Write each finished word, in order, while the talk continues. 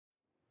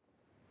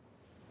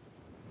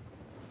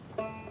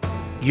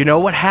You know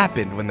what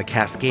happened when the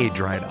Cascade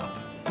dried up?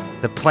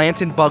 The plant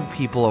and bug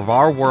people of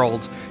our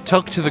world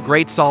took to the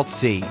Great Salt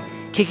Sea,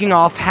 kicking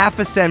off half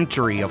a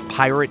century of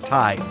pirate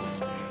tides.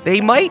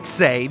 They might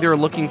say they're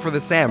looking for the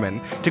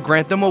salmon to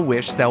grant them a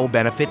wish that will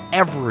benefit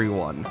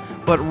everyone,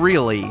 but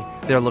really,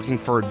 they're looking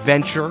for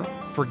adventure,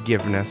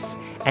 forgiveness,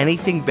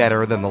 anything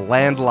better than the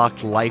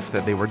landlocked life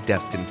that they were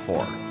destined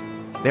for.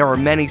 There are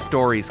many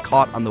stories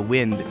caught on the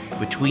wind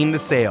between the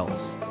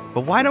sails,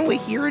 but why don't we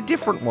hear a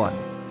different one?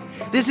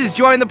 This is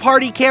Join the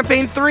Party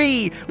Campaign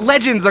 3,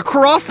 Legends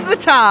Across the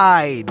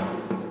Tides!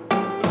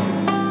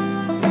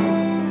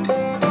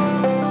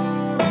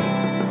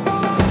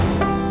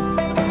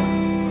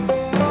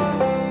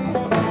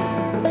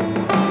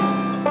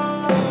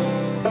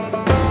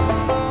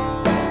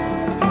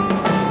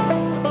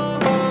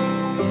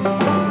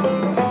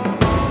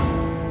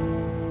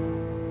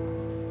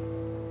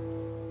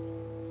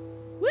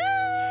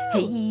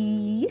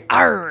 Hey.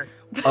 Arr.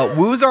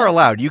 Woos are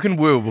allowed. You can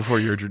woo before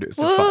you're introduced.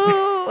 It's fine.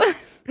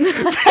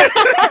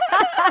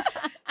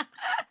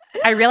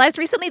 I realized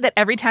recently that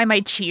every time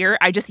I cheer,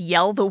 I just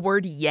yell the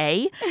word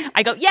 "yay."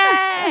 I go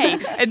 "yay,"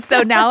 and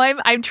so now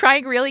I'm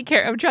trying really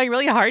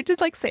hard to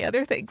like say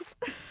other things.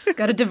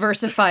 Got to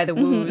diversify the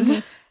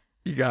woos.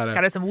 You got it.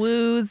 Got us some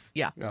woos.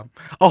 Yeah.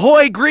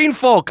 Ahoy, green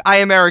folk! I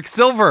am Eric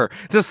Silver,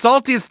 the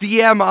saltiest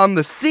DM on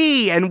the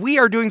sea, and we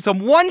are doing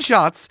some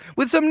one-shots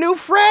with some new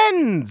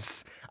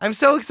friends. I'm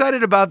so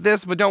excited about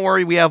this, but don't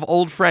worry, we have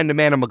old friend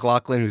Amanda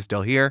McLaughlin who's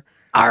still here.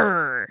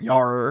 Arr.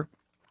 Yarr.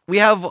 We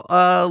have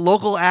a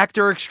local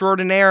actor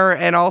extraordinaire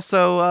and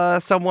also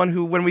someone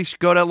who, when we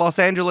go to Los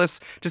Angeles,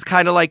 just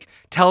kind of like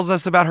tells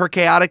us about her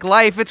chaotic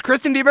life. It's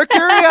Kristen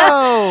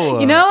DiMercurio.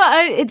 You know,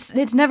 it's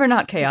never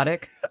not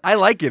chaotic. I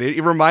like it.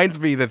 It reminds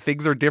me that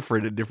things are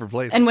different in different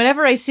places. And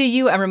whenever I see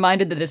you, I'm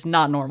reminded that it's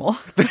not normal.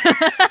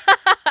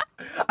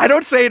 I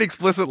don't say it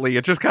explicitly.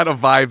 It just kind of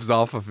vibes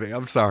off of me.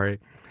 I'm sorry.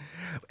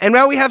 And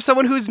now we have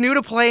someone who's new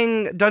to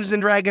playing Dungeons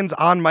 & Dragons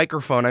on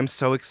microphone. I'm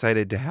so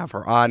excited to have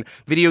her on.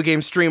 Video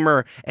game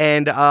streamer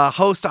and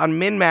host on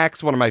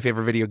MinMax, one of my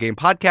favorite video game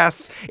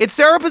podcasts. It's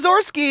Sarah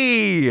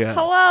Pozorski.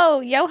 Hello,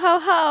 yo ho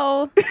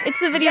ho. It's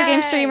the video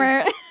game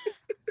streamer.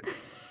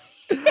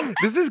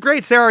 This is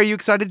great. Sarah, are you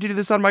excited to do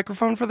this on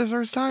microphone for the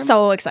first time?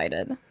 So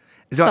excited.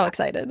 So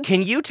excited.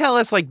 Can you tell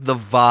us like the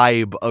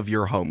vibe of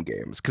your home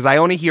games? Because I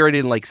only hear it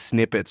in like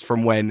snippets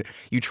from when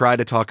you try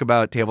to talk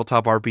about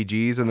tabletop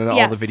RPGs and then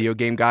all the video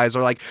game guys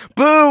are like,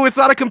 boo, it's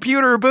not a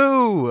computer,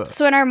 boo.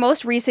 So in our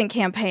most recent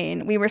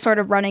campaign, we were sort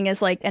of running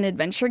as like an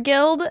adventure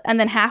guild. And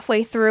then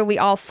halfway through, we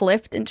all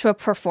flipped into a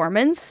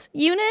performance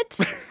unit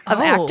of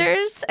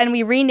actors. And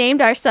we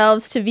renamed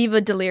ourselves to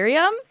Viva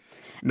Delirium.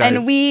 Nice.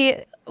 And we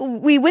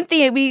went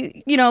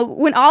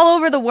all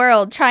over the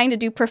world trying to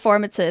do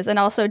performances and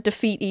also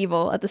defeat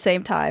evil at the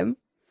same time.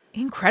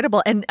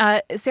 Incredible. And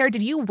Sarah,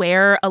 did you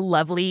wear a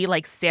lovely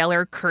like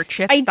sailor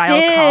kerchief I style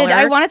did. collar?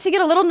 I wanted to get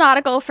a little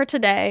nautical for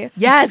today.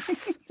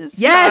 Yes.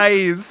 Yes.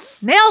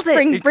 Nice. Nailed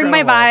it. Bring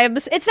my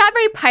vibes. It's not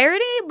very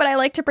piratey, but I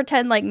like to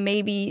pretend like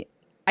maybe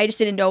I just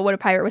didn't know what a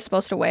pirate was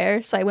supposed to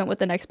wear, so I went with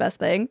the next best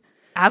thing.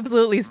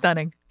 Absolutely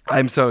stunning.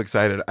 I'm so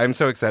excited. I'm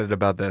so excited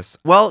about this.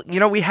 Well,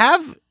 we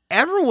have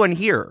everyone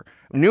here,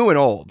 new and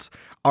old,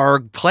 are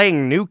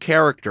playing new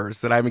characters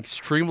that I'm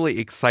extremely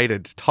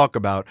excited to talk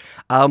about.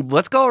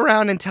 Let's go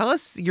around and tell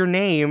us your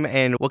name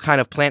and what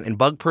kind of plant and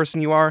bug person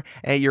you are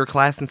at your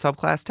class and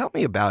subclass. Tell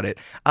me about it.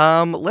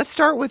 Let's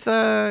start with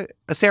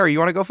Sarah. You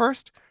want to go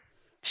first?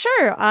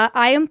 Sure.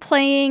 I am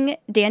playing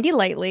Dandy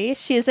Lightly.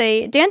 She is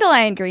a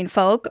dandelion green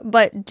folk,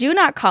 but do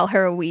not call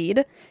her a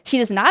weed. She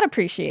does not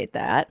appreciate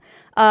that.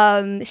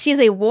 She is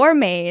a war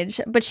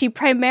mage, but she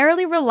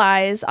primarily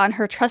relies on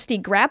her trusty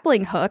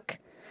grappling hook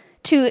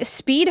to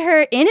speed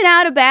her in and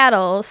out of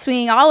battle,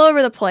 swinging all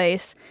over the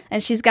place,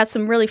 and she's got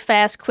some really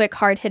fast, quick,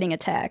 hard-hitting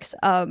attacks.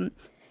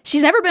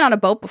 She's never been on a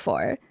boat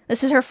before.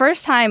 This is her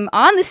first time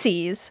on the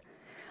seas,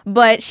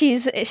 but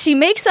she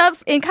makes up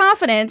in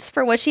confidence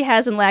for what she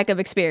has in lack of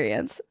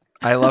experience.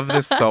 I love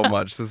this so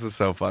much. This is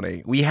so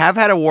funny. We have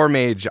had a war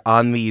mage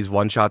on these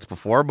one-shots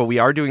before, but we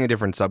are doing a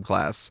different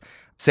subclass.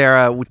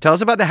 Sarah, tell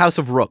us about the House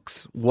of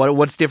Rooks.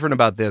 What's different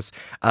about this?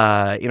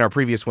 In our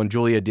previous one,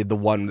 Julia did the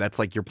one that's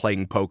like you're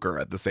playing poker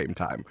at the same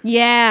time.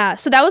 Yeah,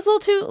 so that was a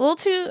little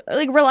too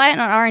like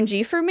reliant on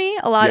RNG for me.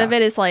 A lot of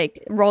it is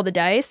like roll the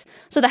dice.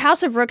 So the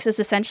House of Rooks is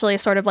essentially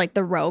sort of like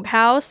the rogue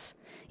house.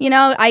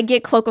 I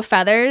get Cloak of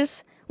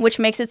Feathers, which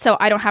makes it so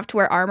I don't have to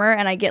wear armor,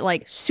 and I get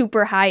like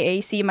super high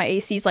AC. My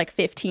AC is like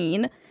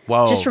 15.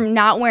 Whoa. Just from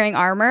not wearing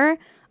armor.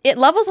 It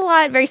levels a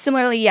lot, very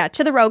similarly,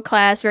 to the rogue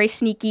class. Very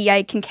sneaky.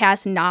 I can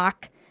cast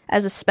Knock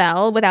as a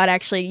spell without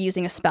actually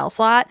using a spell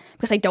slot,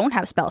 because I don't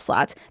have spell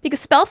slots, because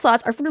spell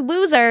slots are for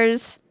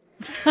losers,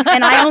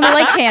 and I only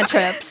like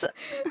cantrips.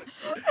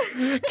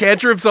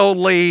 Cantrips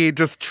only,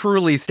 just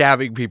truly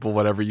stabbing people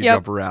whenever you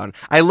jump around.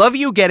 I love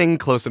you getting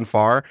close and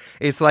far.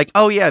 It's like,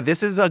 oh yeah,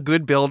 this is a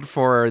good build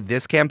for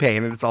this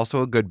campaign, and it's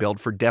also a good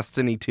build for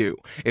Destiny 2.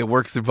 It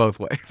works in both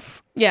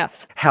ways.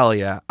 Yes. Hell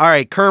yeah. All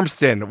right,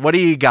 Kermston, what do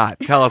you got?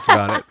 Tell us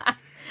about it.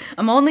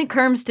 I'm only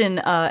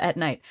Kermston at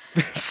night.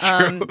 It's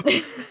true.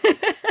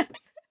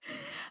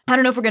 I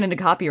don't know if we're getting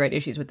into copyright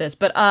issues with this,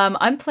 but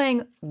I'm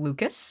playing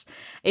Lucas.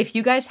 If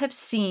you guys have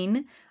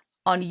seen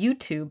on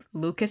YouTube,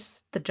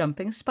 Lucas the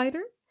Jumping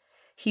Spider,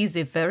 he's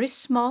a very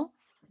small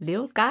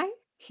little guy.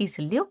 He's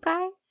a little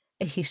guy,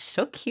 and he's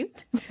so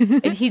cute.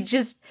 And he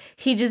just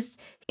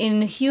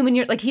in human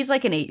years, like he's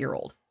like an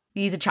 8-year-old.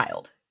 He's a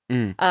child.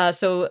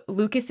 So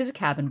Lucas is a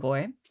cabin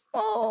boy.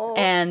 Oh.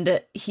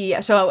 And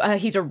he's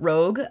a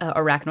rogue,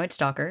 arachnoid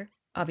stalker,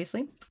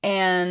 obviously.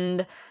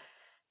 And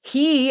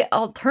he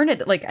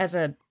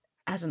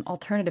as an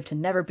alternative to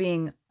never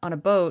being on a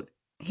boat,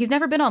 he's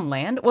never been on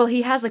land. Well,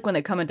 he has like when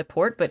they come into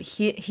port, but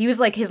he was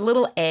like his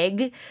little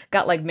egg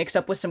got like mixed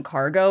up with some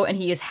cargo and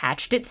he is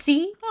hatched at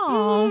sea.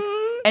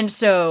 Aww. And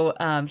so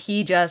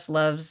he just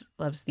loves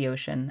the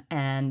ocean,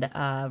 and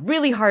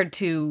really hard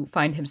to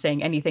find him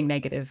saying anything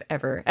negative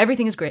ever.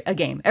 Everything is great, a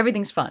game.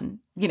 Everything's fun,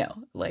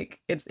 like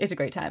it's a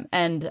great time.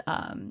 And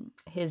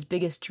his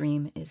biggest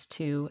dream is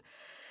to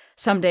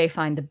someday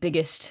find the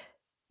biggest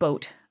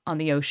boat on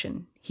the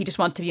ocean. He just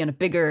wants to be on a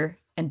bigger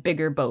and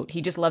bigger boat.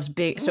 He just loves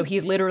big. So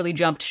he's literally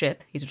jumped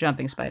ship. He's a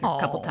jumping spider a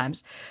couple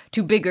times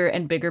to bigger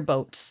and bigger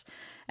boats.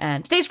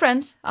 And stays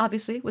friends,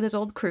 obviously, with his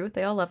old crew.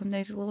 They all love him.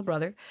 He's a little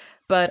brother.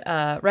 But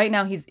right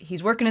now,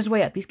 he's working his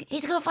way up. He's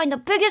going to find the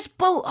biggest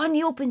boat on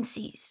the open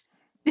seas.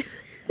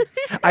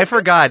 I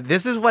forgot.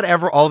 This is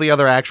whatever all the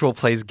other actual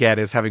plays get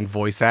is having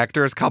voice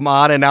actors come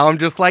on, and now I'm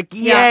just like,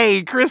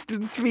 yay,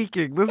 Kristen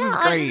speaking. This is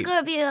great. I'm just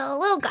gonna be a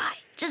little guy.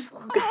 Just a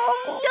little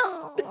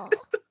guy.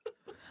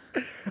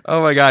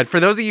 Oh my God. For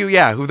those of you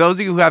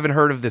who haven't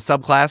heard of this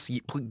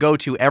subclass, go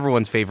to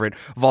everyone's favorite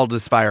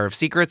Valda's Spire of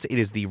Secrets. It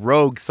is the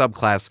rogue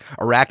subclass,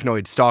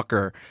 Arachnoid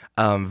Stalker.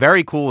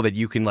 Very cool that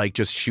you can like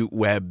just shoot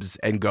webs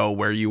and go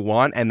where you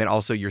want. And then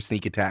also your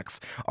sneak attacks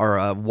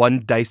are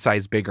 1 dice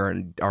size bigger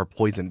and are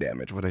poison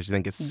damage, which I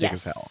think is sick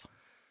as hell.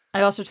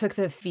 I also took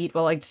the feat,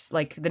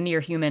 like the near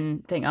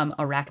human thing,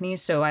 Arachne.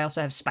 So I also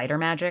have spider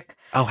magic.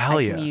 Oh, hell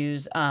I yeah. can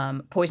use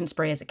poison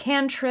spray as a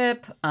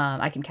cantrip.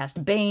 I can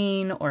cast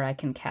Bane, or I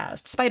can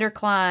cast Spider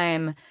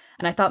Climb.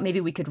 And I thought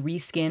maybe we could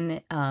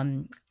reskin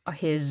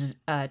his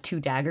 2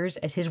 daggers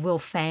as his Will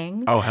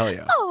Fangs. Oh, hell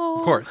yeah. Oh.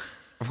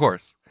 Of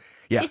course.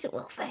 Yeah. Just a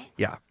little thing.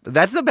 Yeah.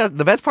 That's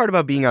the best part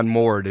about being on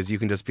moored is you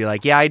can just be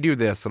like, yeah, I do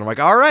this. And I'm like,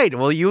 all right,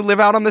 well, you live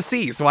out on the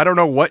sea, so I don't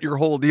know what your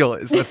whole deal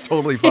is. That's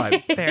totally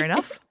fine. Fair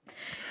enough.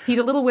 He's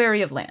a little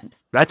wary of land.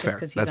 That's just fair.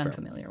 because he's That's fair.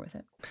 unfamiliar with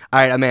it. All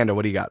right, Amanda,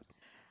 what do you got?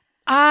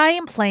 I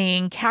am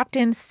playing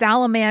Captain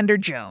Salamander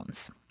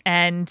Jones.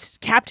 And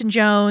Captain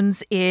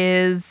Jones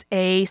is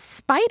a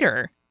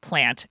spider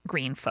plant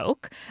green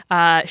folk.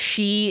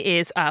 She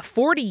is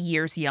 40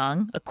 years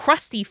young, a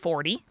crusty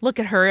 40. Look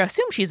at her.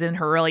 Assume she's in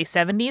her early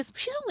 70s.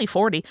 She's only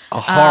 40. A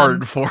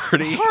hard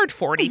 40. Hard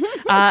 40.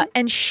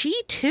 And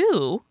she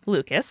too,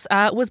 Lucas,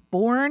 was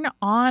born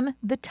on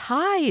the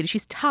tide.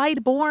 She's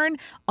tide born,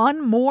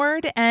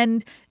 unmoored,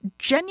 and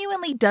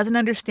genuinely doesn't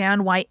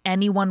understand why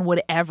anyone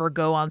would ever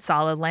go on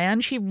solid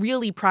land. She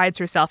really prides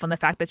herself on the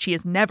fact that she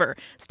has never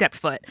stepped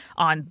foot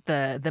on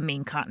the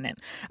main continent.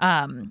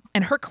 And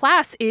her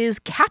class is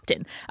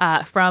captain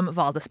from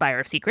Valda's Spire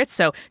of Secrets.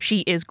 So she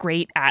is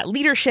great at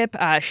leadership.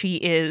 She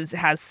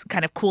has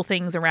kind of cool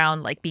things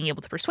around like being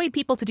able to persuade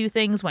people to do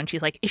things when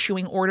she's like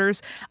issuing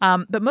orders.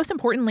 But most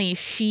importantly,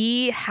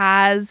 she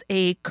has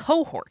a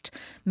cohort,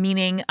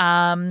 meaning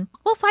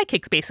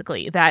sidekicks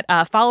basically that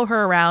follow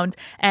her around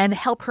and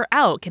help her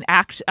out, can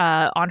act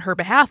on her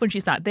behalf when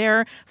she's not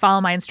there, follow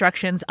my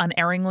instructions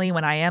unerringly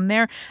when I am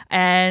there.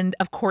 And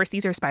of course,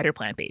 these are spider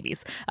plant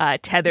babies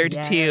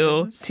tethered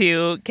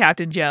to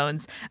Captain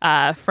Jones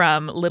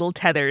from little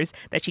tethers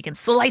that she can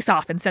slice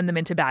off and send them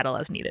into battle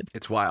as needed.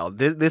 It's wild.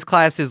 This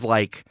class is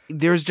like,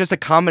 there's just a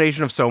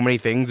combination of so many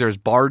things. There's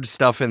bard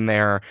stuff in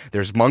there.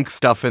 There's monk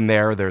stuff in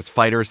there. There's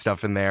fighter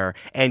stuff in there.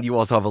 And you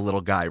also have a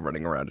little guy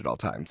running around at all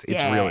times.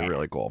 It's really,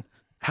 really cool.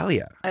 Hell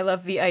yeah. I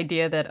love the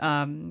idea that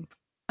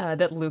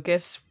that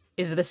Lucas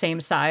is the same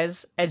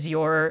size as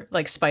your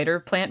like spider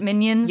plant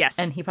minions. Yes.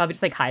 And he probably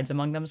just like hides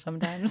among them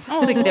sometimes.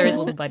 Like they're his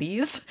little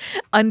buddies.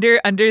 Under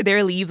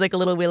their leaves like a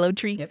little willow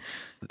tree. Yep.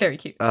 Very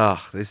cute.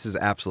 Oh, this is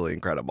absolutely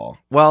incredible.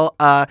 Well,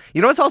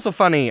 you know what's also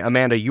funny,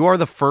 Amanda? You are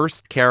the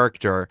first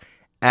character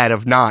out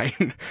of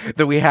 9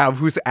 that we have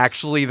who's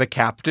actually the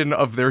captain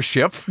of their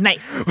ship.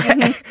 Nice.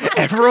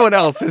 Everyone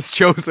else has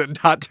chosen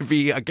not to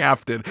be a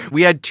captain.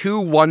 We had 2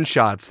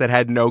 one-shots that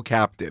had no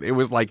captain. It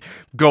was like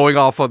going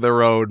off on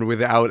their own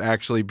without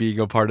actually being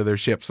a part of their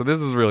ship. So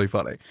this is really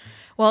funny.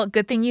 Well,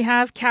 good thing you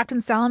have Captain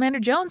Salamander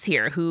Jones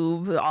here,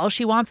 who all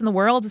she wants in the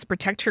world is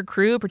protect her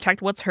crew,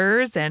 protect what's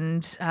hers,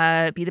 and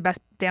be the best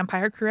damn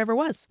pirate crew ever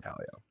was. Hell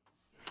yeah.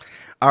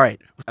 All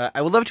right.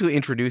 I would love to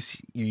introduce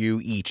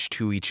you each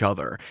to each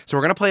other. So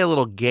we're going to play a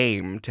little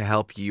game to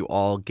help you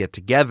all get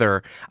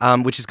together,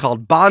 which is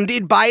called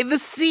Bonded by the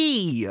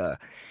Sea.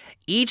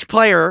 Each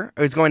player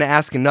is going to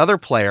ask another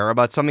player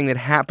about something that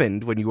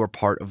happened when you were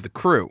part of the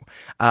crew.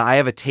 I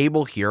have a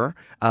table here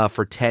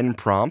for 10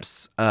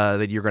 prompts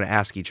that you're going to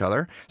ask each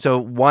other. So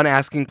one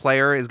asking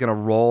player is going to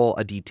roll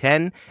a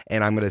d10,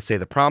 and I'm going to say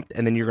the prompt,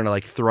 and then you're going to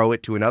like throw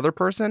it to another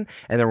person,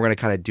 and then we're going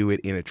to kind of do it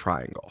in a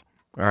triangle.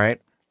 All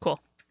right? Cool.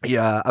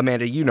 Yeah,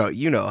 Amanda, you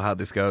know how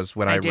this goes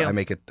when I do.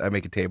 make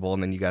a table,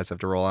 and then you guys have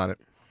to roll on it.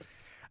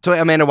 So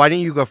Amanda, why don't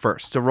you go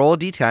first? So roll a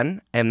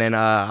d10, and then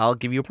I'll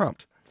give you a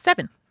prompt.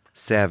 7.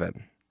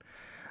 7.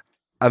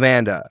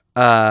 Amanda,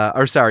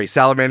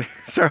 Salamander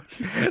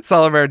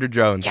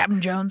Jones. Captain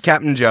Jones.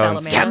 Captain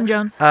Jones. Salamander. Captain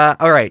Jones.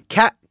 All right.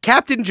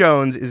 Captain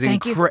Jones is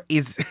Thank you.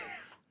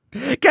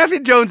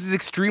 Captain Jones is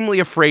extremely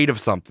afraid of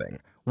something.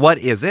 What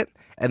is it?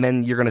 And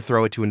then you're going to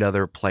throw it to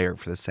another player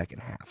for the second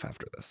half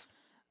after this.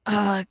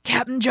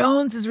 Captain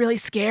Jones is really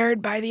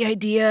scared by the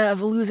idea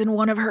of losing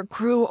one of her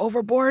crew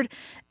overboard.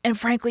 And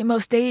frankly,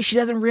 most days she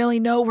doesn't really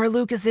know where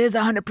Lucas is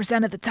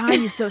 100% of the time.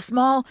 He's so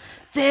small,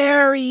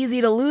 very easy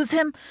to lose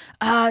him.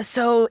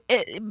 So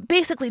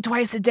basically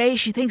twice a day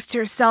she thinks to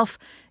herself,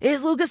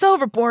 is Lucas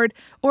overboard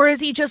or is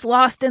he just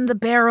lost in the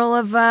barrel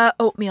of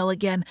oatmeal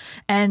again?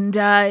 And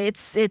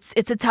it's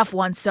a tough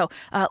one. So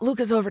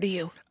Lucas, over to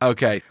you.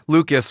 Okay.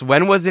 Lucas,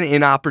 when was an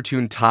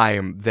inopportune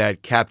time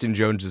that Captain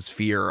Jones's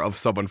fear of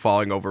someone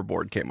falling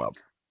overboard came up?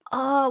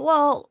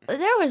 Well,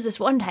 there was this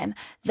one time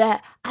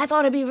that I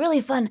thought it'd be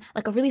really fun,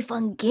 like a really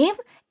fun game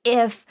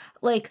if,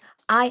 like,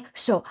 I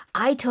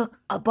took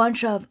a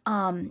bunch of,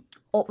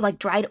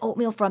 dried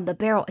oatmeal from the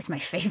barrel. It's my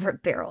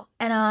favorite barrel.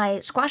 And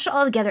I squashed it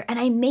all together and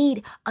I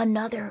made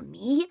another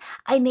me.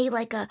 I made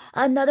like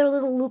another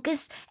little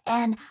Lucas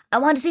and I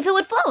wanted to see if it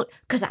would float.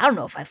 Because I don't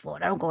know if I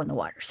float. I don't go in the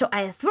water. So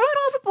I threw it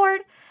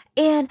overboard.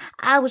 And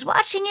I was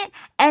watching it,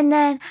 and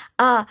then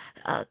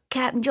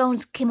Captain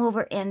Jones came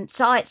over and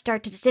saw it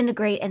start to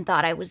disintegrate and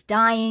thought I was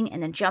dying,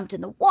 and then jumped in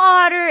the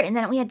water. And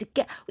then we had to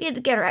get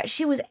her out.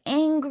 She was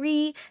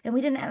angry, and we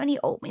didn't have any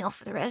oatmeal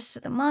for the rest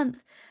of the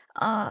month.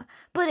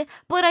 But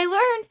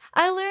I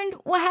learned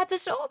what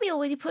happens to oatmeal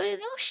when you put it in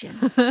the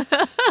ocean.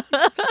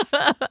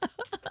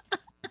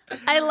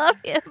 I love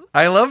him.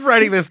 I love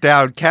writing this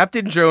down.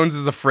 Captain Jones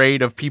is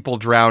afraid of people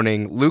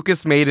drowning.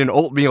 Lucas made an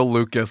oatmeal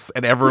Lucas,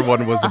 and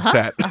everyone was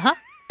upset.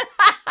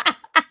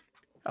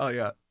 Oh,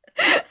 yeah.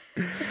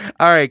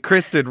 All right,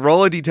 Kristen,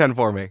 roll a d10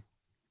 for me.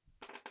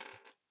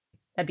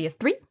 That'd be a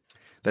 3.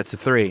 That's a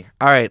 3.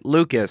 All right,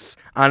 Lucas,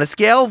 on a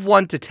scale of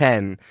 1 to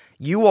 10,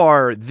 you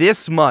are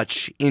this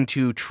much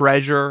into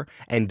treasure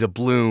and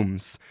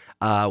doubloons,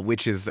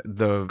 which is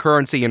the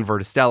currency in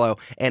Vertistello,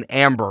 and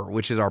amber,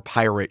 which is our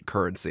pirate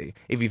currency.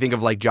 If you think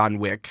of like John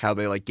Wick, how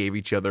they like gave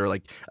each other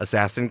like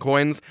assassin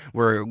coins,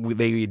 where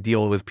they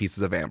deal with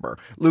pieces of amber.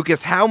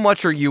 Lucas, how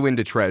much are you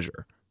into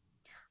treasure?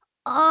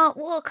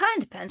 Well, it kind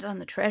of depends on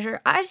the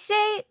treasure. I'd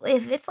say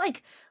if it's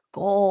like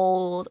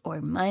gold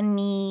or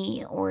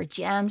money or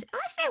gems, I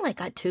say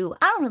like a 2.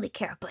 I don't really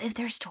care. But if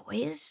there's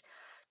toys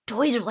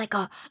are like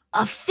a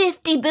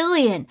 50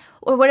 billion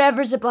or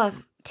whatever's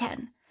above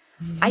 10.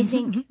 I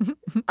think,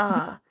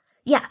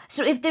 yeah.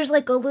 So if there's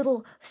like a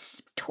little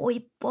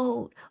toy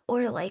boat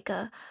or like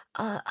a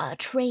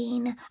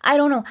train, I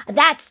don't know.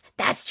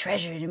 That's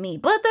treasure to me.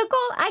 But the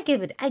gold, I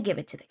give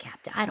it to the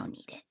captain. I don't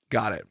need it.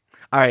 Got it.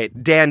 All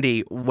right,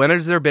 Dandy, when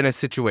has there been a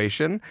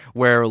situation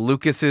where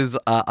Lucas's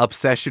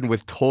obsession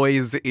with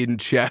toys in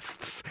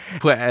chests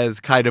has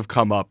kind of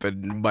come up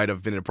and might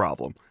have been a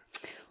problem?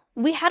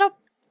 We had a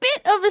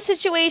bit of a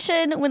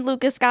situation when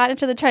Lucas got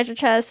into the treasure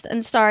chest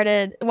and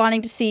started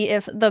wanting to see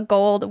if the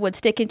gold would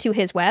stick into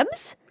his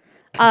webs.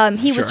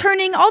 He was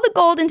turning all the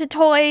gold into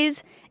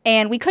toys,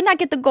 and we could not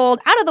get the gold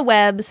out of the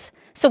webs,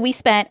 so we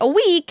spent a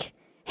week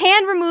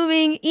hand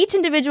removing each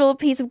individual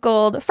piece of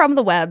gold from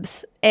the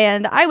webs,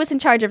 and I was in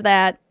charge of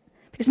that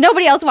because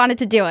nobody else wanted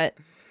to do it.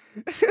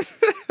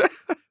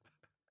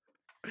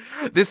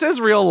 This is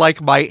real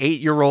like my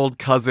 8-year-old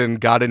cousin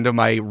got into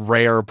my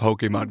rare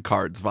Pokemon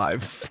cards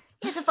vibes.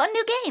 It's a fun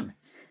new game.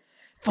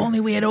 If only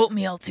we had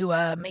oatmeal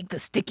to make the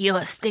sticky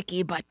less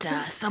sticky, but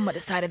someone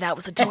decided that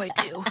was a toy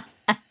too.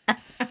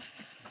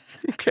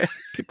 Okay,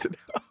 good to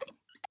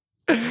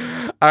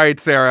know. All right,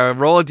 Sarah,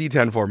 roll a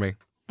d10 for me.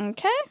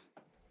 Okay.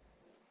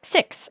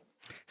 6.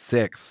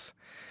 6.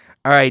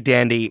 All right,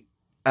 Dandy.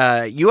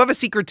 You have a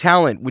secret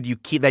talent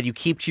that you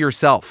keep to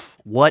yourself.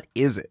 What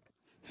is it?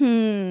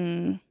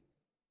 I'm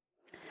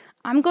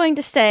going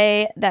to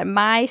say that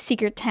my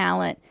secret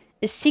talent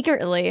is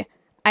secretly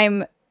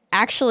I'm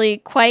actually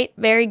quite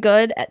very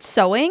good at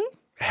sewing.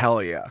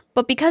 Hell yeah.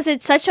 But because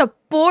it's such a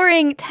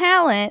boring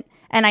talent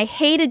and I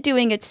hated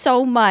doing it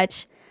so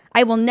much,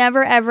 I will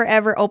never, ever,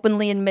 ever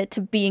openly admit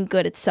to being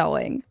good at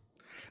sewing.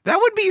 That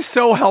would be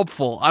so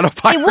helpful on a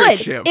pirate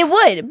ship. It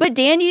would. But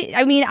Danny,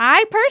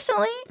 I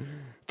personally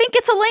think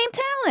it's a lame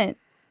talent.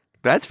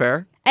 That's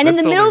fair. And That's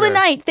in the middle of totally the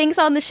fair. night, things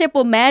on the ship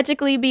will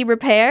magically be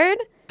repaired,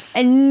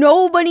 and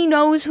nobody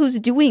knows who's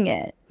doing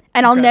it.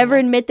 And I'll never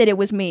admit that it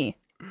was me.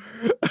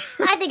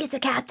 I think it's the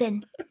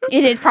captain.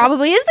 It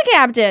probably is the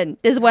captain,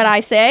 is what I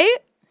say.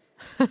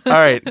 All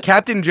right,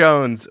 Captain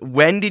Jones,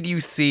 when did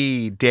you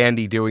see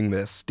Dandy doing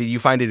this? Did you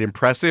find it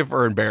impressive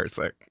or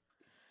embarrassing?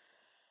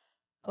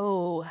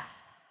 Oh,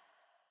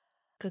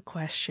 good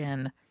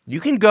question. You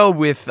can go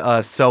with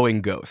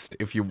Sewing Ghost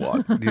if you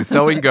want. The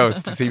Sewing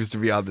Ghost seems to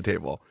be on the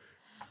table.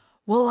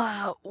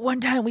 Well, one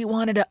time we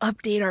wanted to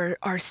update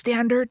our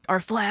standard,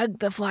 our flag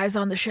that flies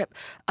on the ship,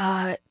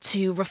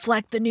 to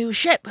reflect the new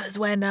ship. Because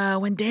when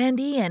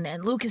Dandy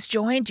and Lucas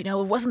joined, it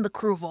wasn't the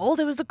crew of old,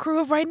 it was the crew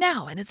of right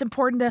now. And it's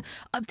important to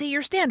update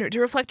your standard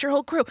to reflect your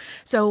whole crew.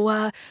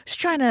 So just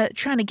trying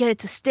to get it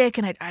to stick.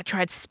 And I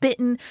tried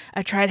spitting.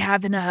 I tried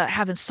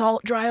having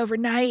salt dry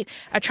overnight.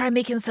 I tried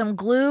making some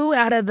glue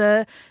out of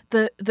the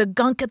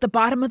gunk at the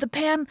bottom of the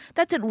pan.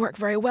 That didn't work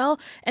very well.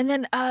 And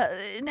then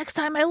next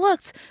time I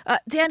looked,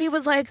 Dandy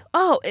was like,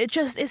 "Oh, it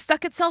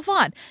stuck itself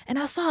on," and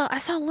I saw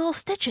little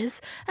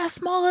stitches as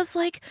small as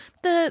like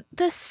the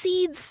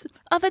seeds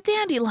of a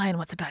dandelion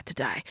was about to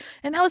die,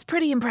 and that was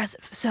pretty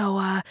impressive.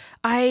 So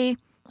I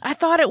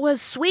thought it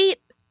was sweet,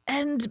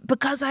 and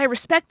because I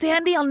respect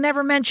Dandy, I'll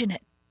never mention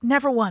it,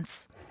 never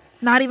once,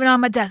 not even on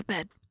my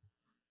deathbed.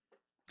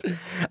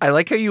 I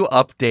like how you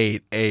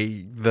update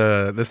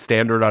the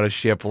standard on a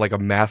ship like a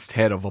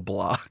masthead of a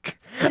block.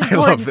 I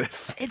love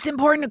this. It's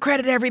important to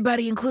credit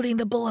everybody, including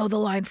the below the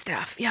line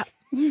staff. Yeah.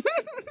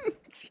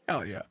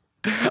 Hell yeah.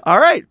 All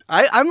right.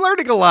 I'm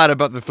learning a lot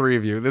about the three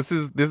of you. This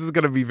is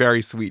going to be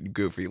very sweet and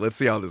goofy. Let's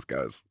see how this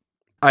goes.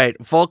 All right,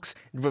 folks,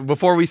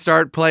 before we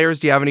start,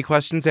 players, do you have any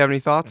questions? Do you have any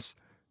thoughts?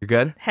 You're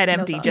good? Head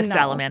empty, just No.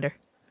 salamander.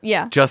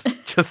 Yeah. Just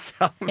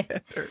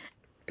salamander.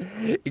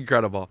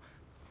 Incredible.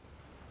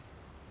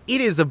 It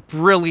is a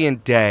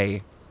brilliant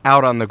day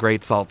out on the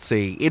Great Salt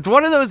Sea. It's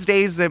one of those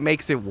days that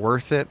makes it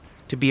worth it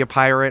to be a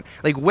pirate.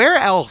 Like, where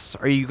else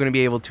are you going to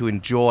be able to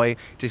enjoy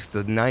just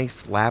the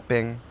nice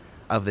lapping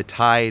of the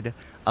tide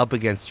up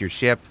against your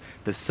ship,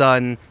 the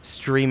sun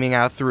streaming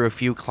out through a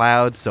few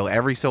clouds, so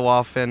every so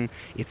often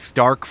it's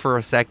dark for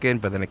a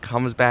second, but then it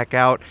comes back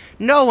out.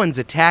 No one's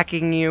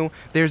attacking you.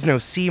 There's no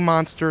sea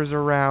monsters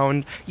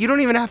around. You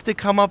don't even have to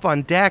come up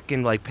on deck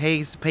and like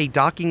pay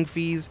docking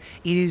fees.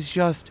 It is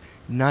just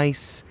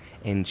nice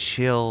and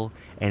chill,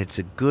 and it's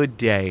a good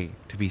day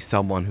to be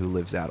someone who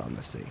lives out on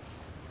the sea.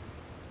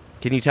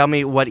 Can you tell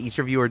me what each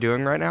of you are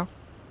doing right now?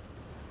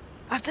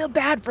 I feel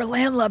bad for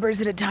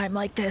landlubbers at a time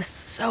like this,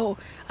 so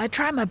I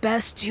try my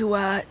best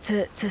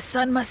to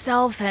sun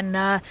myself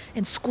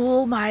and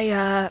school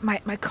my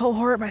my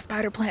cohort, my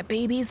spider plant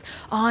babies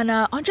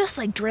on just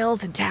like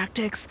drills and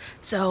tactics.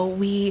 So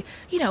we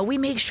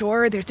make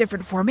sure there's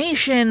different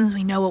formations.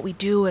 We know what we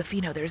do if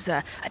there's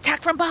a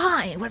attack from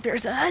behind. What if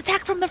there's an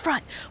attack from the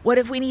front? What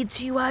if we need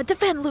to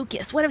defend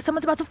Lucas? What if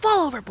someone's about to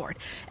fall overboard?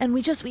 And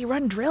we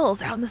run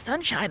drills out in the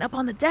sunshine up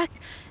on the deck,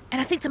 and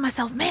I think to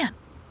myself, man,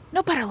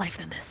 no better life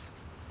than this.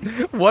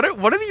 What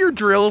do your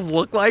drills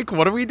look like?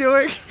 What are we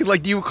doing?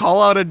 Like, do you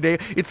call out a name?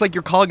 It's like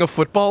you're calling a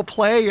football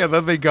play and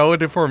then they go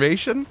into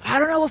formation? I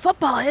don't know what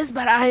football is,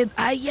 but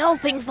I yell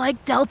things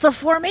like Delta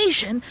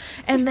formation,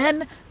 and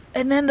then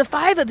the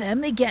five of them,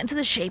 they get into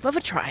the shape of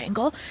a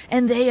triangle,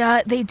 and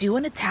they do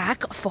an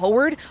attack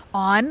forward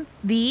on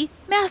the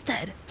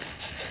masthead.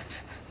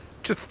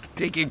 Just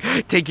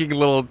taking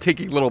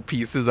little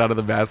pieces out of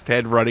the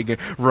masthead,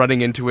 running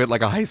into it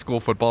like a high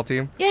school football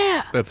team?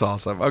 Yeah. That's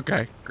awesome.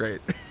 Okay,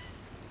 great.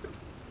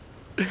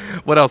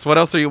 What else? What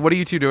are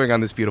you two doing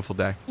on this beautiful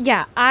day?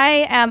 Yeah,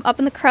 I am up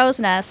in the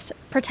crow's nest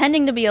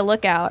pretending to be a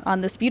lookout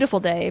on this beautiful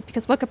day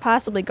because what could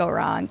possibly go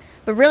wrong?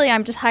 But really,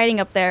 I'm just hiding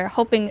up there,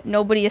 hoping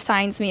nobody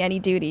assigns me any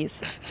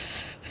duties.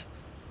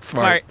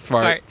 Smart.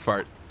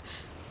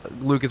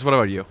 Lucas, what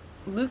about you?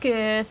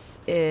 Lucas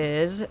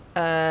is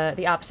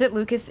the opposite.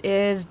 Lucas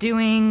is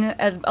doing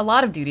a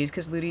lot of duties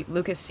because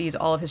Lucas sees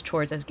all of his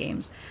chores as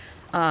games.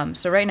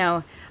 So right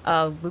now,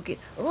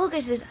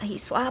 Lucas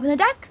he's swabbing the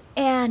deck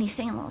and he's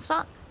singing a little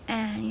song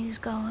and he's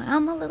going,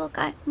 I'm a little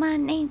guy, my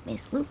name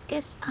is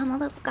Lucas. I'm a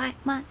little guy,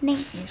 my name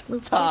is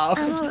Lucas. Stop.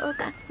 I'm a little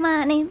guy,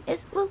 my name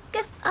is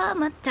Lucas.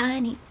 I'm a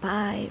tiny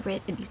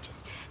pirate. And he's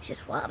just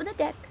swabbing the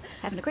deck,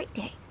 having a great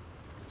day.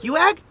 You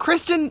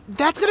Kristen,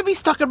 that's going to be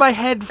stuck in my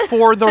head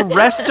for the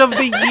rest of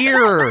the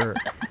year.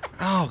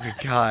 Oh, good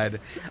God.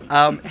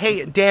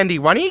 Hey, Dandy,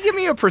 why don't you give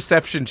me a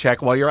perception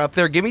check while you're up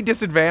there? Give me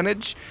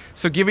disadvantage.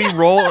 So give me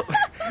roll,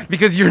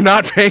 because you're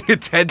not paying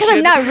attention. Because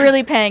I'm not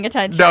really paying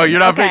attention. No, you're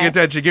not Okay. paying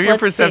attention. Give me a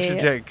Let's perception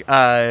see. check.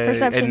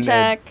 Perception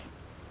check.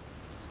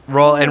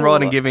 Roll it and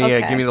Ooh, give me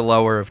okay. give me the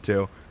lower of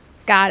 2.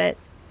 Got it.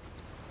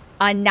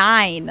 A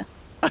 9.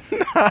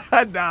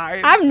 9.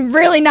 I'm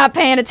really not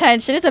paying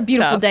attention. It's a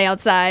beautiful Tough. day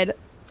outside.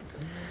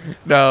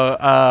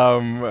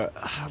 No,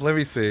 let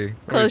me see.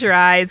 Close your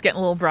eyes, getting a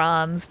little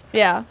bronzed.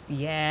 Yeah.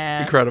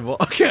 yeah. Incredible.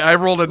 Okay, I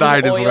rolled a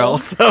 9 as oil. well,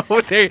 so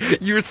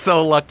you're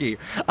so lucky.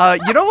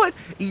 You know what?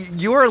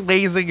 You are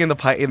lazing in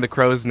the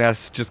crow's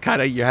nest. Just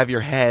kind of, you have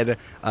your head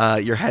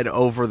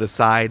over the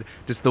side.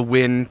 Just the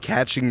wind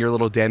catching your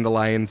little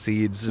dandelion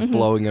seeds, just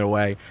blowing it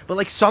away. But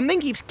like something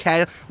keeps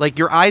like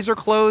your eyes are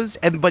closed,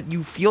 but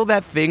you feel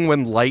that thing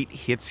when light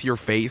hits your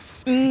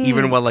face,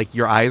 even when like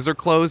your eyes are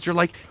closed. You're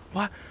like,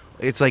 what?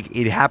 it's like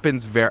it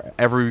happens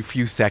every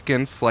few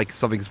seconds, like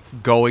something's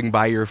going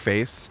by your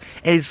face,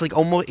 and it's like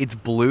almost it's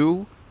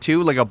blue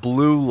too, like a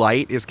blue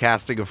light is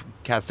casting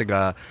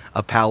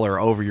a pallor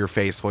over your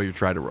face while you're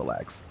trying to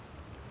relax.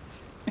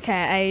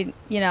 Okay,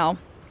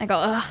 I go,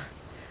 ugh,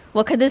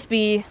 what could this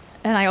be?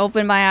 And I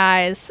open my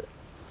eyes.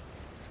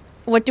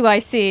 What do I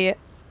see?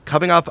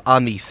 Coming up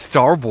on the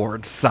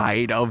starboard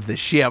side of the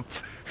ship,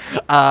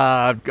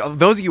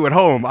 those of you at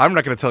home, I'm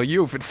not going to tell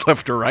you if it's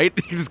left or right.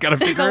 You just got to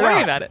figure Don't it out.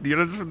 worry about it.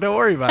 Don't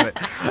worry about it.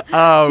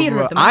 Theater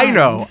of the I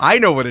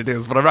mind. know what it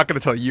is, but I'm not going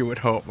to tell you at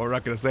home. I'm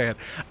not going to say it.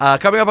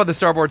 Coming up on the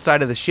starboard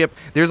side of the ship,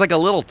 there's like a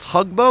little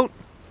tugboat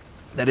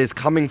that is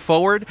coming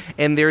forward,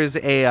 and there's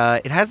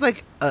it has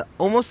like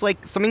almost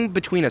like something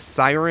between a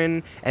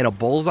siren and a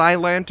bullseye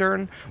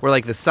lantern, where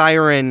like the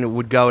siren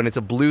would go, and it's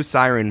a blue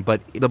siren,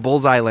 but the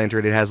bullseye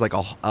lantern, it has like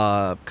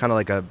a kind of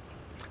like a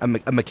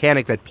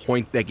mechanic that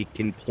it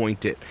can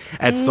point it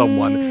at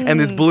someone, and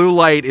this blue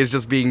light is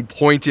just being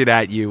pointed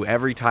at you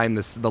every time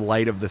the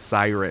light of the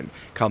siren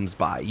comes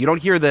by. You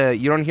don't hear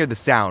the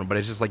sound, but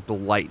it's just like the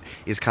light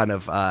is kind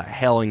of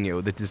hailing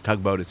you, that this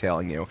tugboat is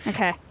hailing you.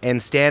 Okay.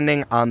 And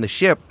standing on the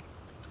ship,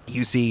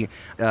 you see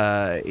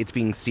it's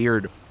being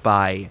steered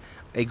by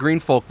a green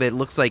folk that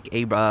looks like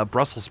a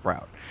Brussels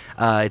sprout.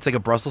 It's like a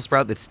Brussels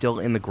sprout that's still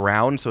in the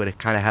ground, so it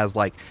kind of has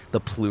like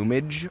the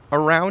plumage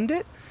around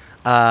it.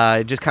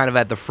 Just kind of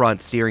at the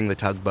front, steering the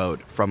tugboat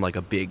from like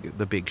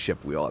the big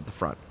ship wheel at the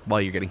front, while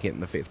you're getting hit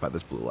in the face by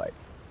this blue light.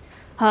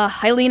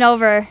 I lean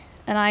over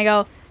and I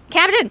go,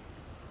 Captain!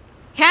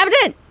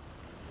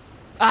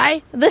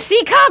 The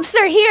sea cops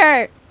are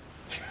here!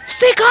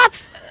 Sea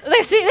cops!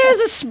 There's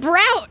a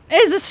sprout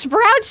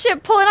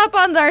ship pulling up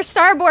on our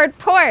starboard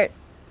port.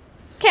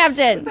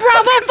 Captain!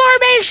 Bravo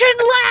formation,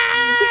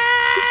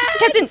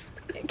 lads!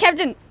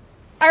 Captain,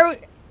 how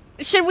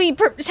should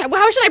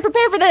I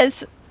prepare for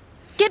this?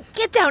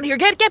 Get down here.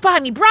 Get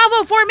behind me.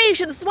 Bravo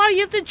formation. This is why you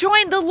have to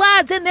join the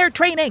lads in their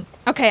training.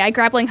 Okay, I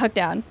grappling hook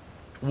down.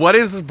 What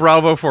is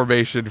Bravo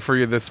formation for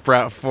the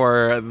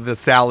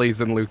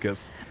Sallys and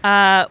Lucas?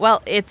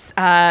 Well, it's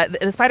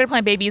the spider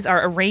plant babies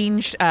are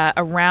arranged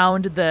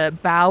around the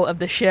bow of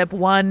the ship,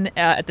 one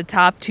at the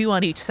top, two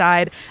on each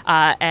side,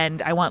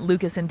 and I want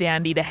Lucas and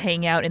Dandy to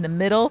hang out in the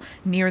middle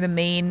near the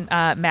main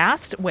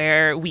mast,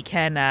 where we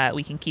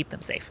can keep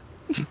them safe.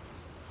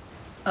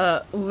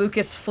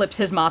 Lucas flips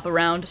his mop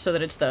around so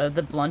that it's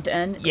the blunt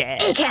end.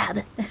 Yeah. Hey,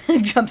 Cab.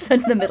 Jumps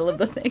into the middle of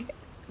the thing.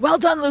 Well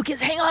done,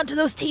 Lucas. Hang on to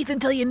those teeth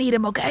until you need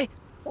them, okay?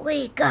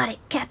 We got it,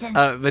 Captain.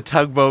 The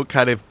tugboat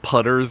kind of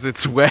putters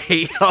its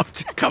way up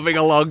to coming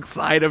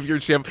alongside of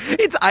your ship.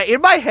 It's in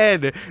my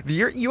head.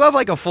 You have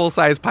like a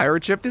full-size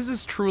pirate ship. This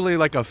is truly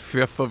like a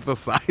fifth of the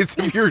size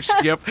of your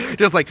ship.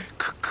 Just like.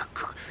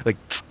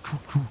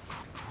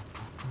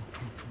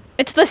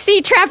 It's the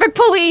sea traffic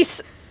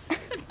police!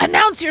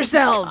 Announce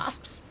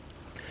yourselves!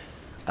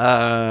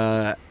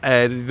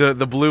 And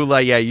the blue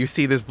light. Yeah, you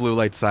see this blue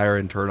light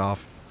siren turn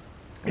off.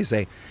 They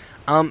say,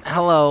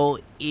 hello,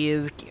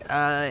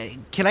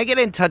 can I get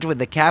in touch with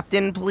the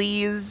captain,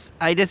 please?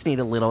 I just need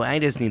a little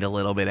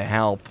bit of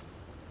help.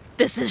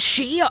 This is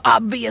she,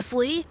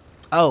 obviously.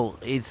 Oh,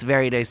 it's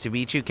very nice to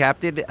meet you,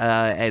 Captain.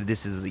 And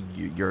this is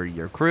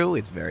your crew.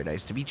 It's very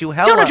nice to meet you.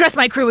 Hello. Don't address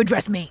my crew,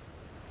 address me.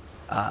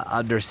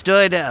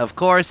 Understood, of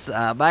course.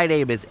 My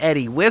name is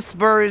Eddie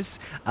Whispers.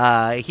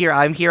 I'm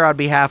here on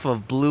behalf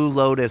of Blue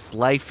Lotus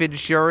Life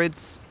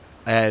Insurance,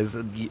 as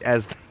the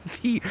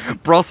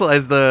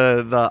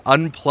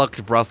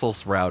unplucked Brussels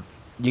sprout.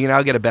 You can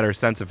now get a better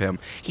sense of him.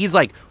 He's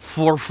like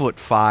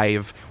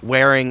 4'5",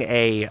 wearing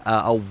a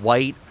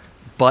white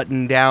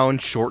button-down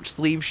short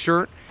sleeve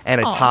shirt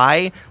and a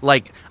tie,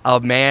 like a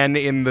man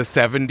in the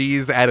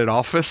 70s at an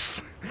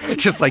office.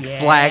 Just like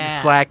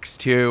slacks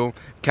too,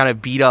 kind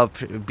of beat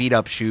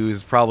up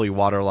shoes, probably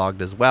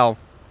waterlogged as well.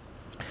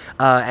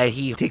 And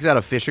he takes out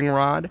a fishing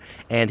rod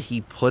and he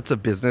puts a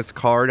business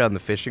card on the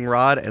fishing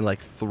rod and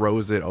like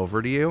throws it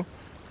over to you.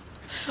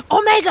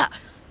 Omega!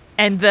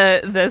 And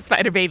the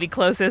spider baby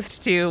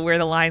closest to where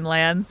the line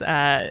lands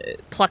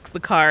plucks the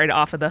card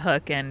off of the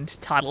hook and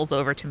toddles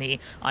over to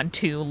me on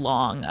two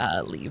long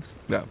leaves.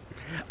 No.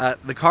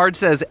 The card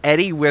says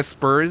Eddie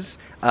Whispers,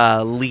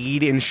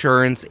 lead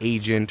insurance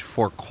agent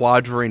for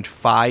Quadrant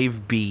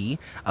 5B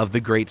of the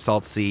Great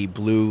Salt Sea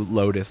Blue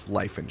Lotus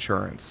Life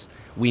Insurance.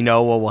 We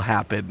know what will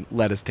happen.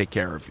 Let us take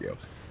care of you.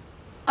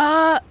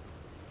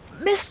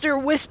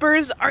 Mr.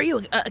 Whispers, are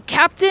you a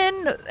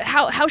captain?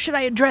 How should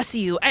I address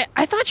you?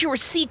 I thought you were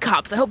sea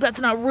cops. I hope that's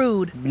not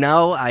rude.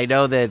 No, I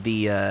know that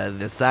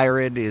the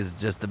siren is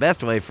just the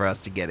best way for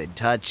us to get in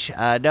touch.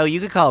 No, you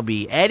could call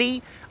me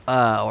Eddie.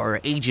 Or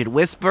Agent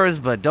Whispers,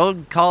 but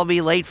don't call me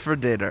late for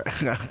dinner.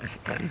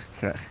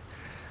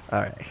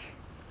 All right.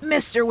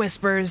 Mr.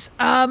 Whispers,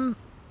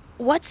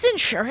 what's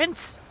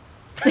insurance?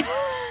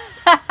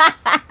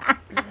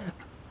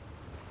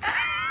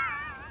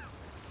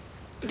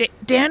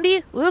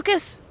 Dandy?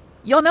 Lucas?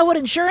 Y'all know what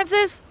insurance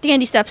is?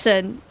 Dandy steps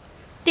in.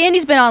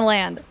 Dandy's been on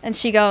land, and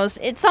she goes,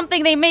 it's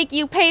something they make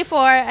you pay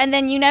for, and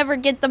then you never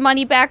get the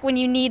money back when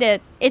you need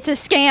it. It's a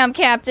scam,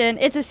 Captain.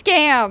 It's a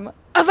scam.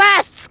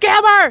 Avast,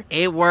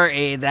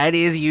 scammer! That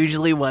is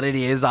usually what it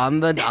is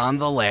on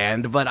the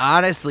land, but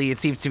honestly, it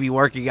seems to be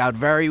working out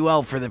very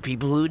well for the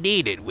people who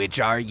need it, which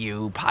are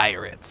you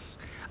pirates.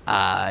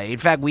 In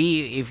fact,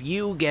 if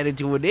you get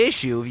into an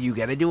issue, if you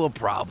get into a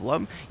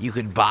problem, you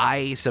could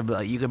buy some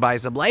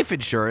life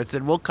insurance,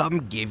 and we'll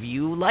come give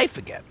you life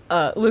again.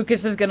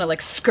 Lucas is gonna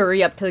like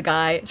scurry up to the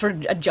guy,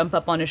 sort of jump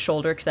up on his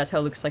shoulder, because that's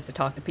how Lucas likes to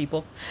talk to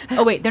people.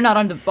 Oh wait, they're not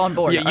on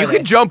board. Yeah, are you they?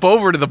 can jump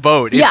over to the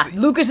boat. Yeah,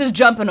 Lucas is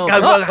jumping over.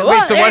 Wait, so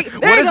what There he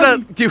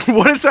goes.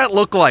 what does that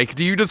look like?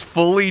 Do you just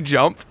fully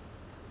jump?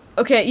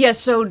 Okay, yeah,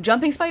 so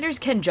jumping spiders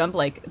can jump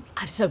like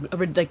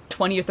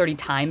 20 or 30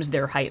 times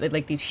their height,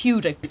 like these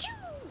huge,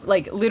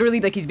 like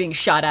literally like he's being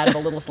shot out of a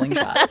little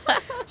slingshot.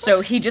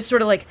 So he just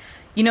sort of like,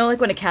 you know,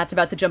 like when a cat's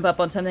about to jump up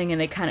on something and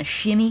they kind of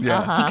shimmy?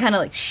 Yeah. He kind of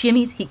like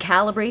shimmies, he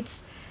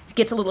calibrates,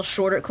 gets a little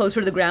shorter,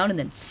 closer to the ground, and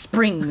then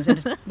springs. And,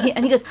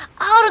 he goes,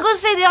 I want to go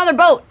save the other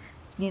boat.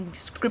 He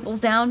scrimples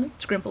down,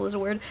 scrimple is a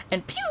word,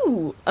 and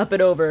pew, up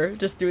and over,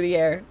 just through the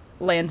air,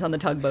 lands on the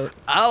tugboat.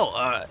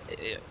 Oh,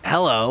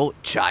 hello,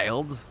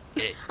 child.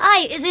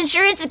 Hi, is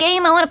insurance a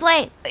game I want to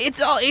play?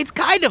 It's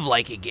kind of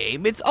like a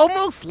game. It's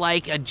almost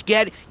like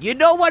you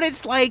know what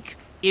it's like?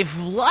 If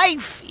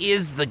life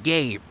is the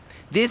game,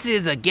 this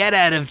is a get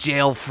out of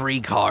jail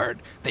free card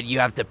that you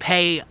have to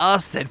pay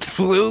us at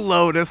Blue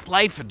Lotus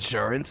Life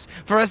Insurance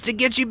for us to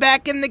get you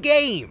back in the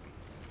game.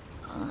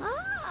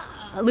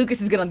 Lucas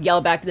is gonna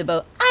yell back to the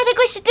boat. I think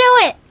we should do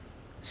it.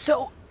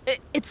 So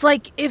it's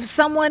like if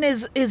someone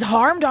is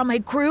harmed on my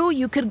crew,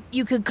 you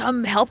could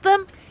come help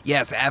them?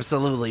 Yes,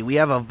 absolutely. We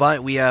have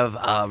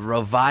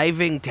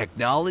reviving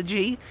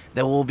technology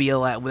that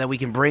we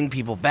can bring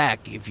people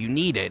back if you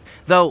need it.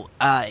 Though,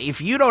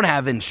 if you don't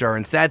have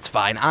insurance, that's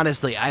fine.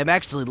 Honestly, I'm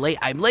actually late.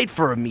 I'm late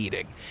for a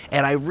meeting,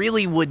 and I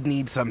really would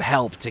need some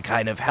help to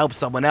kind of help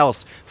someone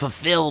else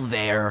fulfill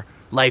their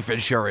life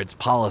insurance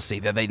policy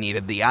that they need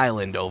at the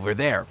island over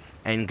there.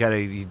 And kind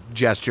of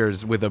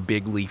gestures with a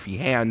big leafy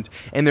hand.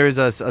 And there's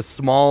a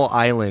small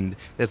island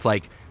that's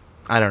like,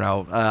 I don't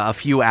know, a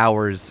few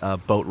hours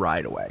boat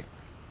ride away.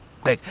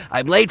 Like,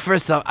 I'm late for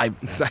some.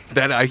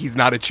 He's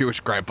not a Jewish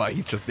grandpa.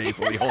 He's just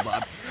nasally. Hold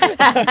on.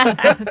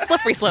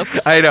 Slippery slope.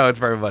 I know, it's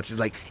very much. It's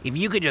like, if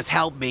you could just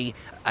help me.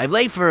 I'm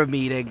late for a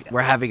meeting.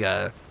 We're having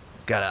a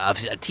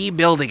team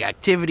building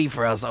activity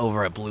for us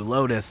over at Blue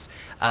Lotus,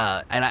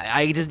 and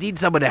I just need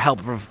someone to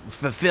help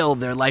fulfill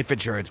their life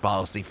insurance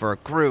policy for a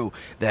crew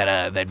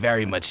that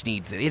very much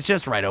needs it. It's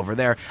just right over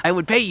there. I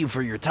would pay you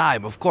for your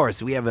time, of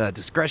course. We have a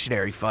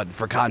discretionary fund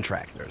for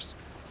contractors.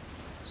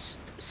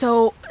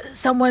 So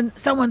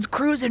someone's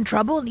crew's in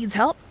trouble, needs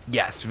help?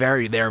 Yes,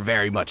 they're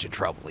very much in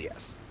trouble.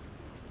 Yes.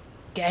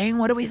 Gang,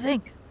 what do we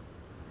think?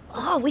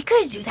 Oh, we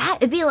could do that.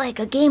 It'd be like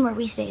a game where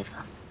we save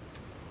them.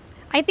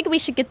 I think we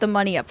should get the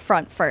money up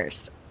front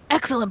first.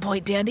 Excellent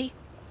point, Dandy.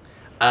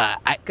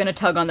 Gonna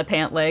tug on the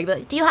pant leg.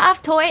 Like, Do you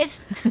have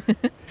toys?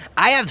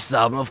 I have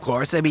some, of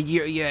course. I mean,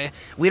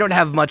 we don't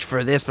have much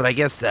for this, but I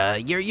guess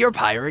you're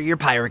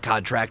pirate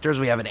contractors.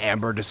 We have an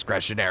amber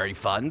discretionary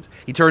fund.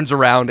 He turns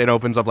around and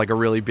opens up like a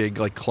really big,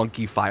 like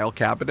clunky file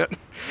cabinet,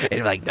 and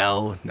you're like,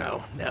 no,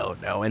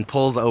 and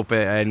pulls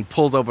open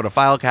a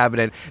file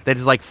cabinet that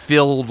is like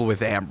filled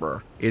with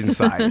amber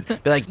inside.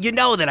 Be like, you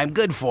know that I'm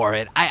good for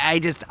it. I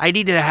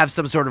need to have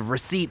some sort of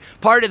receipt.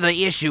 Part of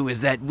the issue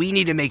is that we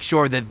need to make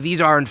sure that these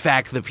are in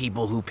fact the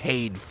people who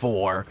paid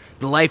for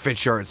the life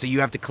insurance, so you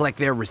have to collect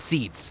their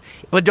receipts.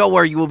 But don't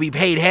worry, you will be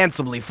paid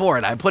handsomely for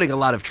it. I'm putting a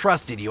lot of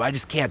trust in you. I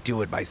just can't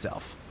do it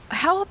myself.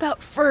 How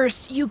about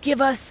first you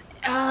give us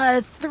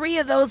 3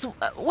 of those,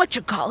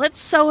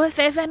 so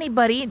if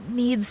anybody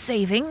needs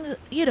saving,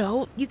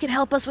 you can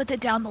help us with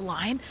it down the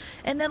line,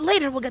 and then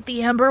later we'll get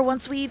the amber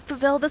once we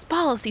fulfill this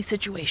policy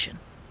situation.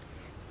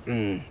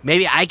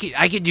 Maybe I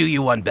could do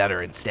you one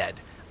better instead.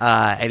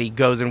 And he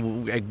goes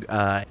and,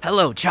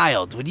 hello,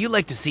 child. Would you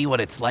like to see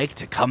what it's like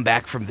to come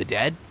back from the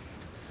dead?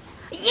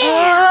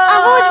 Yeah!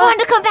 I've always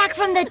wanted to come back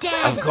from the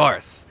dead. Of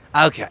course.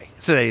 Okay.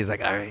 So then he's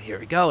like, all right, here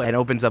we go. And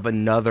opens up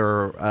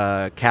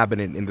another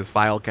cabinet in this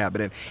file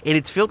cabinet. And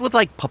it's filled with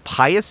like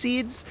papaya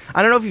seeds.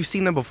 I don't know if you've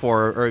seen them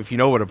before or if you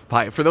know what a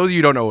papaya. For those of you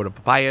who don't know what a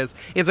papaya is,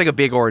 it's like a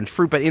big orange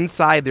fruit. But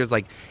inside there's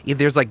like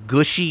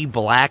gushy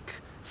black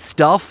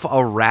stuff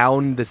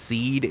around the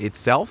seed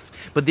itself.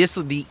 But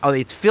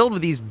it's filled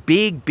with these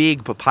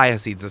big papaya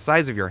seeds the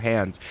size of your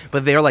hand.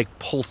 But they're like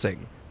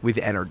pulsing with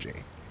energy.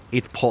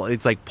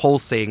 It's like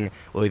pulsing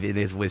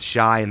with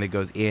shine that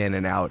goes in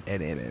and out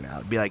and in and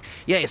out. Be like,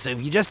 yeah, so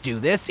if you just do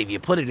this, if you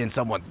put it in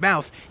someone's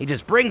mouth, it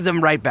just brings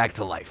them right back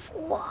to life.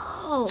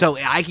 Whoa. So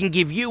I can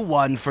give you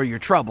one for your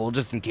trouble,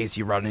 just in case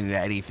you run into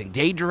anything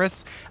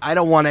dangerous. I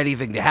don't want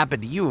anything to happen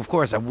to you, of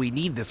course. We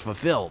need this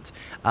fulfilled.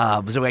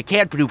 So I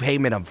can't do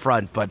payment up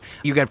front, but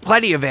you get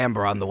plenty of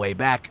amber on the way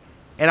back.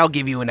 And I'll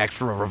give you an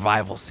extra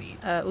revival seed.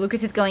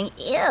 Lucas is going,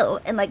 ew,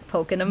 and like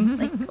poking him.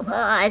 Like,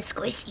 Oh, it's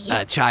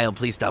squishy. Child,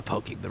 please stop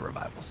poking the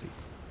revival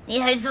seeds.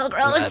 Yeah, it's so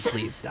gross.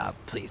 Please stop,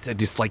 please. And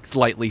just like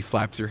lightly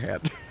slaps your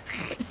hand.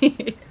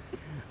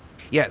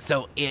 Yeah,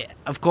 so,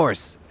 of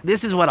course,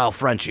 this is what I'll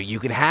front you. You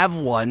can have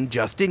one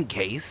just in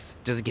case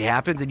it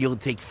happens, and you'll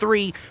take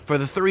 3 for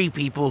the 3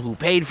 people who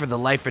paid for the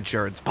life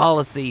insurance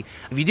policy.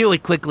 If you do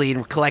it quickly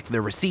and collect the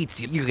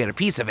receipts, you get a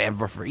piece of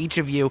amber for each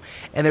of you.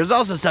 And there's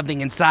also something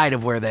inside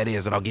of where that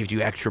is, and I'll give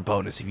you extra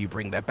bonus if you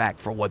bring that back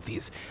for what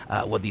these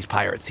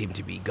pirates seem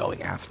to be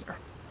going after.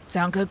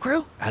 Sound good,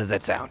 crew? How does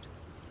that sound?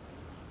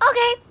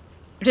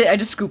 Okay. I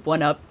just scoop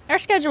one up. Our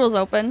schedule's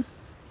open.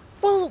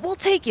 Well, we'll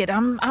take it.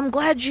 I'm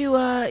glad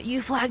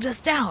you flagged us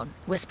down,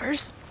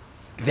 Whispers.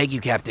 Thank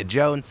you, Captain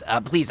Jones.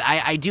 Please,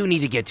 I do need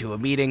to get to a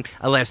meeting.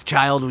 Unless,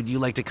 Child, would you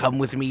like to come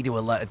with me to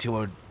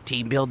a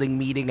team building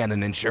meeting at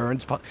an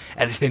insurance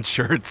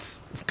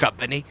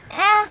company?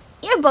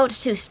 Your boat's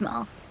too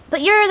small.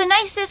 But you're the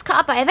nicest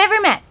cop I've ever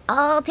met.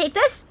 I'll take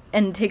this.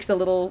 And takes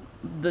the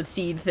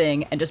seed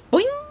thing and just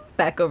boing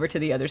back over to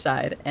the other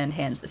side and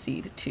hands the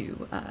seed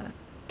to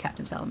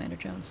Captain Salamander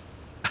Jones.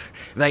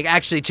 Like,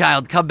 actually,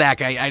 Child, come back.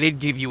 I didn't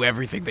give you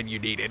everything that you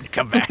needed.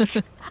 Come back.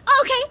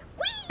 Okay.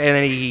 And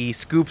then he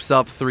scoops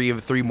up three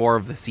more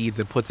of the seeds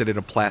and puts it in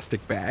a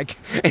plastic bag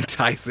and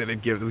ties it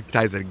and gives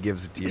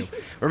it to you.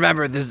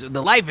 Remember,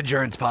 the life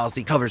insurance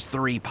policy covers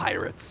 3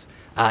 pirates.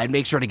 And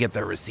make sure to get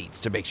their receipts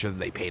to make sure that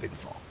they paid in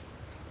full.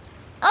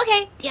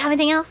 Okay. Do you have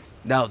anything else?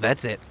 No,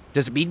 that's it.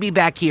 Just meet me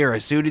back here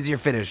as soon as you're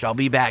finished. I'll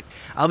be back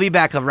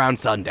around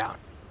sundown.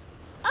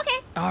 Okay.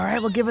 All right,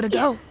 we'll give it a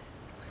go.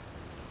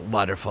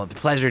 Wonderful. It's a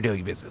pleasure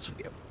doing business with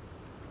you.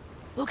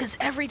 Lucas,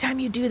 every time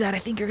you do that, I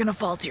think you're gonna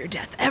fall to your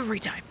death. Every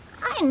time.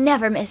 I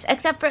never miss,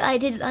 except for I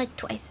did like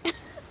twice.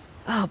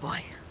 Oh,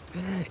 boy.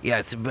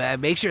 Yes,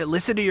 make sure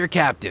listen to your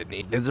captain.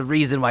 There's a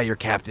reason why your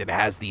captain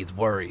has these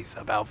worries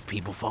about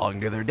people falling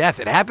to their death.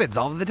 It happens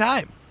all the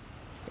time.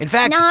 In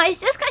fact, No,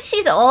 it's just because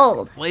she's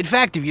old.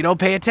 if you don't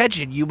pay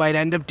attention, you might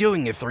end up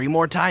doing it 3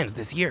 more times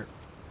this year.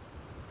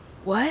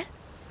 What?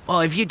 Well,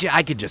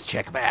 I could just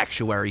check my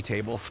actuary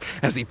tables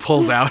as he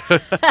pulls out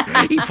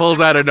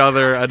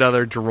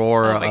another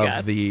drawer Oh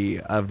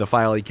my of the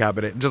filing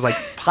cabinet, just like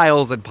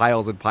piles and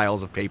piles and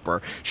piles of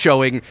paper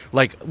showing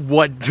like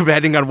what,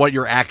 depending on what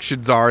your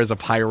actions are as a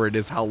pirate,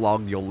 is how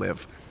long you'll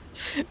live.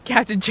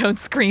 Captain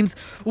Jones screams,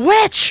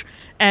 "Witch!"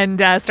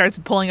 and starts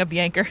pulling up the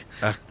anchor.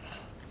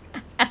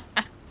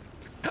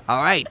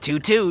 All right,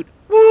 toot toot,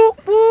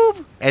 whoop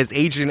whoop, as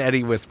Agent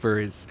Eddie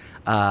Whispers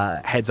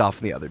heads off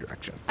in the other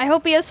direction. I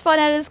hope he has fun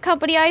at his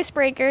company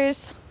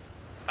icebreakers.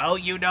 Oh,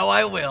 you know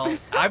I will.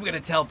 I'm gonna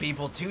tell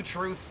people 2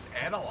 truths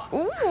and a lie.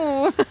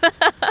 Ooh.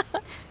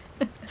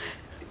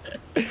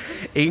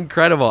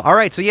 Incredible. All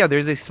right, so yeah,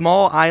 there's a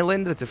small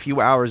island that's a few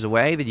hours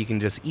away that you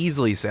can just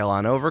easily sail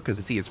on over because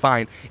the sea is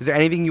fine. Is there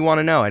anything you want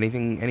to know?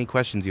 Any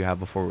questions you have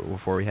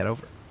before we head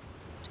over?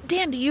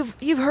 Dandy,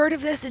 you've heard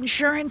of this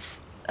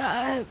insurance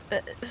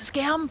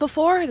scam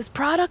before? This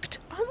product?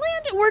 On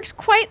land, it works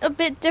quite a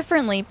bit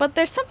differently, but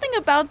there's something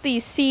about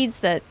these seeds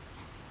that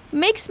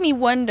makes me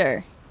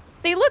wonder.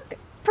 They look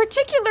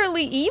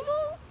particularly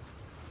evil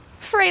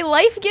for a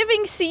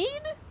life-giving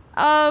seed?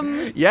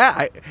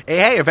 Yeah.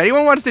 Hey, if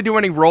anyone wants to do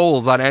any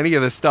rolls on any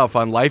of this stuff,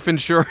 on life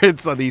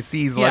insurance, on these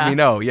seas, let Yeah. me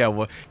know. Yeah,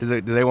 well, does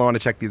anyone want to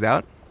check these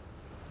out?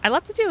 I'd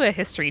love to do a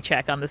history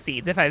check on the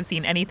seeds if I've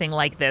seen anything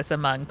like this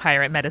among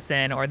pirate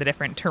medicine or the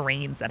different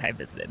terrains that I've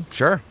visited.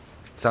 Sure.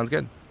 Sounds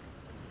good.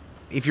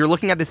 If you're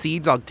looking at the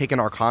seeds, I'll take an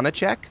Arcana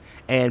check.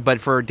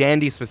 But for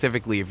Dandy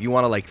specifically, if you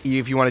want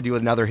to do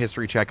another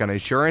history check on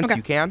insurance, Okay.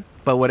 you can.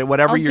 But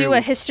whatever I'll you do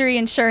a history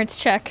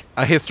insurance check.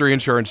 a history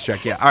insurance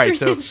check. Yeah. All right.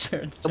 So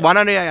Insurance check. why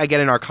don't I get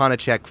an Arcana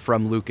check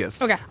from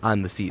Lucas? Okay.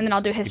 On the seeds, And then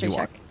I'll do a if history you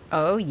check. want.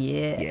 Oh,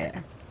 yeah.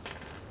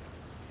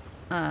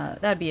 Yeah.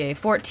 That'd be a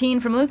 14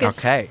 from Lucas.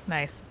 Okay.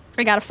 Nice.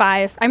 I got a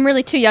 5. I'm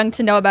really too young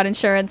to know about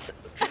insurance.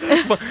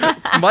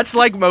 Much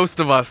like most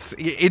of us,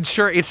 it's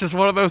just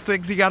one of those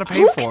things you got to pay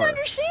Who for. can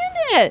understand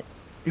it?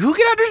 Who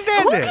can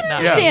understand Who it? can Yeah.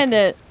 understand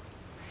it?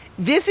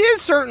 This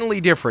is certainly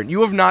different.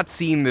 You have not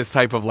seen this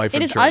type of life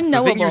It is insurance. The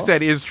thing you unknowable.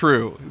 said is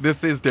true.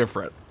 This is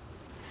different.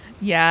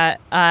 Yeah,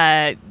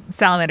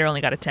 Salamander only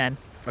got a 10.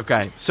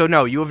 Okay, so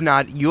no, you have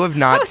not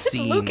Oh,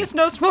 seen. Lucas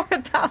knows more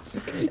about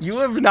me. You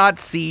have not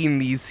seen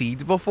these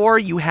seeds before.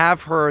 You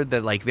have heard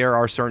that like there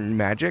are certain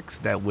magics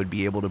that would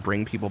be able to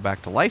bring people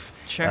back to life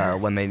Sure.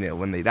 when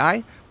they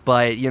die.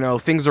 But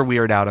things are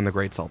weird out in the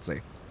Great Salt Sea.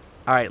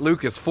 All right,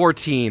 Lucas,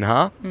 14,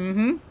 huh?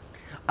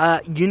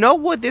 Mm-hmm. You know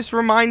what this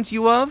reminds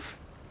you of?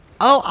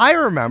 Oh, I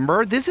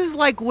remember. This is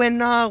like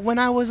when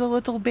I was a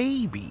little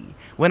baby,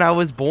 when I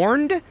was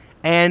born.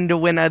 And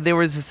when there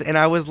was this, and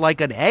I was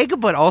like an egg,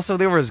 but also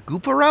there was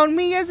goop around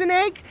me as an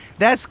egg.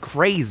 That's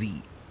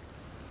crazy.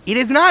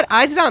 It's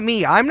not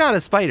me. I'm not a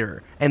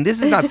spider, and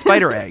this is not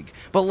spider egg.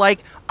 But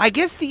like, I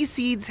guess these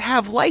seeds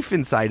have life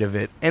inside of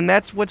it, and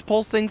that's what's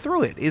pulsing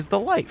through it is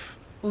the life.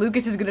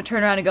 Lucas is gonna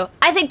turn around and go,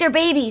 I think they're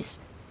babies.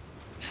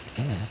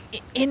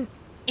 In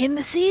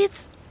the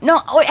seeds? No,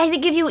 or I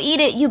think if you eat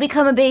it, you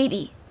become a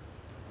baby.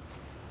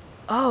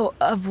 Oh,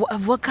 of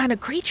what kind of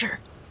creature?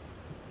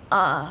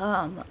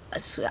 I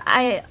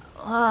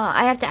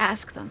have to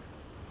ask them.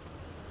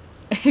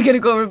 he's gonna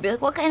go over and be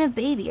like, What kind of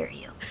baby are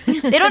you?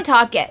 They don't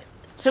talk yet,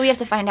 So we have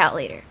to find out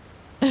later.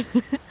 But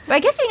I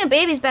guess being a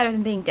baby is better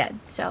than being dead,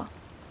 so.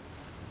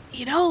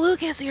 You know,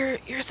 Lucas, you're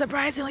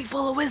surprisingly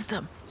full of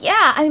wisdom.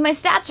 Yeah, I mean, my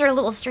stats are a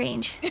little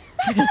strange.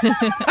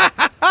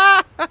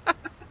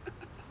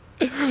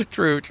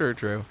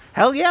 True.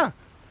 Hell yeah.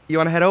 You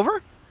want to head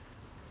over?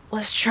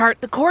 Let's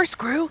chart the course,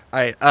 crew. All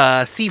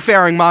right,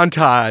 seafaring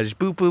montage.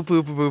 Boop, boop,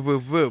 boop, boop, boop,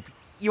 boop, boop.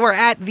 You are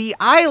at the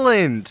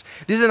island.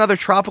 This is another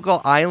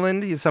tropical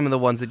island. These are some of the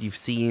ones that you've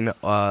seen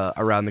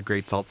around the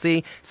Great Salt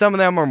Sea. Some of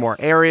them are more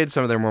arid.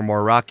 Some of them are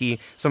more rocky.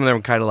 Some of them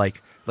are kind of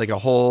like a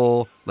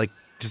whole, like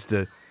just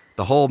the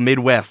whole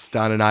Midwest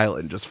on an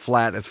island, just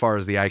flat as far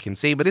as the eye can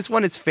see. But this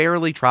one is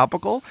fairly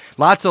tropical.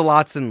 Lots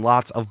and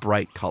lots of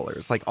bright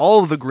colors. Like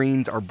all of the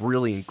greens are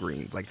brilliant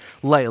greens, like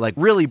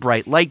really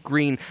bright light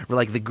green. Or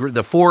like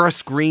the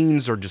forest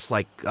greens are just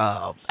like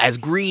as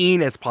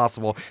green as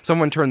possible.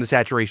 Someone turned the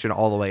saturation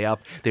all the way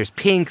up. There's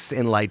pinks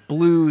and light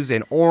blues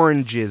and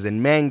oranges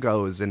and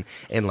mangoes and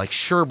like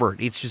sherbet.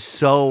 It's just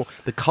so,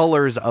 the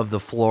colors of the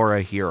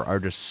flora here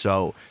are just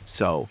so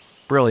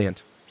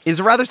brilliant. It's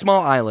a rather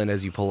small island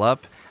as you pull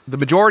up. The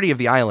majority of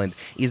the island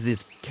is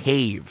this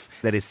cave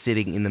that is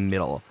sitting in the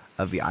middle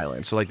of the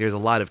island. So like there's a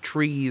lot of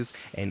trees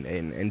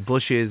and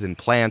bushes and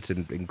plants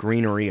and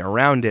greenery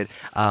around it.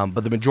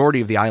 But the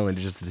majority of the island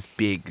is just this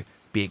big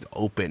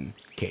open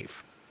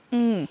cave.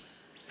 So,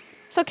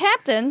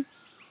 Captain,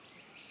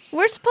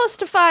 we're supposed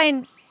to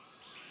find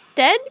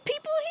dead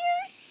people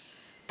here?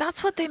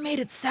 That's what they made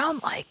it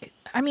sound like.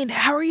 I mean,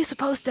 how are you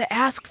supposed to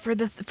ask for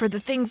the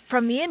thing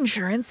from the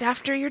insurance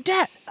after you're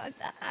dead?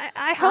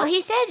 I Well, hope.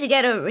 he said to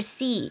get a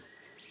receipt,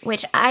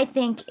 which I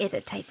think is a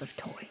type of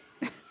toy.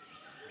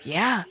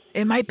 Yeah,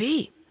 it might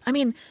be. I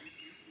mean,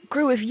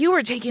 crew, if you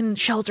were taking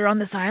shelter on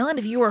this island,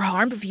 if you were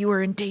harmed, if you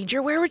were in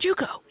danger, where would you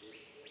go?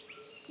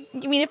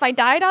 You mean if I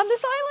died on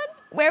this island?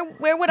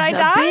 Where would I The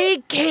die?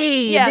 big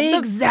cave. Yeah,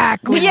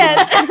 exactly.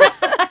 Yes.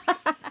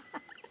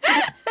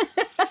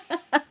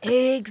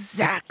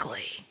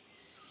 Exactly.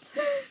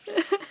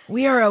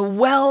 We are a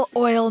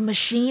well-oiled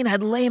machine.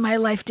 I'd lay my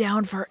life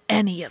down for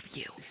any of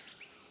you.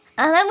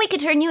 And then we could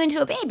turn you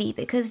into a baby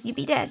because you'd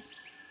be dead.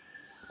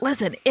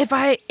 Listen, if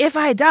I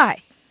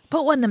die,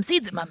 put one of them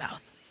seeds in my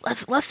mouth.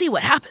 Let's see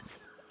what happens.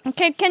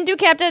 Okay, can do,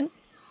 Captain.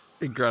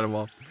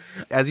 Incredible.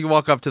 As you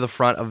walk up to the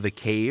front of the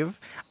cave,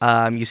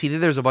 you see that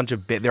there's a bunch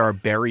of there are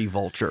berry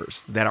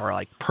vultures that are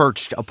like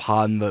perched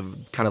upon the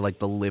kind of like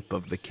the lip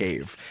of the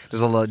cave.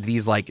 There's a lot of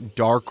these like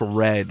dark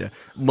red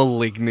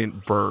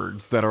malignant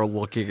birds that are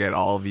looking at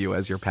all of you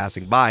as you're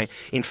passing by.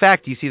 In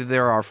fact, you see that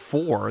there are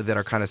 4 that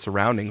are kind of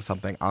surrounding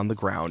something on the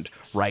ground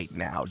right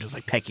now, just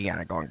like pecking at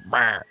it, going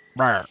brr,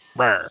 brr,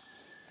 brr.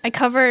 I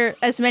cover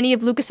as many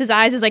of Lucas's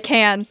eyes as I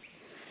can.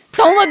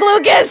 Don't look,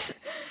 Lucas!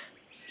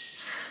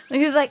 And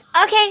he was like,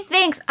 okay,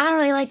 thanks. I don't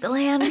really like the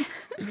land.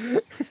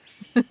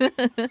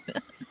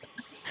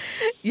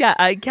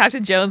 Yeah,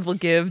 Captain Jones will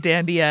give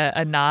Dandy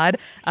a nod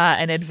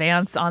and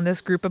advance on this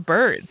group of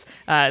birds,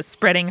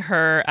 spreading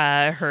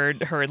her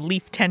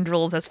leaf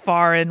tendrils as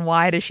far and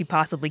wide as she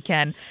possibly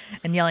can,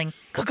 and yelling,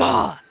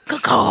 "Caw,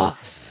 caw."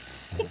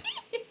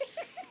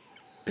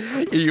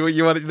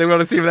 They want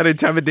to see if that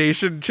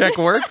intimidation check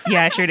works?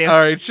 Yeah, I sure do.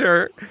 All right,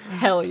 sure.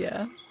 Hell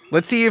yeah.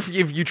 Let's see if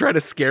you try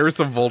to scare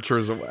some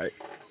vultures away.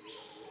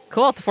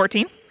 Cool, it's a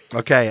 14.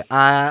 Okay,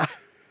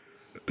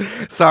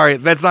 sorry,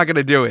 that's not going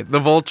to do it. The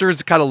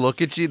vultures kind of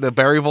look at you, the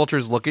berry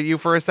vultures look at you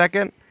for a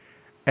second,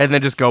 and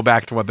then just go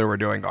back to what they were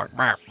doing. Going,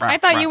 I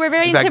thought you were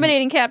very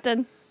intimidating,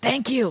 Captain.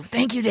 Thank you,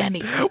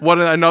 Dandy.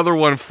 Another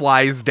one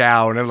flies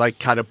down and like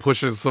kind of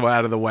pushes them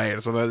out of the way,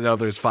 so now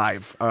there's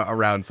 5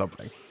 around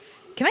something.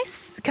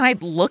 Can I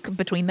look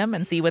between them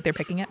and see what they're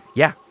picking at?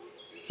 Yeah.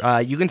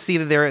 You can see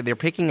that they're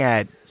picking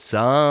at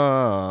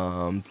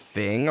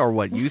something, or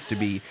what used to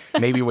be,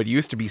 maybe what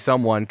used to be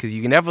someone, because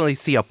you can definitely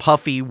see a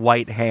puffy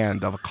white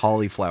hand of a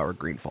cauliflower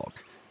green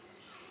folk.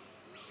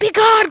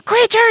 Begone,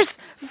 creatures!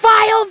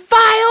 Vile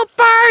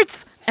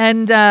birds!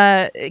 And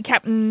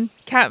Captain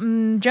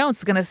Jones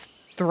is gonna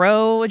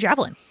throw a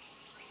javelin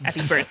at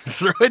these birds.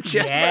 Throw a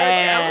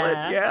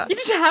javelin, yeah. You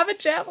just have a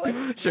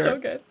javelin. Sure. So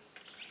good.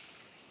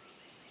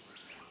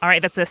 All right,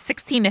 that's a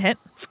 16 to hit.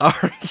 All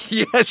right,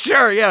 yeah,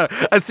 sure, yeah.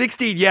 A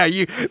 16, yeah.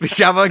 The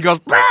javelin goes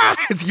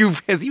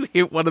as you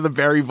hit one of the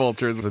berry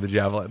vultures with the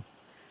javelin.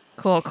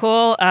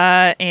 Cool.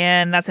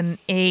 And that's an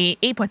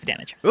 8 points of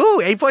damage.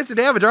 Ooh, 8 points of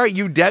damage. All right,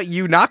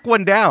 you knock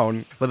one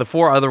down, but the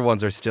 4 other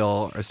ones are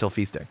still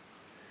feasting.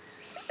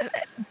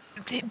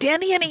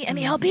 Dandy,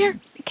 any help here?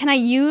 Can I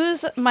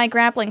use my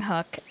grappling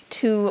hook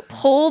to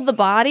pull the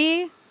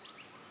body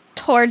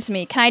towards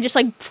me? Can I just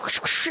like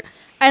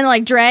and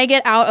like drag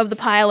it out of the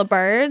pile of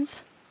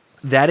birds?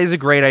 That is a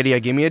great idea.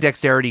 Give me a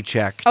dexterity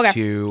check Okay.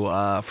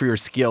 for your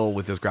skill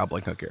with this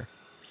grappling hook here.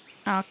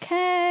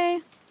 Okay.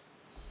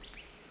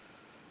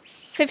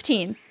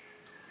 15.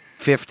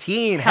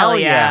 15. Hell Hell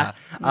yeah.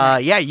 yeah.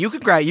 Yeah, you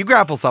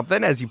grapple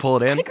something as you pull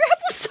it in. I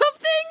grapple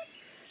something?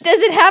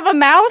 Does it have a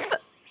mouth?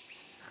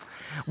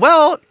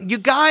 Well, you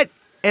got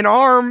an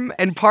arm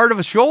and part of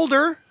a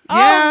shoulder.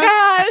 Yeah.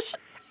 Oh gosh.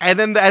 And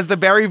then as the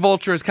berry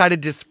vultures kind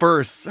of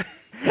disperse,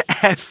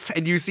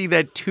 And you see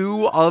that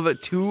two of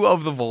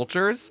the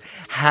vultures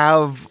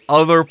have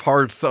other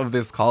parts of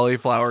this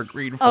cauliflower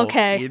green folk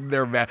in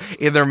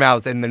their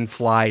mouth, and then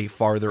fly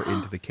farther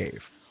into the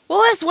cave.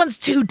 Well, this one's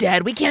too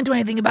dead. We can't do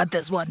anything about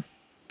this one.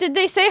 Did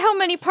they say how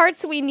many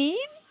parts we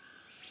need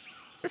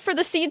for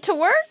the seed to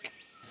work?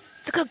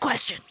 It's a good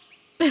question.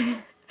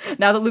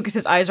 Now that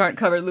Lucas's eyes aren't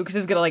covered, Lucas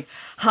is gonna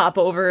hop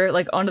over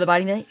onto the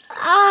body and be like,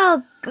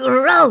 Oh,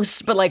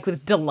 gross. but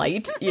with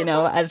delight,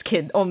 as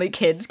only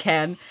kids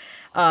can,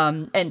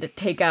 and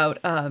take out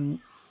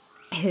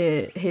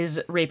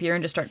his rapier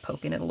and just start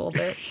poking it a little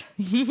bit.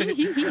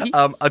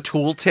 A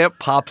tooltip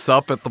pops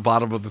up at the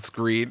bottom of the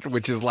screen,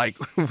 which is with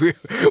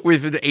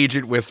the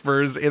agent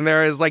whispers in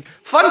there is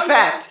fun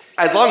fact,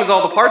 as long as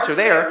all the parts are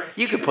there,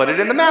 you can put it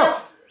in the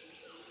mouth.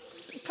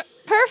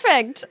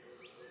 Perfect.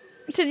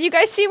 Did you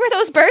guys see where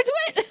those birds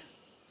went?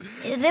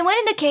 They went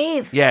in the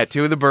cave. Yeah,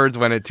 two of the birds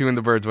went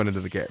into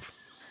the cave.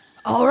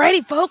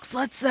 Alrighty, folks,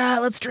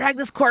 let's drag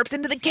this corpse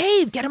into the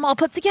cave. Get them all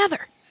put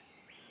together.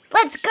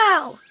 Let's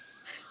go.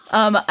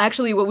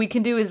 Actually, what we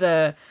can do is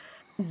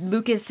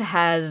Lucas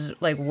has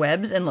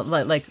webs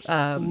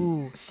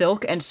and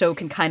silk, and so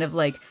can kind of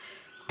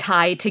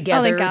tie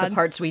together the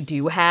parts we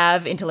do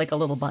have into a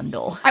little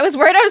bundle. I was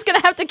worried I was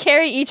gonna have to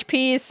carry each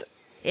piece.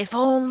 If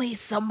only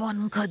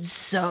someone could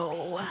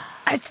sew.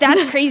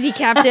 That's crazy,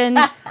 Captain.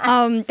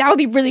 That would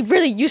be really,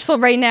 really useful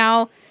right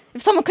now.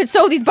 If someone could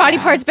sew these body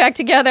parts back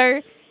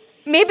together.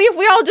 Maybe if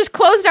we all just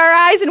closed our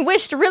eyes and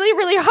wished really,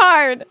 really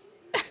hard.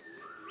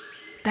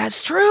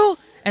 That's true.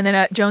 And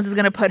then Jones is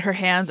going to put her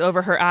hands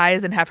over her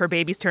eyes and have her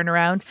babies turn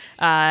around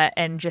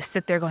and just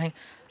sit there going,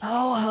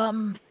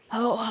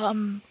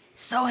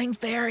 sewing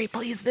fairy,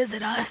 please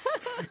visit us.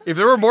 If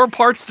there were more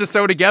parts to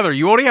sew together,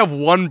 you only have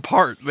one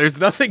part. There's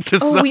nothing to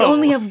sew. Oh, we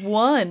only have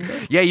one.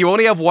 Yeah, you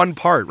only have one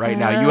part right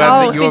now.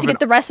 You so we have to get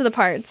the rest of the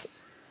parts.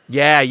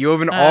 Yeah, you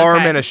have an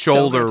arm and a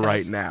shoulder so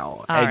right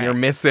now, all and right. you're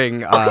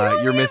missing.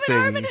 You're missing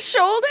an arm and a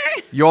shoulder.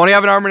 You only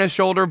have an arm and a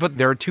shoulder, but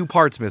there are two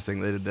parts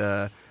missing.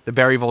 The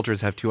berry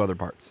vultures have two other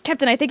parts.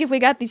 Captain, I think if we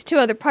got these two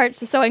other parts,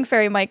 the sewing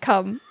fairy might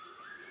come.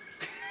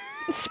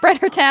 Spread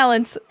her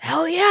talents.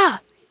 Hell yeah.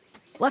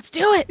 Let's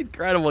do it.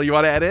 Incredible. You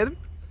want to add in?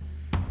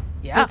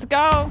 Yeah. Let's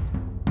go.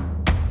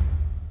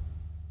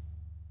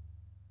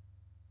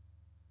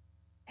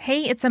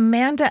 Hey, it's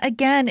Amanda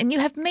again, and you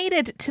have made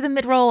it to the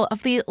mid-roll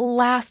of the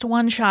last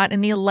one-shot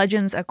in the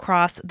Legends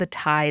Across the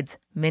Tides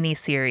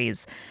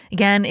mini-series.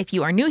 Again, if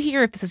you are new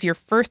here, if this is your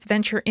first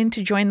venture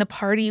into Join the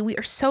Party, we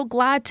are so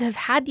glad to have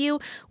had you.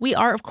 We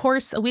are, of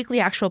course, a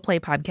weekly actual play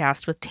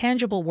podcast with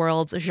tangible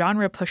worlds,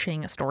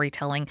 genre-pushing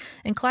storytelling,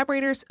 and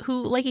collaborators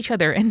who like each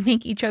other and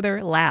make each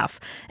other laugh.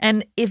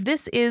 And if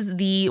this is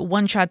the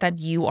one-shot that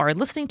you are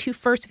listening to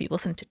first, if you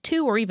listen to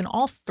two or even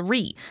all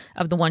three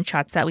of the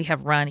one-shots that we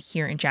have run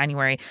here in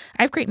January,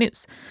 I have great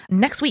news.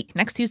 Next week,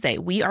 next Tuesday,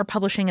 we are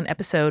publishing an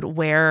episode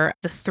where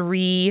the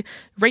three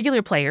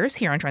regular players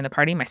here on Join the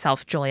Party,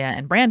 myself, Julia,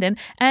 and Brandon,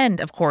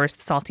 and of course,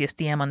 the saltiest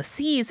DM on the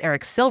seas,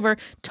 Eric Silver,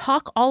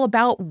 talk all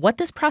about what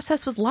this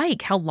process was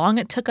like, how long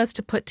it took us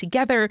to put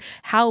together,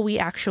 how we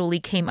actually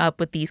came up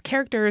with these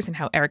characters, and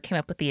how Eric came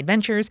up with the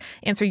adventures,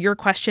 answer your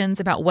questions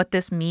about what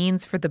this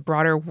means for the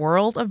broader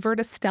world of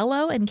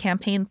Vertistello and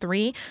Campaign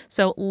 3.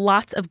 So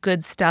lots of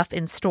good stuff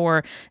in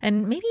store,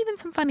 and maybe even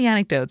some funny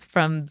anecdotes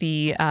from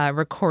the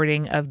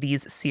recording of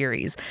these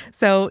series.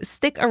 So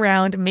stick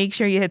around, make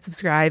sure you hit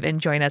subscribe,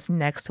 and join us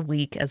next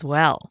week as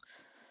well.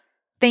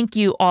 Thank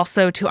you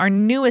also to our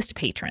newest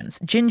patrons,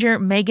 Ginger,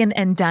 Megan,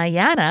 and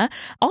Diana,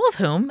 all of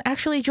whom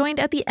actually joined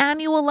at the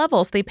annual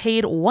levels. They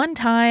paid one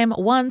time,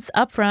 once,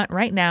 upfront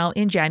right now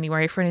in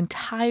January for an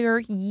entire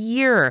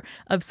year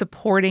of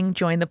supporting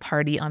Join the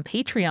Party on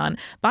Patreon,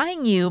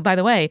 buying you, by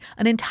the way,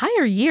 an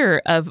entire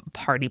year of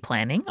Party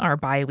Planning, our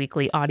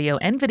bi-weekly audio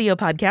and video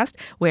podcast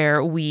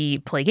where we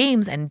play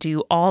games and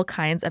do all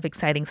kinds of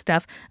exciting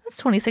stuff. That's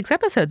 26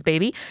 episodes,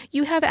 baby.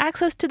 You have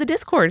access to the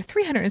Discord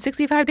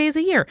 365 days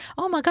a year.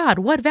 Oh my God,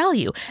 what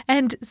value?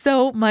 And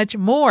so much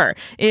more.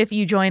 If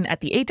you join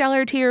at the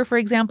 $8 tier, for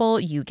example,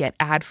 you get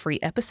ad-free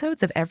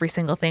episodes of every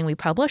single thing we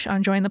publish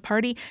on Join the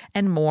Party,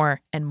 and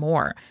more and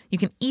more. You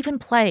can even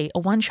play a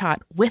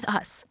one-shot with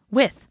us,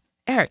 with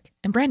Eric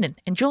and Brandon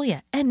and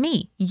Julia and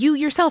me. You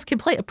yourself can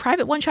play a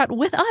private one-shot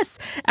with us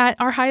at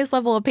our highest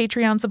level of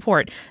Patreon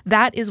support.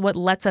 That is what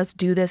lets us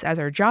do this as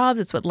our jobs.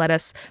 It's what let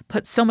us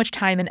put so much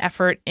time and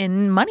effort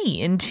and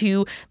money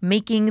into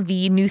making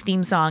the new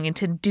theme song,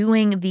 into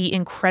doing the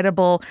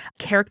incredible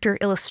character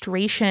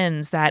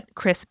illustrations that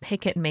Chris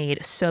Pickett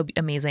made. So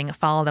amazing.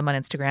 Follow them on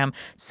Instagram.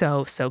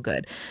 So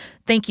good.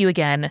 Thank you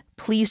again.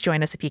 Please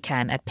join us if you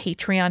can at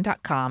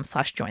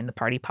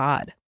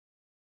patreon.com/jointhepartypod.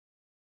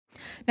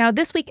 Now,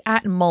 this week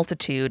at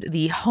Multitude,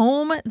 the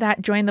home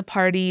that Join the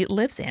Party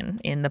lives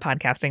in the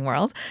podcasting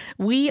world,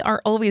 we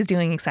are always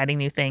doing exciting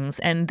new things.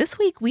 And this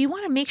week, we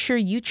want to make sure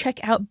you check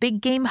out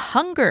Big Game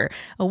Hunger,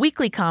 a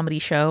weekly comedy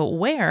show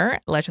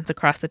where Legends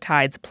Across the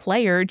Tides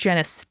player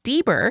Jenna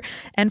Stieber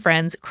and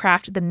friends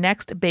craft the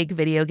next big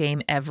video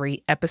game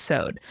every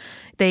episode.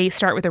 They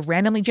start with a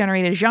randomly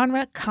generated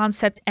genre,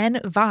 concept, and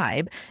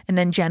vibe, and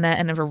then Jenna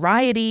and a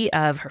variety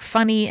of her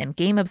funny and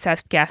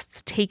game-obsessed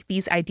guests take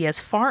these ideas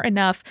far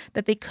enough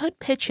that they could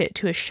pitch it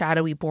to a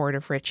shadowy board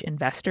of rich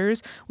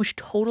investors, which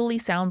totally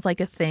sounds like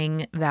a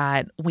thing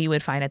that we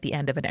would find at the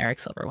end of an Eric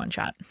Silver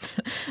one-shot.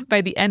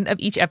 By the end of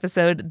each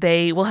episode,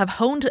 they will have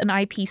honed an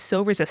IP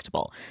so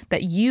resistible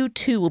that you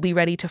too will be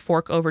ready to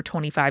fork over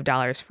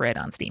 $25 for it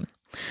on Steam.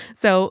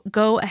 So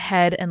go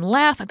ahead and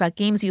laugh about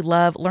games you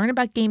love, learn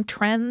about game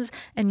trends,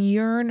 and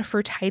yearn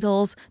for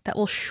titles that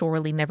will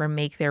surely never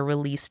make their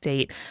release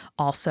date.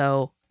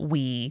 Also,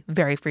 we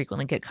very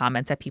frequently get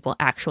comments that people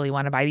actually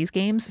want to buy these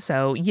games,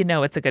 so you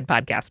know it's a good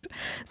podcast.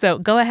 So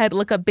go ahead,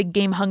 look up Big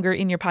Game Hunger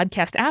in your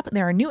podcast app.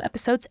 There are new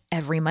episodes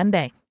every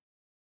Monday.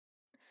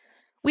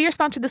 We are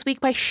sponsored this week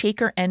by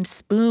Shaker and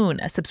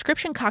Spoon, a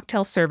subscription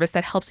cocktail service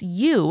that helps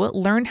you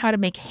learn how to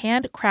make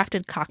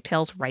handcrafted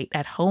cocktails right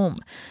at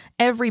home.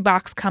 Every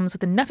box comes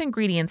with enough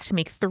ingredients to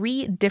make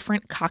 3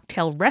 different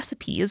cocktail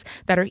recipes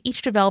that are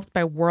each developed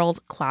by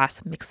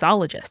world-class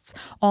mixologists.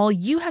 All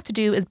you have to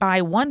do is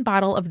buy 1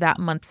 bottle of that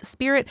month's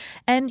spirit,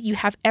 and you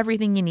have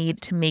everything you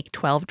need to make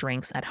 12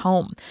 drinks at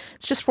home.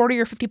 It's just $40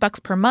 or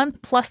 $50 per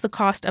month, plus the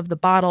cost of the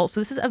bottle, so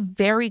this is a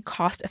very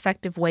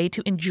cost-effective way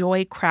to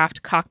enjoy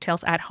craft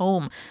cocktails at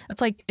home.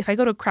 It's like if I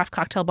go to a craft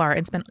cocktail bar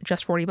and spend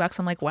just $40,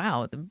 I'm like,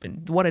 wow,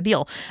 what a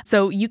deal.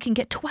 So you can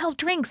get 12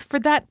 drinks for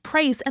that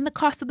price and the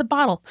cost of the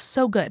bottle.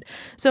 So good.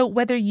 So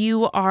whether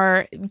you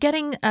are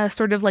getting a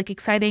sort of like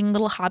exciting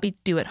little hobby to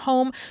do at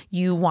home,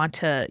 you want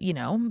to,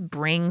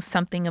 bring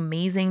something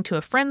amazing to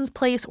a friend's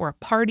place or a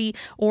party,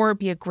 or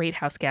be a great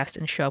house guest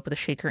and show up with a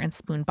Shaker and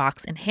Spoon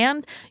box in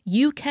hand,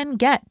 you can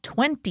get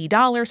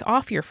 $20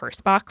 off your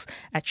first box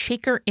at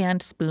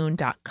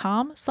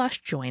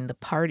shakerandspoon.com/join the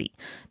party.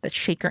 That's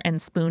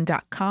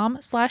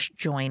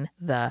shakerandspoon.com/join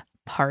the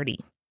party.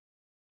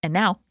 And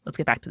now let's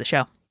get back to the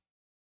show.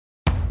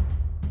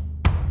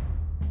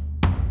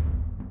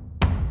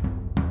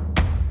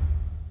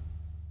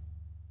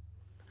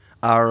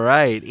 All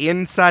right,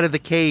 inside of the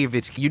cave,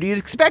 you'd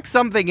expect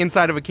something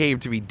inside of a cave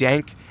to be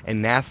dank and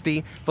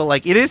nasty,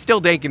 but it is still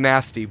dank and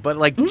nasty, but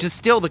just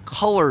still the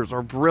colors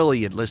are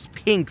brilliant, just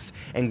pinks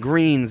and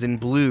greens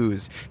and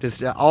blues,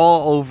 just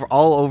all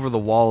over the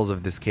walls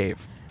of this cave.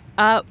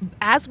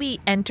 As we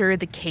enter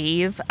the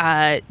cave,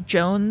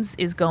 Jones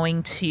is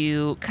going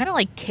to kind of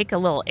kick a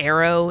little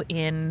arrow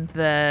in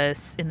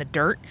the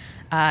dirt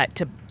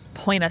to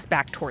point us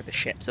back toward the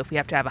ship. So if we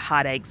have to have a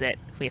hot exit,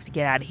 if we have to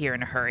get out of here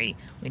in a hurry,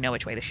 we know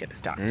which way the ship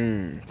is docked.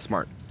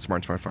 Smart.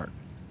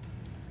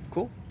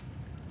 Cool.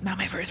 Not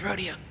my first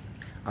rodeo.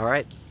 All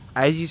right.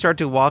 As you start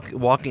to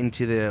walk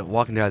into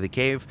the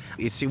cave,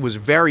 it was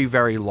very,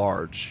 very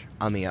large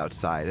on the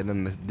outside, and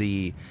then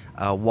the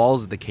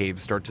walls of the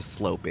cave start to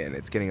slope in.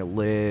 It's getting a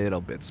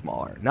little bit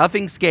smaller.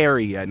 Nothing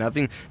scary yet. No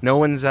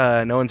one's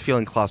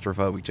feeling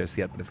claustrophobic just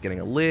yet, but it's getting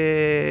a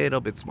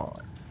little bit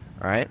smaller.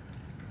 All right.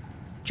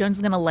 Jones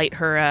is gonna light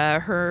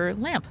her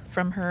lamp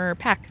from her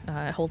pack.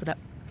 Hold it up.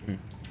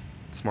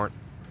 Smart.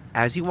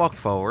 As you walk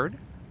forward,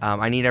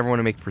 I need everyone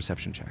to make a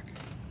perception check.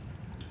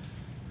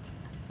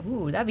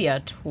 Ooh, that'd be a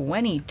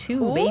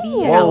 22, Ooh. baby.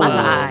 Whoa. I got lots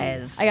of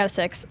eyes. I got a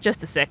 6.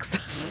 Just a 6.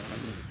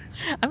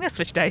 I'm gonna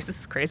switch dice. This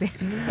is crazy.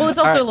 Well, it's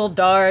also a little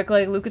dark.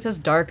 Lucas has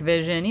dark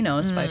vision.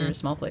 Spiders,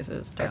 small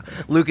places. Dark.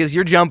 Lucas,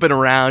 you're jumping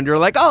around. You're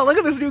like, oh, look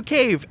at this new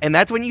cave. And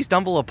that's when you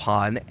stumble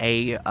upon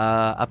a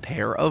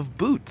pair of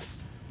boots.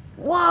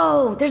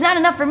 Whoa, there's not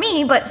enough for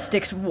me, but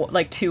Sticks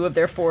 2 of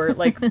their 4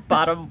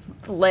 bottom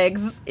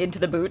legs into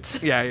the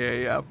boots.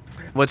 Yeah.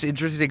 What's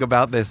interesting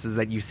about this is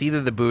that you see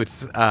that the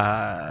boots,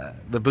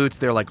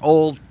 they're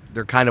old,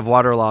 they're kind of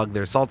waterlogged,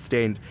 they're salt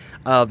stained,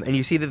 and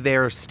you see that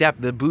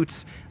the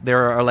boots,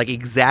 there are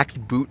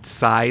exact boot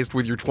sized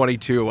with your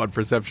 22 on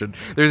perception.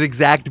 There's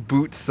exact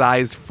boot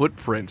sized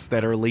footprints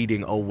that are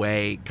leading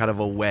away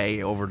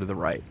over to the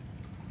right.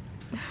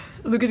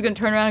 Lucas is going to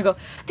turn around and go,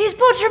 these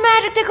boots are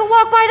magic. They can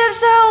walk by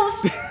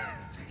themselves.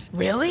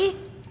 Really?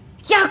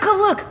 Yeah, go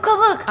look.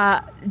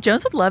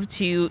 Jones would love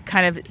to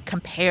kind of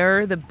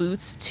compare the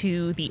boots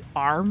to the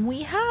arm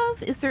we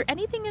have. Is there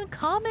anything in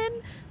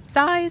common?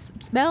 Size,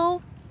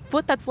 smell,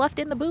 foot that's left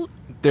in the boot?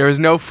 There is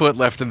no foot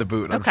left in the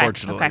boot,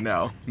 unfortunately. Okay.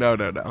 No.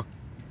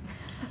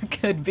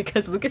 good,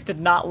 because Lucas did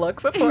not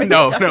look before.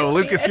 No,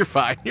 Lucas, you're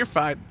fine.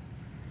 Lucas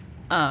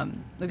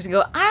can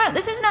go,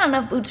 This is not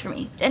enough boots for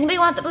me. Anybody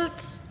want the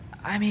boots?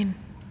 I mean,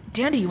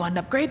 Dandy, you want an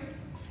upgrade?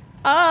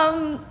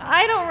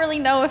 I don't really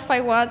know if I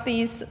want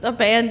these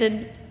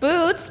abandoned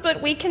boots,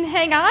 but we can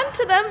hang on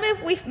to them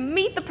if we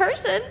meet the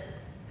person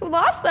who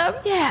lost them.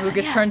 Yeah.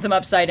 Lucas turns them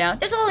upside down.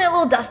 There's only a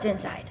little dust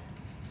inside.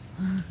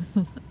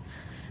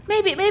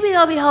 Maybe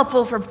they'll be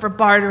helpful for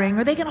bartering,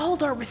 or they can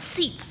hold our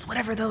receipts,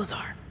 whatever those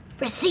are.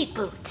 receipt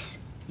boots.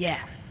 Yeah.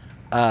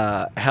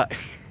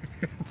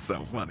 It's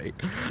so funny.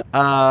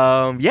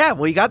 Yeah,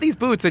 well, you got these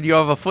boots, and you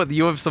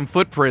have some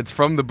footprints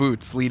from the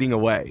boots leading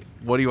away.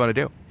 What do you want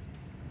to do?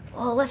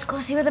 Well, let's go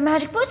see where the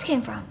magic boots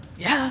came from.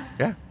 Yeah.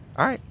 Yeah.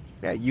 All right.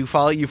 Yeah, you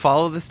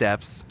follow the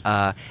steps,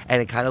 and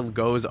it kind of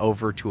goes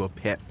over to a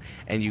pit,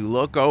 and you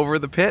look over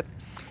the pit,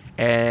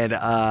 and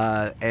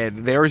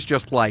there's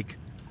just like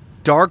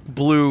dark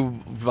blue,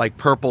 like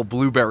purple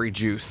blueberry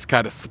juice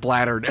kind of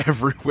splattered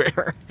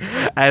everywhere,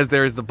 as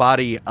there's the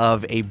body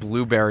of a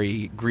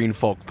blueberry green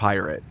folk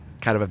pirate,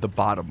 kind of at the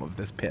bottom of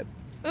this pit.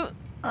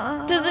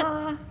 Does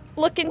it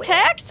look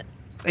intact?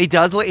 It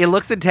does. It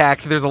looks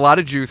intact. There's a lot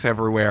of juice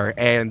everywhere,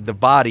 and the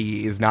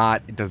body does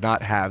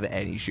not have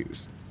any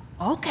shoes.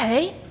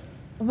 Okay.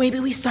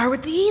 Maybe we start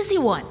with the easy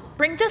one.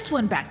 Bring this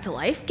one back to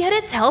life. Get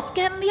its help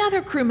getting the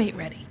other crewmate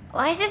ready.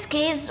 Why is this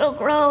cave so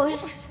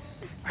gross?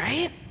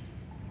 Right?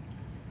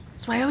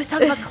 That's why I always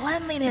talk about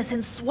cleanliness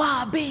and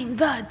swabbing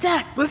the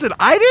deck. Listen,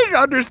 I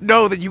didn't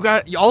know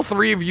that all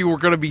three of you were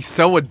going to be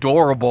so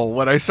adorable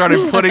when I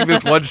started putting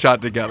this one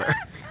shot together.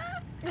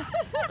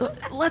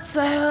 Let's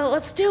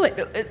do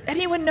it.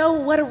 Anyone know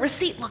what a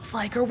receipt looks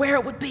like or where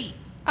it would be?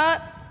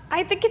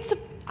 I think it's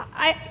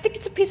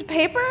a piece of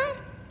paper.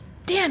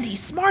 Dandy,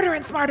 smarter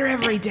and smarter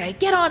every day.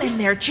 Get on in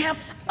there, champ.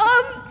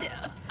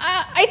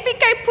 I think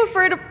I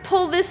prefer to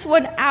pull this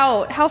one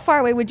out. How far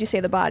away would you say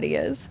the body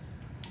is?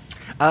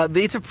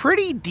 It's a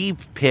pretty deep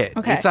pit.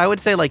 Okay. It's, I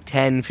would say, like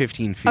 10,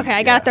 15 feet. Okay,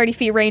 I got 30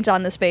 feet range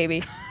on this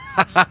baby.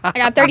 I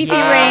got 30 feet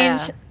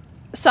range,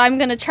 so I'm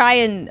going to try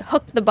and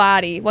hook the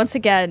body once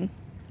again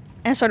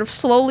and sort of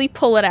slowly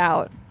pull it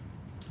out.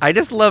 I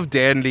just love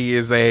Dandy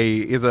is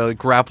a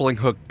grappling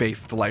hook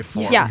based life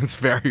form. Yeah. It's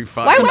very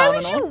fun.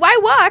 Why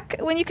walk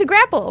when you could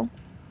grapple?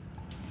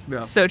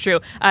 Yeah. So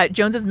true.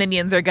 Jones's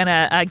minions are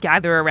gonna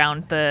gather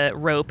around the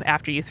rope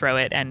after you throw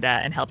it and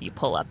help you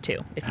pull up too,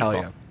 if Hell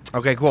useful. yeah.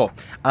 Okay, cool.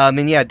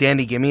 Then yeah,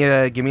 Dandy, give me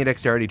a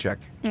dexterity check,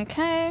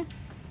 Okay.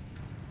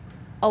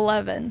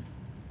 11.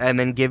 and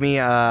then give me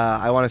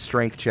I want a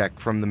strength check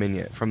from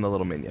the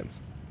little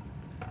minions.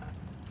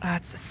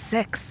 It's a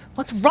 6.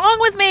 What's wrong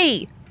with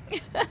me?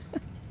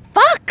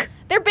 Fuck!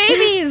 They're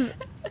babies.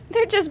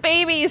 They're just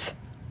babies.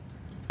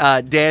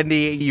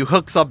 Dandy, you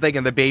hook something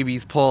and the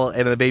babies pull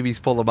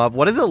them up.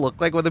 What does it look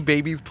like when the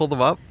babies pull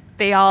them up?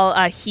 They all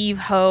heave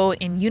ho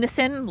in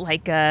unison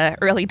like a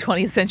early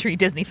 20th century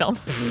Disney film.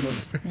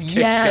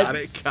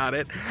 Yes. Got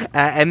it.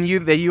 And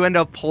you end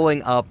up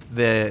pulling up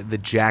the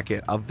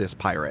jacket of this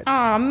pirate.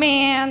 Aw,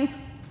 man.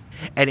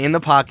 And in the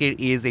pocket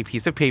is a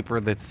piece of paper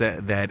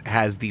that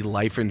has the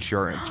life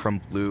insurance from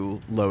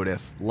Blue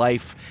Lotus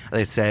Life.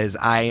 That says,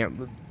 I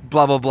am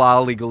blah, blah,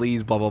 blah,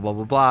 legalese, blah, blah, blah,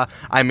 blah, blah.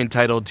 I'm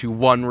entitled to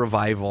one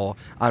revival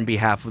on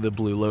behalf of the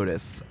Blue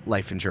Lotus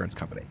Life Insurance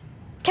Company.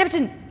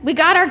 Captain, we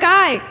got our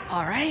guy.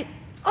 All right,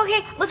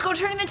 Okay, let's go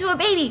turn him into a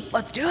baby.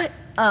 let's do it.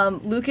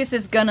 Lucas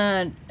is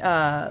gonna.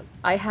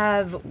 I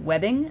have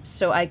webbing,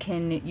 so I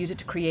can use it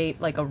to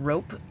create like a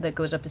rope that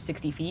goes up to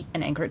 60 feet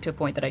and anchor it to a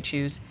point that I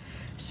choose.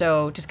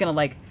 So just gonna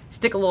like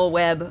stick a little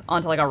web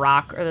onto like a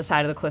rock or the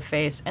side of the cliff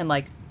face and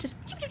like just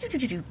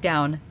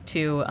down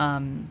to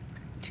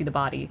the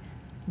body.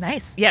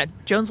 Nice. Yeah,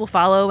 Jones will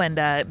follow and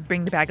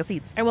bring the bag of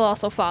seeds. I will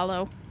also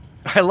follow.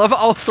 I love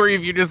all three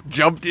of you just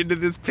jumped into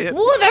this pit.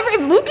 Well,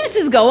 if Lucas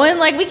is going,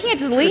 like, we can't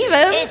just leave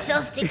him. It's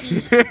so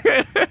sticky.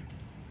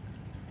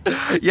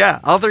 Yeah,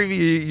 all three of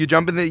you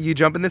jump in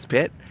this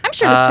pit. I'm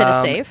sure this pit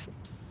is safe.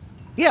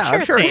 Yeah, Sure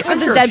I'm it's sure. safe. I'm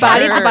This sure dead it's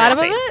body fine. at the bottom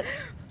of Safe. it?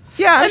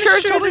 Yeah, I'm sure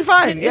it's sure totally this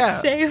fine. pit is Yeah,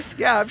 safe.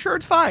 yeah, I'm sure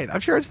it's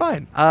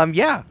fine.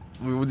 Yeah,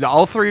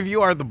 all three of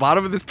you are at the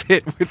bottom of this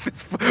pit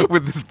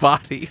with this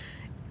body.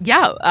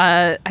 Yeah,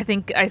 I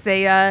think I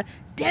say,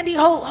 Dandy,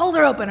 hold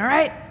her open, all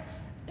right?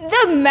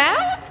 The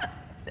mouth?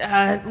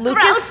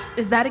 Lucas, Gross.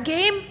 is that a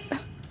game?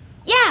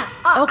 Yeah,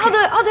 Okay.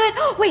 I'll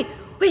do it.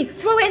 Wait,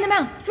 throw it in the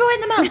mouth.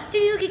 See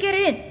if you can get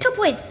it in. 2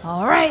 points.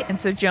 All right. And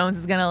so Jones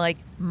is gonna like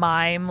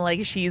mime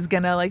like she's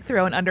gonna like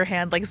throw an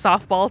underhand like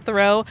softball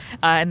throw,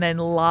 and then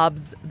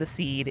lobs the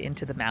seed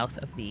into the mouth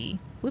of the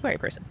blueberry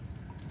person.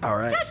 All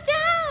right.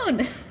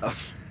 Touchdown.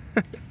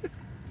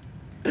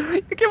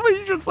 I can't believe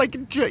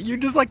you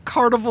just like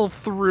carnival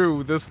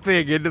through this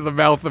thing into the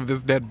mouth of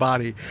this dead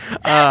body.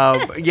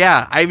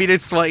 Yeah, I mean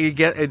it's what you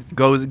get. It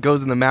goes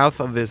in the mouth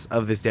of this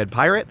dead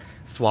pirate,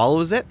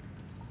 swallows it,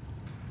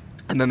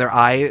 and then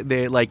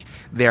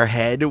their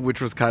head, which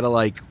was kind of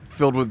like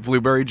filled with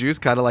blueberry juice,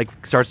 kind of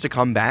like starts to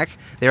come back.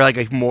 They're like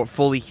a more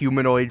fully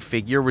humanoid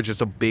figure with just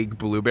a big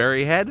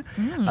blueberry head,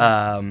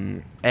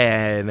 and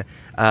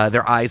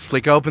their eyes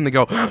flick open. They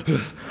go.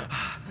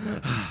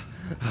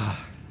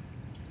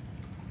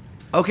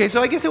 Okay,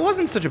 so I guess it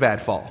wasn't such a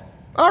bad fall.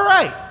 All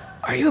right.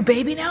 Are you a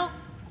baby now?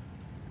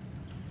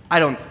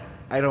 I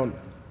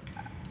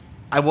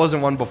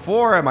wasn't one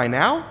before, am I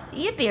now?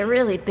 You'd be a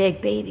really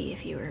big baby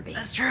if you were a baby.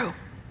 That's true.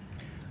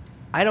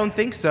 I don't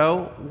think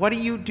so. What are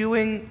you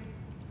doing?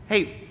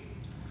 Hey,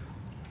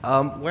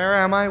 where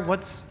am I?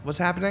 What's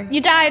happening?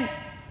 You died.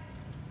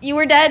 You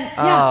were dead.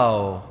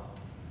 Oh.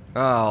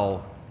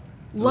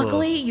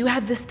 Luckily, you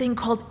had this thing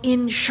called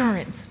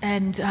insurance,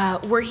 and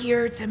we're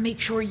here to make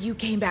sure you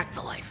came back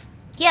to life.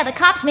 Yeah, the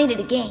cops made it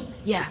a game.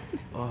 Yeah.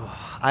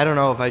 I don't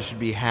know if I should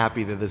be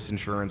happy that this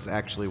insurance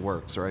actually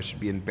works, or I should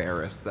be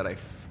embarrassed that I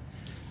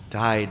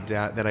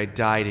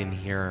died in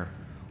here.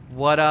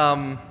 What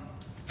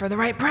For the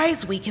right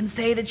price, we can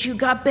say that you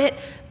got bit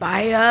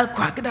by a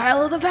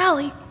crocodile of the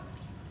valley.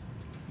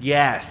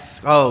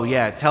 Yes. Oh,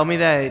 yeah. Tell me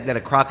that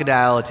a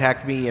crocodile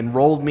attacked me and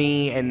rolled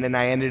me, and then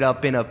I ended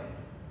up in a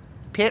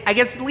pit. I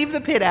guess leave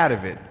the pit out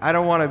of it. I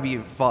don't want to be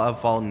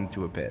fallen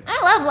into a pit.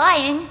 I love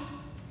lying.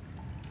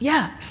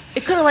 Yeah,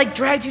 it could have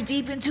dragged you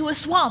deep into a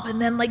swamp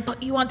and then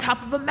put you on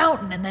top of a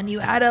mountain, and then you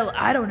had to,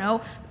 I don't know,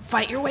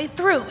 fight your way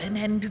through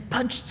and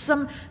punched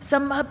some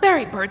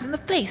berry birds in the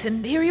face,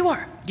 and here you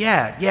are.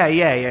 Yeah.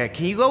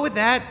 Can you go with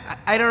that?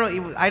 I don't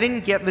know. I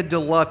didn't get the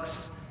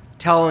deluxe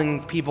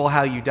telling people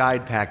how you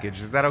died package.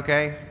 Is that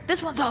okay?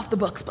 This one's off the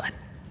books, bud.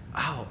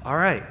 Oh, all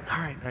right,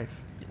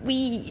 nice.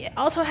 We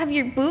also have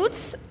your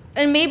boots,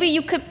 and maybe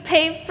you could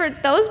pay for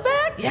those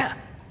back? Yeah.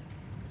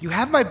 You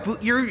have my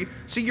boot.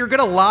 You're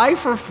gonna lie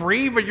for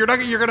free, but you're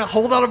gonna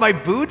hold on to my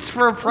boots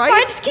for a price.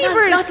 Finders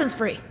keepers. Nothing's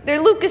free.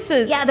 They're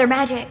Lucas's. Yeah, they're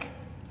magic.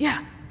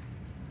 Yeah.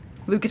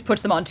 Lucas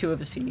puts them on two of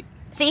his feet.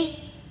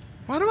 See?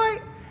 How did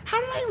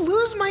I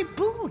lose my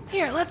boots?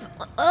 Here, let's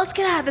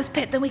get out of this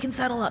pit, then we can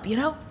settle up, you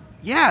know?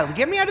 Yeah,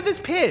 get me out of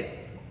this pit.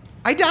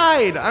 I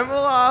died.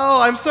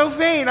 I'm so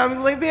faint.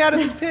 Leave me out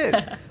of this pit.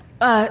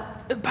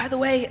 By the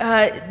way,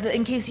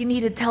 in case you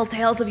needed tell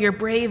tales of your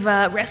brave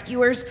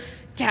rescuers,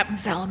 Captain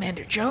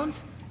Salamander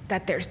Jones,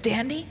 that there's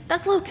Dandy,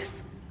 that's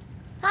Lucas.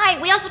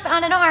 Hi, we also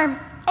found an arm.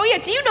 Oh yeah,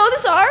 do you know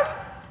this arm?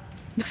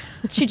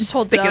 She just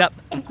holds Stick it up.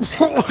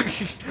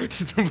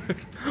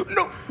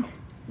 No.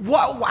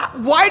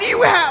 Why do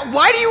you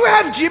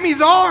have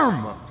Jimmy's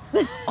arm?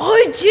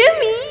 Oh,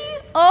 Jimmy.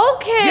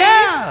 Okay.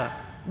 Yeah.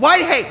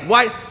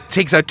 Why?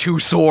 Takes out two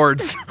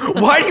swords.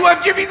 Why do you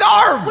have Jimmy's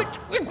arm?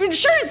 We're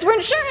insurance. We're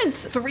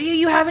insurance. 3 of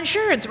you have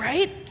insurance,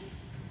 right?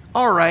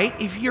 All right,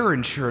 if you're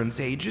insurance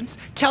agents,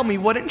 tell me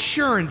what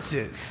insurance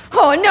is.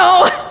 Oh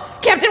no,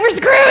 Captain, we're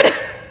screwed.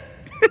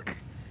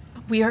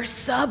 We are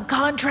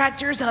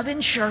subcontractors of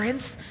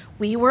insurance.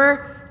 We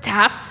were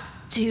tapped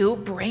to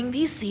bring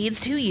these seeds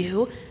to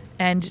you.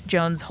 And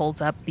Jones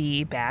holds up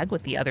the bag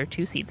with the other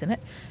 2 seeds in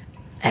it.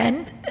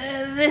 And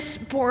this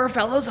poor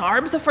fellow's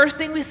arm's the first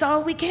thing we saw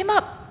when we came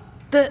up.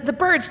 The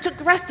birds took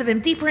the rest of him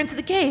deeper into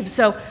the cave.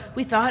 So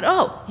we thought,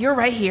 oh, you're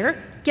right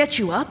here. Get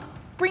you up.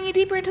 Bring you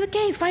deeper into the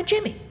cave. Find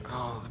Jimmy.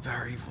 Oh, the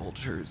berry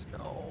vultures.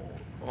 No.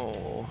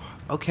 Oh.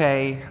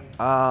 Okay.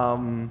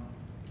 Fine.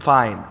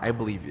 I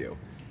believe you.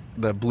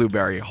 The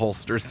blueberry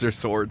holsters their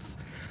swords.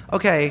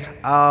 Okay.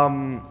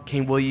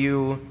 Will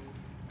you?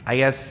 I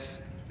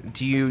guess.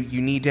 Do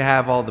you need to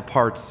have all the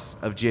parts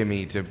of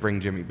Jimmy to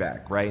bring Jimmy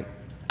back, right?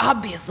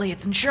 Obviously,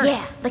 it's Yeah,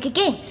 insurance. like a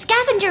game.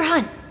 Scavenger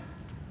hunt.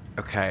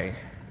 Okay.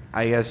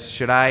 I guess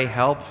should I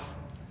help?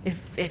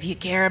 If you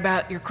care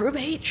about your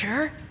crewmate,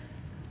 sure.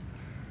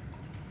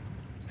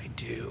 I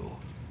do.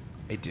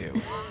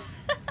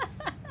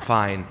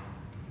 Fine.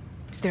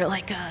 Is there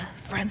a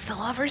friends to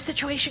lovers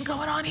situation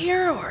going on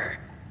here, or?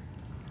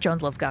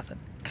 Jones loves gossip.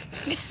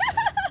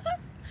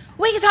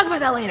 We can talk about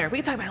that later.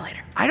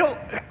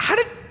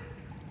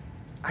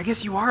 I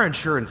guess you are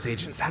insurance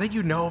agents. How did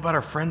you know about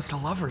our friends to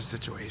lovers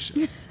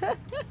situation?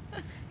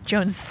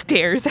 Jones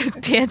stares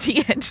at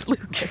Dandy and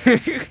Lucas. Can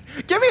we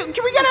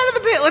get out of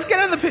the pit? Let's get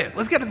out of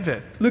the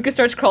pit. Lucas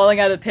starts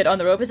crawling out of the pit on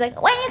the rope. He's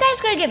like, When are you guys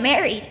gonna get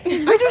married?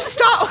 I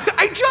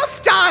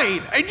just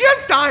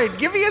died.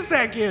 Give me a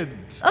second.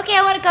 Okay,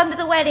 I wanna come to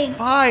the wedding.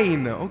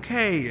 Fine.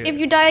 Okay. If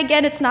you die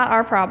again, it's not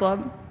our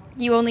problem.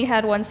 You only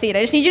had 1 seat.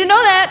 I just need you to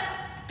know that.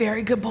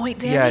 Very good point,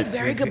 Dandy. Yes,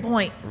 Very we good paid-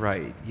 point.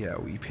 Right. Yeah,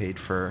 we paid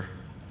for.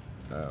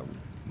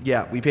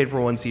 We paid for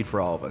 1 seat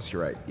for all of us.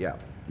 You're right. Yeah.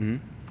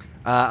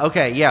 Mm-hmm.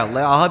 Okay. Yeah.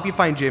 I'll help you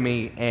find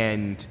Jimmy,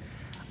 and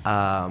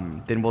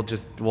then we'll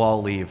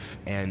all leave,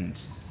 and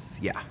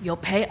yeah. You'll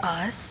pay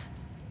us.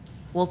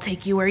 We'll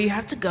take you where you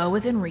have to go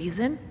within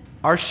reason.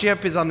 Our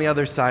ship is on the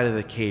other side of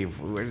the cave.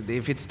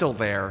 If it's still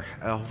there,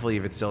 hopefully,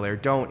 if it's still there,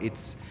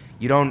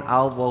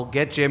 we'll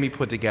get Jimmy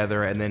put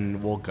together, and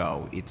then we'll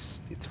go. It's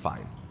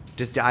fine.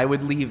 I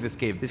would leave this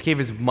cave. This cave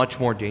is much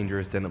more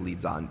dangerous than it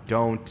leads on.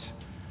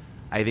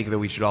 I think that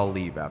we should all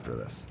leave after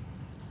this.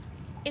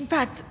 In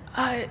fact,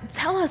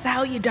 tell us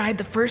how you died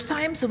the first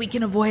time so we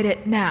can avoid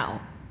it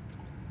now.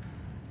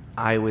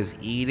 I was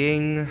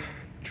eating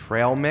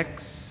trail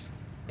mix,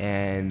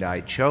 and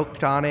I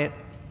choked on it,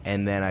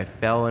 and then I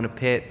fell in a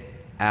pit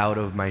out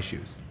of my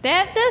shoes.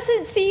 That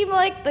doesn't seem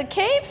like the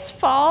cave's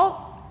fault.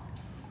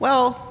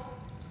 Well,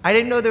 I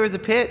didn't know there was a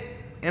pit,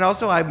 and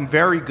also I'm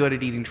very good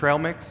at eating trail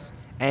mix,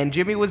 and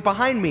Jimmy was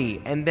behind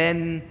me, and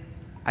then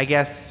I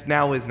guess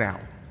now is now.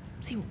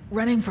 Is he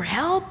running for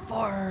help,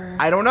 or?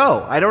 I don't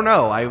know.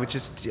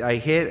 I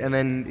hit, and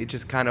then it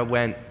just kind of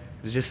went,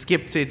 it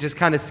just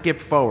kind of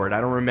skipped forward.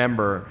 I don't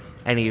remember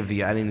any of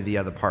the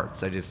other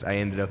parts. I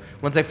ended up,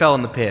 once I fell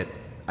in the pit,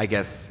 I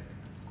guess,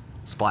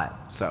 splat,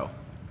 so.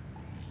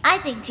 I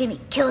think Jimmy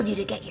killed you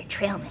to get your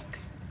trail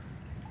mix.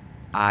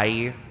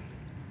 Let's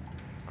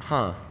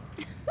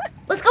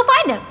go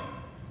find him.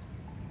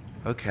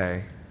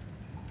 Okay.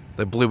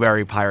 The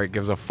blueberry pirate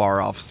gives a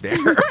far-off stare.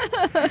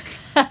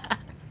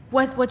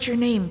 What's your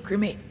name,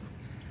 crewmate?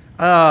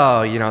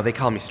 Oh, they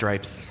call me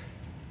Stripes.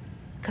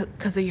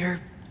 Cause of your,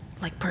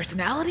 like,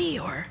 personality,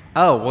 or?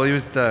 Oh, well, he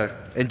was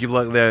and you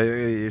look,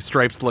 the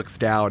Stripes looks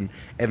down,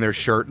 and their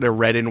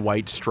red and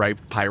white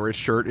striped pirate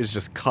shirt is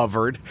just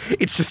covered.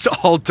 It's just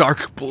all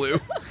dark blue.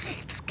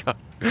 Just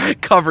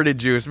covered in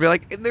juice. Be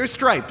like, there's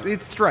stripes.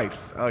 It's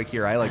Stripes. Oh,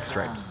 here, I like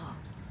Stripes.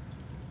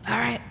 All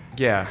right.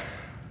 Yeah.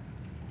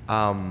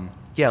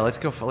 Yeah, let's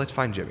go. Let's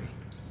find Jimmy.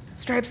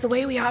 Stripes, the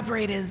way we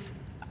operate is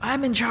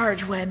I'm in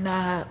charge when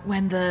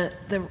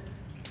the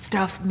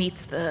stuff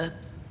meets the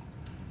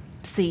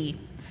sea.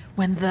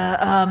 When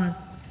the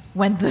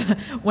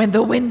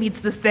wind meets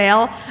the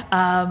sail.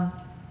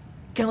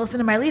 Can listen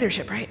to my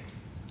leadership, right?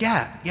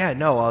 Yeah,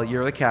 no, well,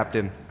 you're the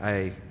captain.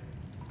 Aye,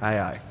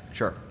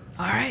 sure.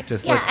 All right.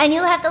 Just Yeah, let's. and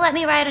you'll have to let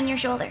me ride on your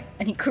shoulder.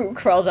 And he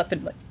crawls up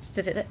and like,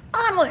 sits it.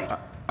 Onward.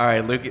 All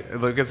right,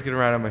 Lucas can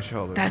ride on my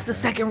shoulder. That's the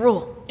second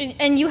rule.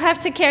 And you have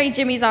to carry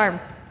Jimmy's arm.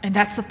 And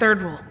that's the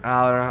third rule.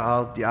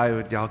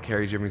 I'll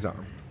carry Jimmy's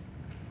arm.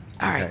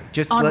 All right. Okay.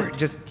 Just onward.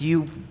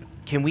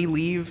 Can we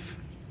leave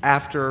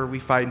after we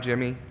find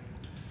Jimmy?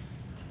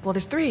 Well,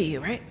 there's 3 of you,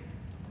 right?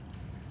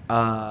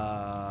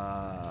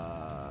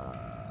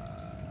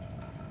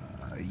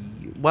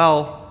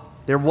 Well,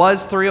 there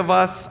was 3 of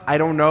us. I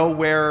don't know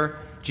where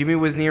Jimmy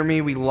was near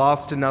me. We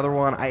lost another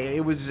one.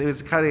 It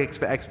was kind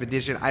of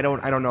expedition. I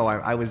don't know.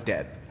 I was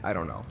dead. I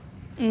don't know.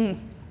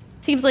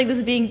 Seems like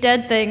this being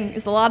dead thing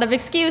is a lot of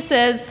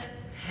excuses.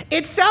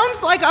 It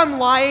sounds like I'm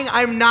lying.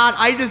 I'm not.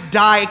 I just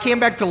died. I came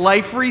back to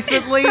life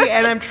recently,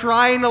 and I'm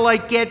trying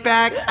to get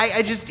back.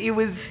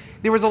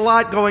 There was a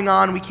lot going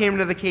on. We came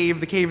to the cave.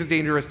 The cave is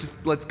dangerous.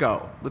 Just let's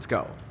go.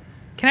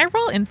 Can I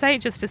roll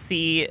insight just to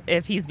see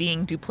if he's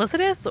being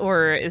duplicitous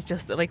or is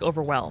just like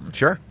overwhelmed?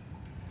 Sure.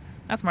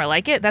 That's more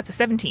like it. That's a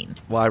 17.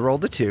 Well, I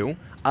rolled a 2.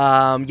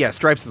 Yeah,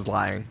 Stripes is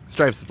lying.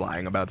 Stripes is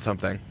lying about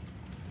something.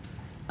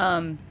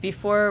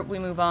 Before we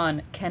move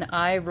on, can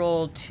I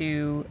roll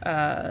to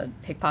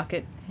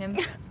pickpocket him?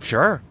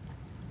 Sure.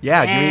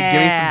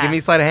 Yeah, give me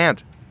sleight of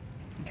hand.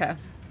 Okay.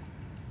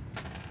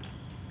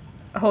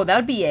 Oh, that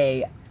would be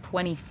a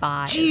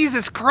 25.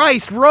 Jesus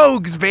Christ,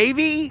 rogues,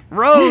 baby,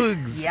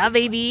 rogues. Yeah,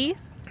 baby.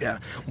 Yeah.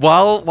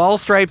 While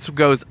Stripes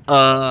goes,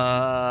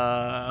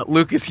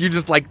 Lucas, you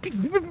just So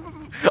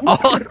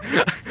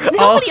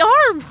many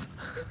arms.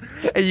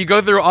 and you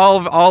go through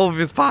all of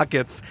his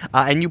pockets,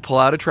 and you pull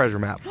out a treasure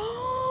map.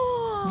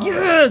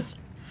 Yes.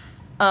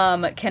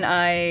 Can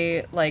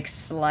I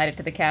slide it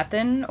to the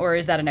captain, or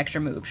is that an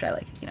extra move? Should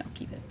I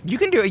keep it? You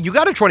can do it. You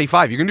got a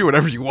 25. You can do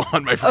whatever you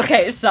want, my friend.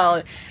 Okay,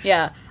 solid.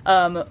 Yeah.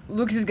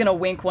 Lucas is gonna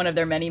wink one of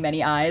their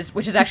many eyes,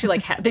 which is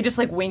actually they just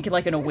wink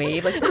in a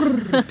wave,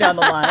 down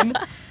the line,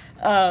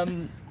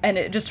 and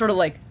it just sort of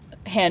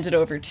hands it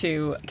over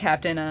to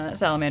Captain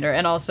Salamander,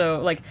 and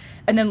also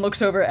and then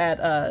looks over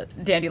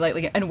at Dandy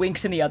lightly and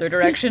winks in the other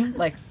direction,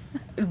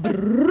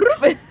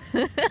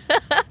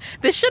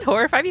 This should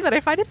horrify me, but I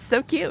find it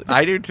so cute.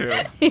 I do too.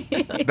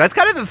 That's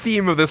kind of the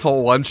theme of this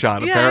whole one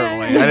shot,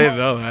 apparently. Yeah. I didn't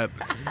know that.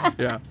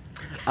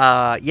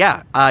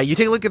 You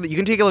take a look at you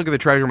can take a look at the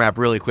treasure map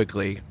really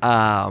quickly,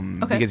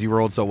 because you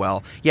rolled so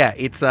well. Yeah,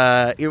 it's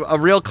a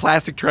real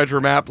classic treasure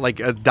map, like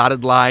a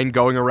dotted line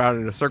going around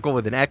in a circle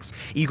with an X.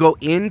 You go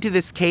into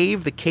this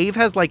cave. The cave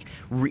has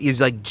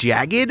is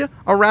jagged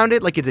around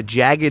it, like it's a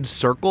jagged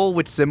circle,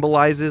 which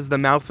symbolizes the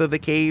mouth of the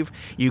cave.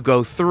 You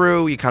go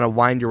through, you kind of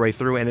wind your way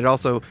through, and it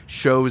also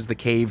shows the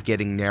cave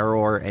getting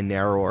narrower and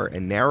narrower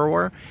and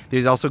narrower.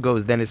 It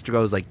goes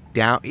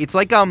down. It's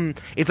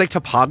like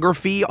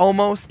topography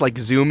almost,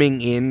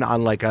 zooming in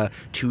on a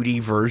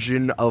 2D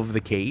version of the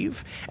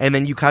cave, and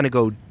then you kind of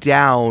go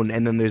down,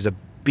 and then there's a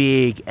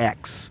big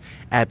X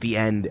at the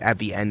end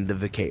of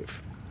the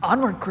cave.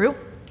 Onward, crew.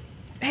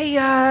 Hey,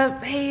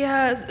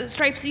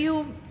 Stripes,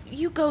 you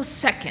go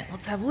second.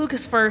 Let's have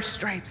Lucas first,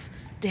 Stripes,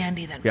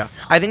 Dandy, then Yeah,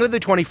 myself. I think with the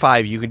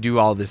 25, you can do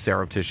all this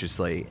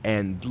surreptitiously,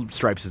 and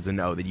Stripes is to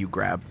know that you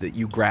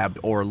grabbed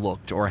or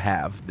looked or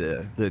have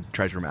the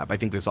treasure map. I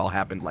think this all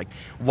happened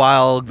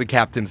while the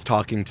captain's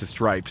talking to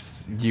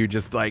Stripes. You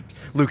just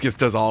Lucas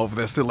does all of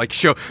this and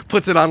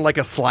puts it on a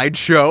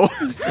slideshow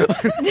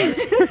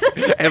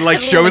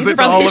and shows it to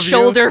from all his of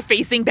shoulder,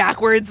 facing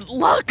backwards.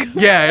 Look. you.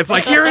 Yeah, it's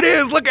here it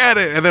is. Look at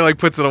it, and then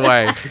puts it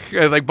away.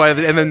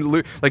 And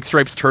then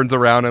Stripes turns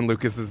around and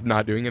Lucas is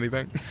not doing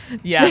anything.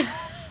 Yeah.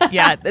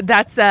 Yeah,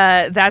 that's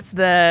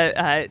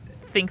the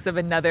thinks of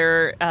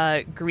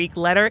another Greek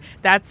letter.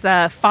 That's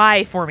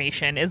Phi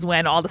formation is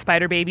when all the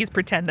spider babies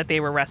pretend that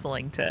they were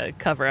wrestling to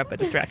cover up a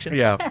distraction.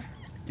 Yeah.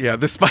 Yeah,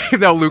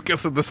 now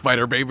Lucas and the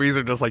spider babies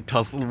are just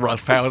tussling,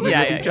 roughhousing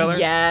with each other.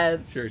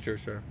 Yes.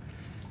 Sure.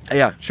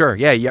 Yeah, sure.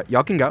 Yeah,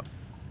 y'all can go.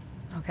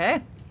 Okay.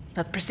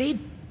 Let's proceed.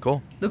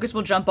 Cool. Lucas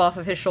will jump off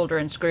of his shoulder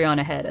and scurry on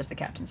ahead, as the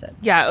captain said.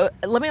 Yeah,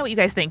 let me know what you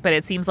guys think, but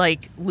it seems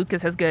like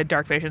Lucas has good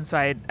dark vision, so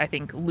I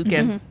think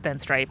Lucas, then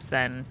Stripes,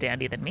 then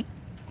Dandy, then me.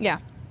 Yeah.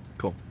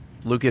 Cool.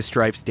 Lucas,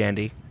 Stripes,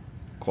 Dandy.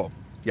 Cool.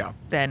 Yeah.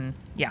 Then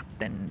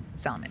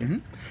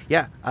Salamander.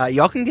 Yeah.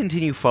 Y'all can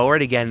continue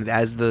forward again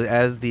as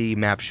the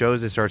map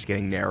shows. It starts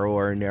getting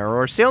narrower and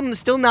narrower. Still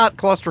not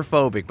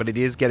claustrophobic, but it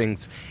is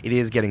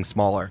getting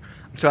smaller.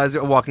 So as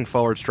you're walking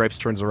forward, Stripes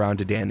turns around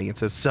to Dandy and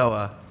says,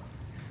 "So,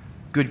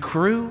 good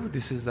crew.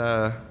 This is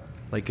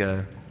like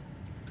a.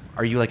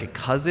 Are you like a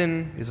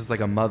cousin? Is this like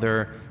a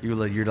mother?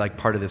 You're like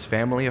part of this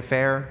family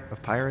affair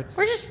of pirates?"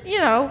 We're just,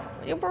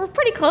 we're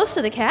pretty close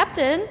to the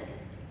captain.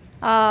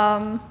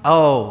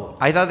 Oh,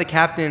 I thought the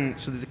captain.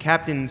 So the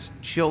captain's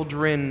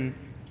children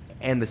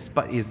and the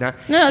is not.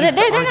 No, he's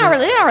they're the- not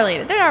related. They're not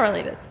related. They're not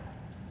related.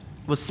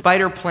 Was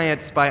Spider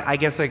Plant I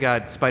guess I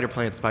got Spider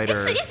Plant Spider.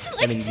 I and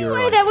can then see you're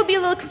why like- that would be a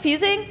little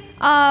confusing.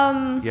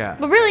 Yeah.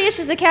 But really, it's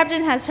just the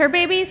captain has her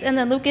babies, and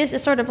then Lucas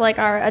is sort of like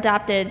our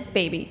adopted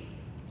baby.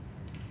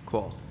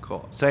 Cool.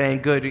 So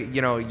and good.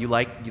 You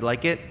like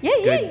it. Yeah,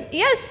 Good?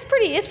 yes,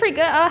 it's pretty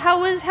good. How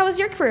was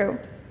your crew?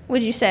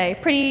 Would you say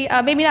pretty?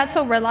 Maybe not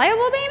so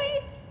reliable,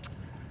 maybe.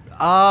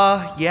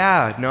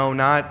 Yeah. No,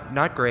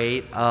 not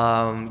great.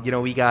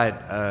 We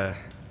got.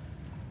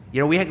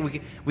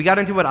 We got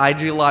into an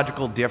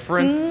ideological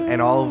difference,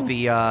 and all of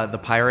the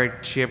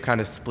pirate ship kind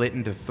of split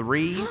into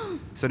three.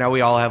 So now we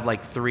all have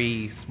like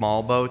three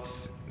small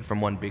boats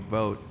from one big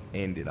boat,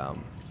 and it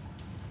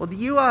Well, do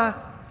you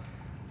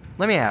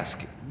Let me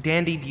ask,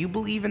 Dandy, do you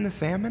believe in the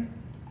salmon?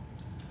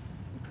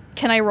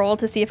 Can I roll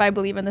to see if I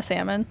believe in the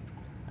salmon,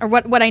 or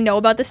what I know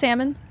about the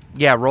salmon?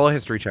 Yeah, roll a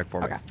history check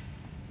for me.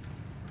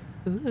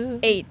 Okay.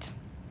 8.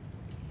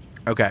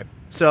 Okay.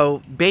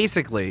 So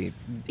basically,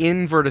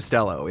 in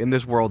Vertistello, in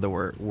this world that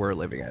we're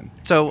living in,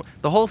 so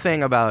the whole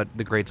thing about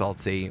the Great Salt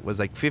Sea was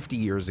like 50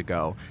 years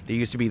ago. There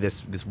used to be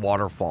this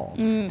waterfall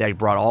that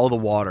brought all the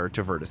water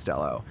to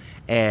Vertistello,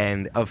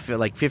 and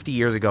like 50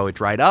 years ago, it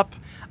dried up.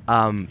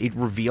 It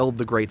revealed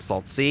the Great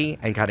Salt Sea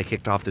and kind of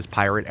kicked off this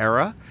pirate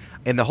era.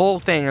 And the whole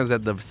thing is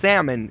that the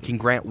salmon can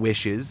grant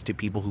wishes to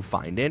people who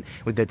find it.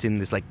 That's in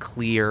this like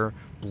clear,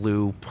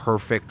 blue,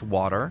 perfect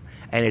water,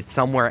 and it's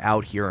somewhere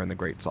out here in the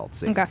Great Salt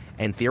Sea. Okay.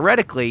 And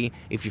theoretically,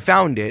 if you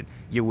found it,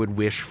 you would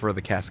wish for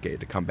the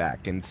Cascade to come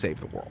back and save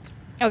the world.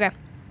 Okay.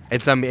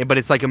 But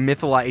it's like a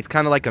it's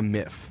kind of like a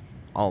myth,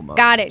 almost.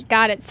 Got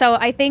it. So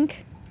I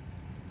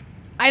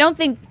don't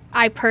think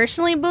I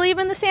personally believe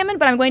in the salmon,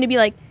 but I'm going to be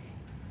like,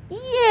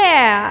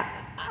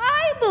 yeah,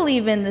 I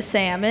believe in the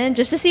salmon,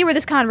 just to see where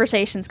this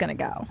conversation's going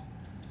to go.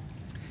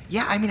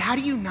 Yeah, I mean, how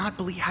do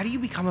you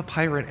become a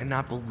pirate and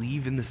not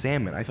believe in the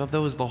salmon? I thought that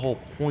was the whole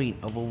point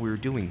of what we were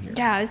doing here.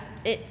 Yeah,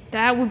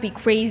 that would be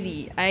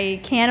crazy. I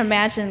can't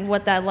imagine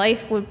what that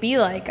life would be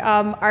like.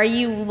 Are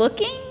you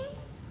looking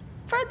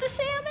for the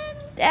salmon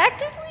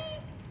actively?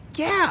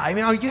 Yeah, I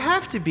mean, you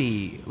have to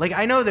be. Like,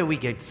 I know that we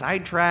get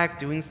sidetracked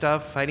doing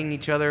stuff, fighting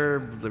each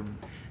other,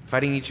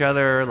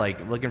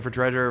 like looking for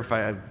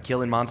treasure,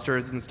 killing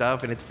monsters and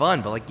stuff, and it's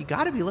fun. But like, you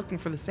got to be looking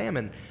for the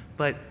salmon.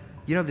 But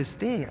this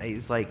thing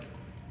is like,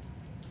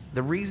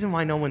 the reason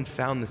why no one's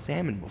found the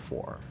salmon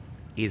before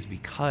is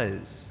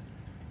because,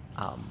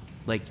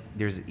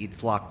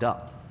 it's locked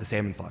up. The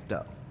salmon's locked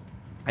up.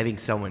 I think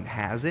someone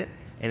has it,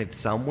 and it's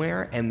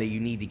somewhere, and that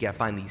you need to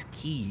find these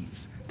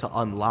keys to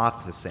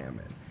unlock the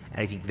salmon.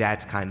 And I think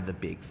that's kind of the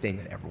big thing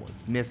that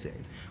everyone's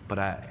missing. But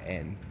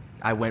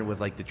I went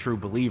with like the true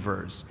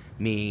believers,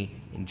 me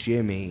and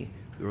Jimmy,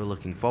 who were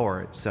looking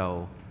forward.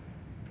 So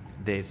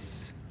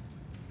this,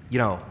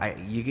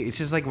 it's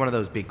just like one of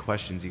those big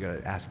questions you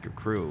gotta ask your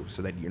crew,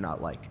 so that you're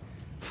not like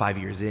 5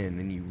 years in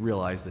and you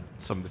realize that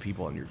some of the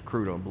people on your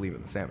crew don't believe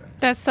in the salmon.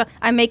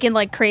 I'm making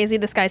like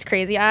this guy's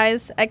crazy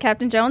eyes at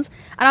Captain Jones,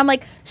 and I'm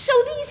like, so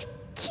these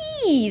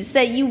keys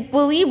that you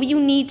believe you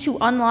need to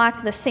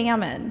unlock the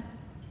salmon,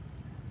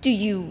 do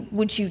you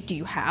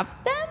have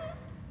them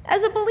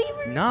as a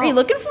believer? No. Are you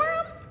looking for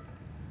them?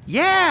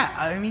 Yeah,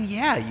 I mean,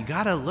 yeah, you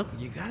gotta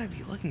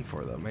be looking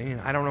for them. I mean,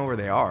 I don't know where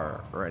they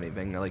are or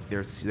anything. Like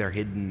they're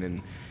hidden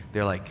and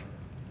they're like,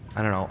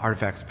 I don't know,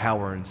 artifacts of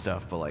power and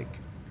stuff. But like,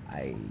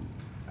 I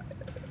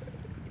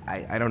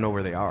don't know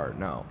where they are.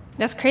 No.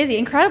 That's crazy.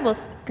 Incredible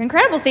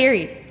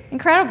theory.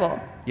 Incredible.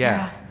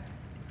 Yeah.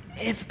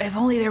 If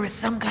only there was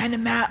some kind of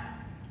map,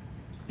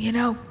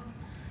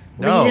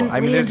 No, leading, I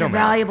mean, there's to no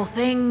map. valuable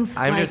things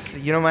I'm like just,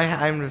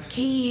 I'm just.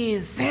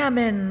 keys,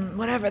 salmon,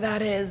 whatever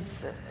that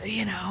is.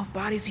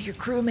 Bodies of your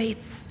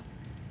crewmates.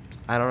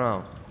 I don't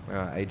know.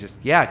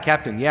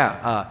 Captain.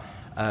 Yeah.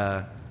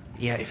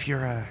 If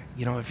you're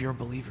a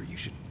believer, you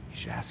should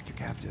ask your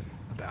captain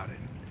about it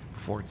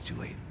before it's too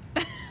late.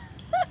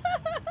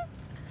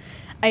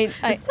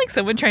 It's like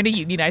someone trying to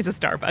unionize a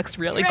Starbucks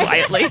really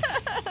quietly.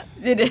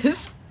 It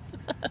is.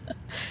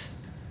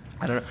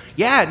 I don't know.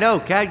 Yeah, no,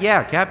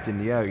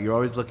 Captain. Yeah, you're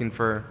always looking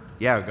for.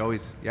 Yeah,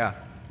 always. Yeah.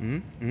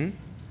 Mm-hmm.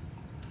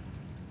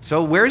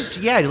 So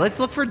let's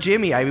look for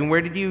Jimmy. I mean,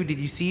 did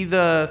you see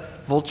the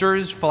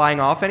vultures flying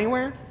off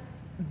anywhere?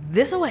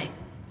 This away.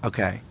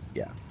 Okay.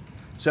 Yeah.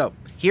 So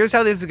here's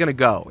how this is gonna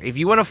go. If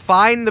you want to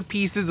find the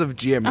pieces of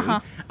Jimmy,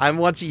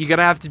 you're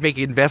gonna have to make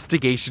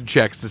investigation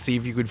checks to see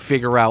if you can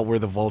figure out where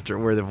the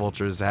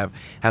vultures have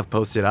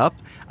posted up.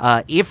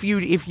 If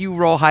you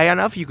roll high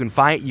enough, you can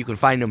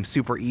find him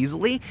super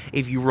easily.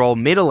 If you roll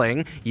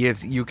middling,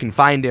 you can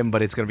find him,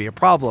 but it's gonna be a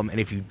problem. And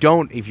if you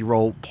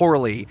roll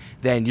poorly,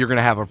 then you're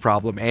gonna have a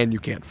problem and you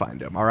can't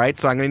find him. All right.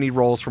 So I'm gonna need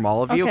rolls from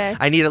all of you. Okay.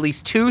 I need at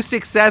least 2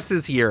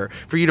 successes here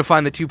for you to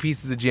find the 2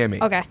 pieces of Jimmy.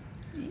 Okay.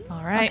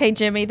 All right. Okay,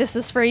 Jimmy, this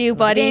is for you,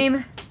 buddy.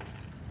 Game.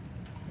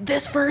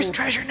 This first,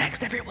 treasure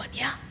next, everyone.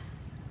 Yeah.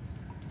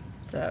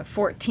 It's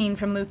 14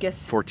 from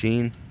Lucas.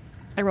 14.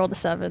 I rolled a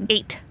 7.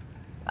 8.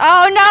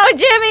 Oh no,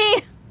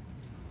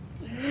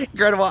 Jimmy!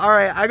 Incredible. All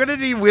right, I'm gonna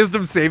need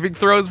wisdom saving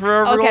throws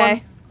for everyone.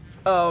 Okay.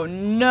 Oh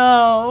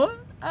no.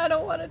 I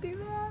don't want to do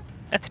that.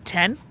 That's a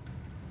 10.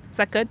 Is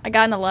that good? I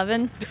got an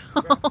 11.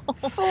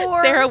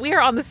 4. Sarah, we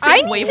are on the same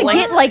I need to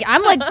wavelength. get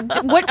I'm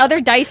like, what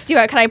other dice could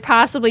I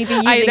possibly be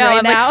using I know. right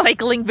I'm now? like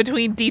cycling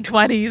between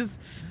d20s.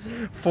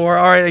 4.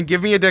 All right, and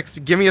give me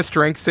a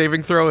strength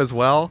saving throw as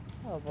well.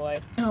 Oh boy.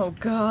 Oh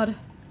god.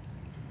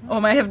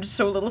 Oh, I have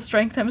so little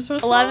strength. I'm so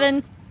slow.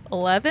 11.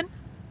 11.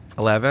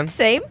 11.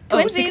 Same. Oh,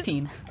 Twinsies.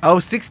 16. Oh,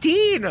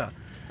 16.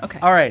 Okay.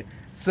 All right.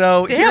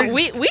 So Damn,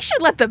 here's- we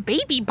should let the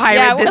baby pirate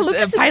Yeah, this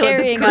Lucas is pilot this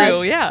carrying crew.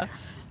 us. Yeah.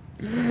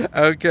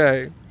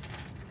 Okay.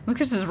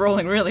 Lucas is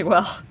rolling really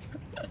well.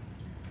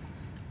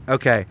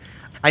 Okay.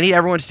 I need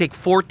everyone to take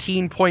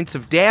 14 points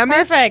of damage.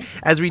 Perfect.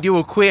 As we do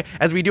a quick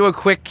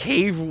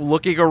cave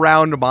looking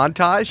around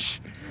montage.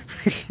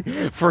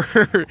 For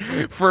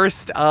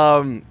first,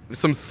 some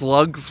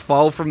slugs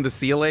fall from the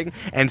ceiling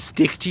and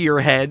stick to your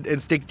head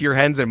and stick to your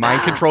hands and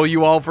mind control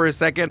you all for a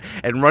second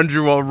and run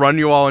you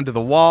all into the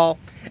wall.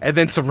 And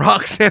then some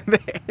rocks and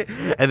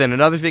then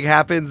another thing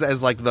happens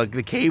as like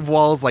the cave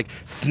walls like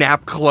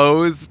snap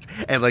closed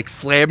and like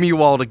slam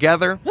you all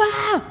together.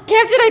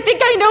 Captain, I think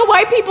I know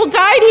why people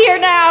died here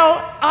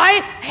now.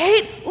 I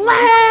hate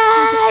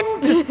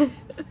land.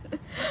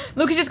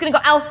 Lucas just gonna go,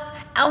 ow,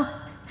 ow,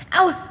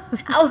 ow,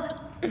 ow.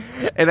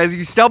 And as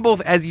you stumble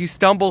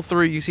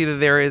through, you see that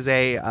there is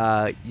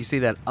up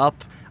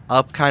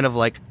kind of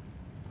like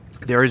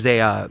there's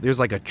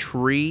like a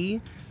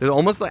tree. There's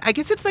almost like, I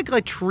guess it's like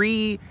a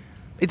tree.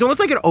 It's almost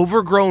like an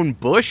overgrown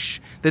bush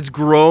that's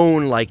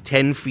grown like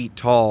 10 feet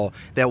tall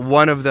that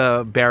one of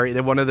the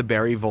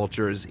berry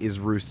vultures is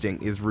roosting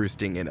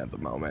in at the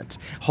moment,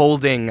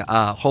 holding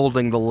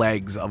the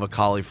legs of a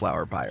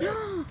cauliflower pirate.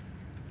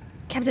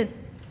 Captain,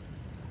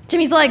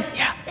 Jimmy's legs.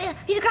 Yeah.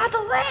 He's got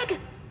the leg.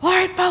 All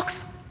right,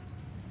 folks.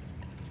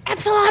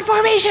 Epsilon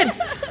formation.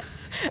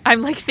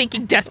 I'm like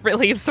thinking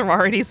desperately of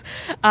sororities.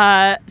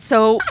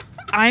 So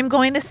I'm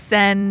going to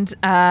send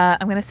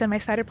my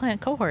spider plant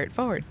cohort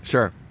forward.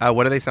 Sure.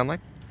 What do they sound like?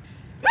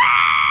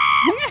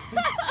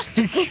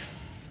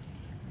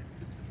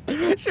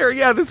 Sure.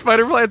 Yeah, the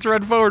spider plants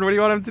run forward. What do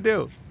you want them to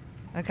do?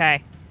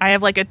 Okay. I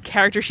have like a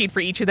character sheet for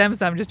each of them,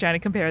 so I'm just trying to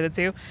compare the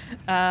two.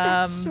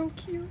 That's so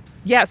cute.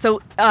 Yeah, so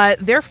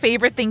their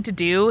favorite thing to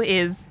do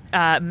is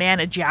man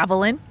a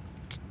javelin,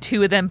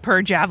 2 of them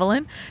per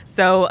javelin.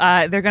 So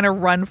they're going to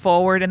run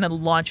forward and then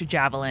launch a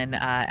javelin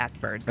at the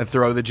bird. And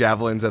throw the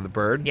javelins at the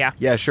bird? Yeah.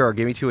 Yeah, sure.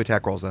 Give me 2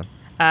 attack rolls then.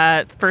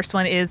 The first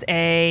one is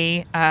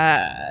a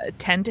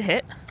 10 to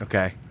hit.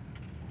 Okay.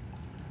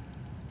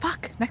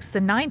 Fuck, next is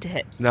a 9 to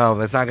hit. No,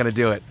 that's not going to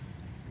do it.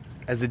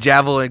 As the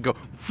javelin go,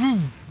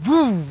 woof,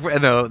 woof,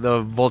 and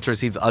the vulture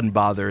seems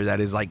unbothered. That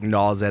is like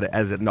gnaws at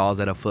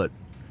a foot.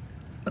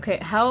 Okay,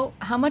 how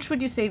much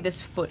would you say this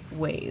foot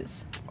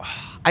weighs?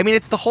 I mean,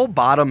 it's the whole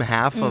bottom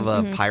half of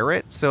a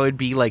pirate, so it'd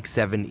be like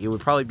 7. It would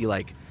probably be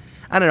like,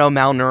 I don't know,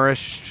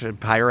 malnourished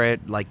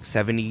pirate, like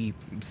 70,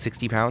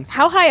 60 pounds.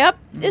 How high up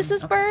is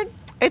this bird?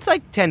 It's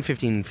like 10,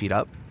 15 feet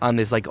up on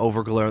this like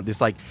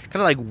this like kind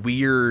of like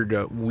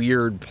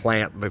weird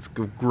plant that's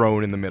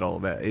grown in the middle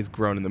of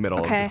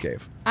this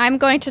cave. I'm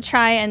going to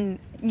try and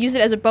use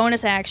it as a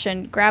bonus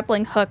action,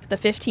 grappling hook the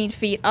 15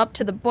 feet up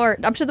to the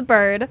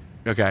bird,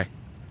 Okay.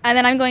 and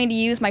then I'm going to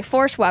use my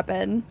force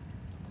weapon.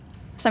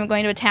 So I'm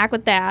going to attack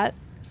with that.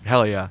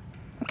 Hell yeah.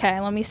 Okay,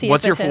 let me see.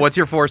 What's if it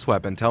your hits. force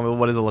weapon? Tell me,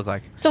 what does it look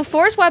like? So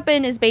force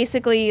weapon is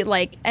basically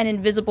like an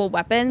invisible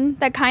weapon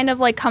that kind of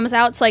like comes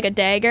out. It's like a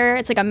dagger.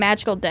 It's like a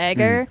magical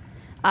dagger,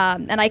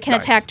 and I can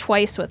Nice. attack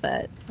twice with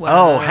it.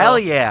 Oh, hell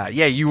yeah.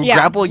 Yeah, you Yeah.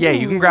 grapple. Yeah,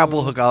 you can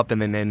grapple, hook up,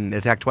 and then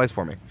attack twice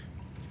for me.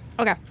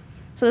 Okay,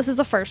 so this is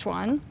the first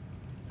one.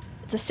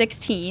 It's a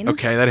 16.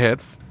 Okay, that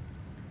hits.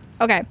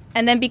 Okay,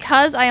 and then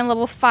because I am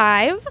level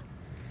 5,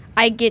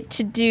 I get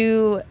to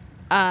do,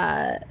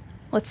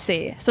 let's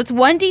see. So it's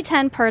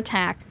 1d10 per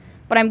attack,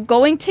 but I'm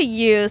going to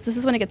use, this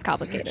is when it gets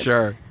complicated.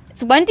 Sure.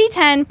 It's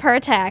 1d10 per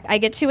attack. I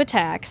get 2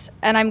 attacks,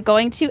 and I'm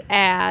going to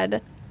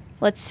add,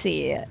 let's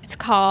see, it's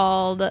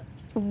called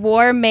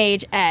War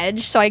Mage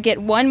Edge. So I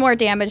get 1 more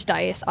damage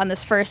dice on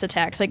this first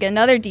attack. So I get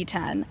another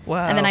d10,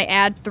 Wow. and then I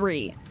add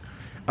 3.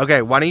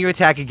 Okay, why don't you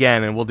attack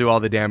again, and we'll do all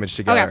the damage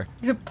together.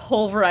 You're gonna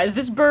pulverize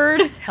this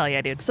bird. Hell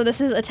yeah, dude. So this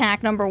is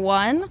attack number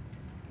 1.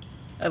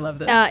 I love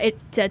this.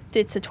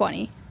 It's a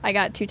 20. I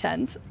got 2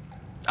 10s.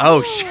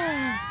 Oh, shit.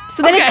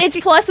 So then Okay. it's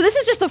plus. So this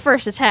is just the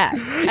first attack.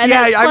 And Yeah,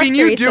 then it's I plus mean,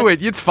 you 3, do so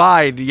it. It's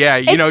fine. Yeah,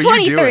 you It's know, you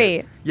do 23.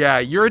 it. Yeah,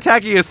 you're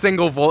attacking a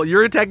single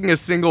You're attacking a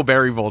single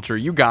berry vulture.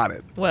 You got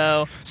it.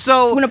 Whoa.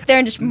 So went up there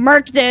and just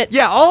murked it.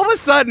 yeah, all of a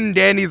sudden,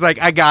 Danny's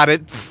like, I got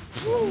it.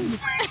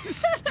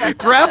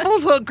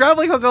 Grappling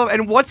hook over.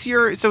 And what's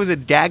your? So is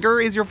it dagger?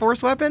 Is your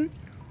force weapon?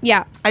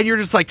 Yeah. And you're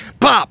just like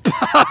pop,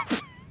 pop,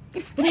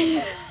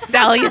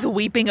 Sally is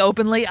weeping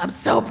openly. I'm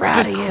so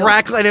proud just of you.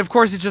 crackle, and of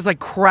course it's just like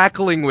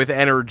crackling with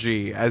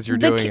energy as you're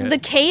doing The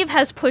it. cave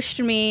has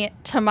pushed me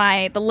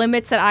to the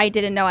limits that I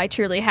didn't know I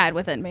truly had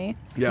within me.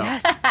 Yeah.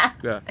 Yes.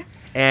 Yeah.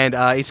 And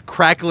it's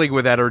crackling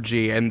with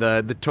energy, and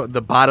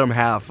the bottom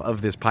half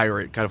of this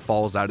pirate kind of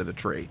falls out of the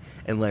tree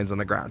and lands on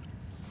the ground.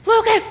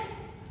 Lucas,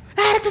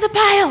 add it to the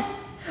pile.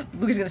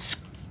 Luke's gonna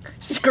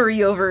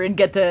scurry over and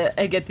get the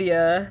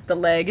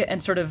leg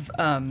and sort of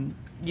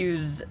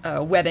use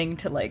webbing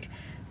to like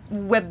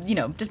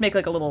just make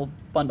like a little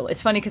bundle.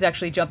 It's funny because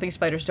actually jumping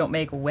spiders don't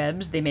make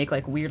webs; they make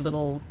like weird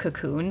little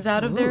cocoons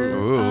out of their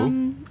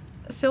Ooh.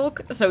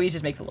 silk. So he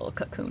just makes a little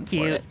cocoon for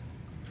Cute. it.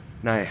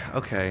 Nice.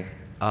 Okay.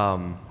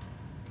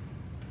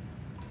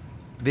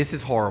 This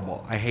is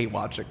horrible. I hate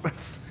watching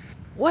this.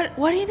 What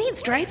do you mean,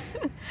 Stripes?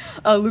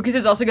 Lucas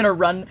is also gonna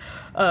run,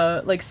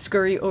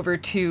 scurry over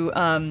to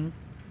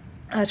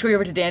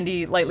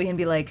Dandy lightly and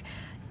be like,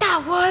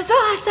 "That was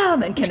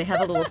awesome!" And can they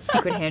have a little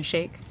secret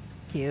handshake?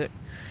 Cute.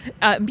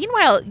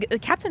 Meanwhile, the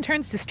captain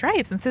turns to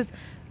Stripes and says,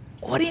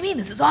 "What do you mean?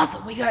 This is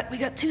awesome. We got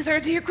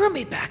 2/3 of your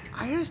crewmate back."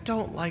 I just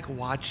don't like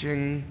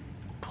watching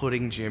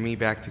putting Jimmy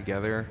back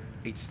together.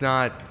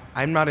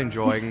 I'm not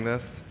enjoying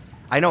this.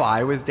 I know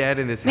I was dead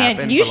and this Man,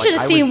 happened. you but, like, should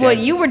have I seen was what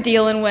dead. you were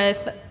dealing with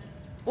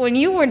when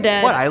you were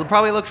dead. What? I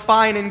probably looked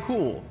fine and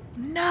cool.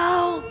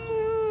 No,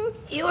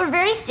 You were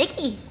very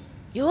sticky.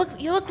 you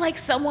look like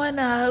someone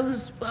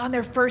who's on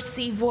their first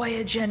sea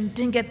voyage and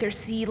didn't get their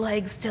sea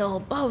legs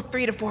till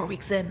 3 to 4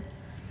 weeks in.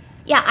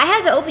 Yeah, I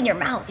had to open your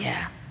mouth.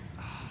 Yeah.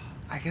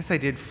 I guess I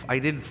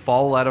did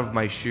fall out of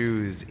my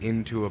shoes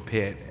into a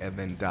pit and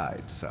then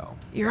died, so.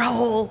 Your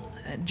whole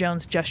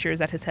Jones gestures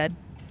at his head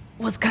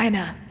was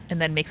kinda, and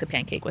then makes a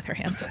pancake with her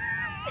hands.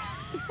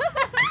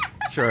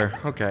 Sure.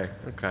 Okay.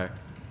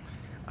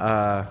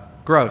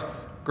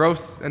 Gross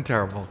and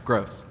terrible.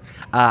 Gross.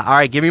 All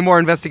right, give me more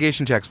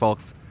investigation checks,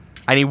 folks.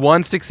 I need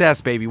one success,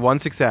 baby. One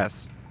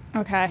success.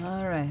 Okay.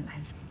 All right.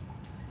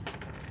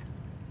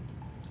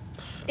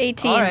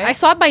 18. All right. I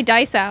swapped my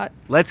dice out.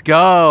 Let's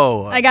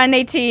go. I got an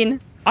 18.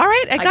 All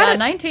right, I got a a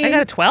 19. I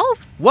got a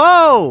 12. Whoa.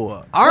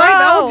 All right,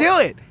 that'll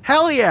Whoa. do it.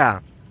 Hell yeah.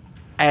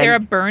 And Sarah,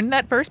 burn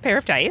that first pair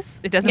of dice.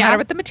 It doesn't Yeah. matter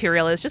what the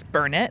material is, just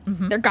burn it.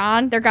 Mhm. They're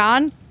gone. They're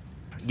gone.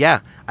 yeah,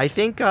 I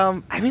think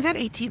that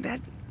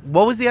 18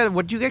 what was the other,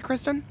 what did you get,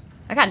 Kristen?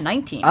 I got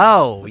 19.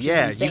 Oh, which is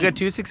yeah. You insane. got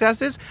 2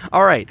 successes?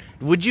 All right.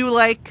 Would you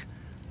like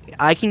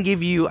I can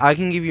give you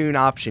an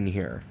option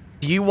here.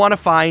 Do you want to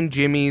find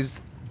Jimmy's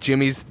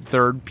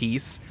third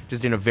piece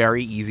just in a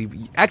very easy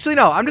Actually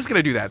no, I'm just going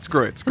to do that.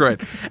 Screw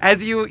it.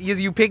 As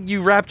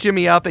you wrap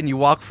Jimmy up and you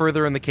walk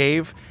further in the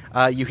cave,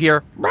 you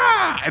hear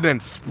 "Rah!" and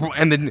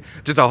then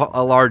just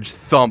a large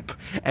thump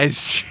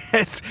as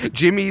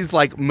Jimmy's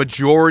like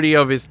majority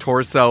of his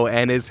torso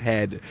and his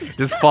head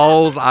just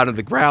falls onto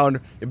the ground.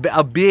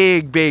 A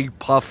big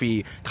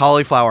puffy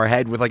cauliflower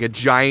head with like a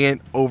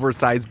giant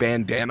oversized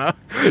bandana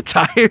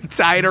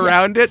tied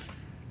around it.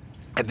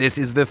 And this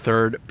is the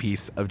third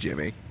piece of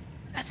Jimmy.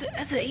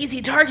 That's an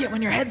easy target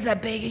when your head's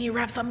that big and you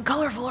wrap something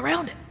colorful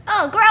around it.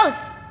 Oh,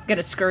 gross.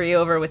 Gonna scurry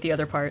over with the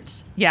other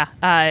parts. Yeah,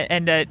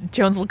 and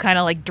Jones will kind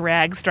of like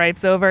drag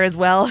Stripes over as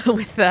well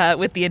with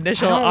the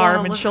initial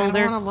arm and shoulder.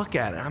 I don't want to look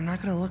at it. I'm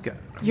not going to look at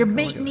it. Your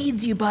mate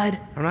needs you, bud.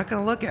 I'm not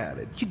going to look at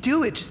it. You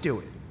do it. Just do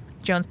it.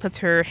 Jones puts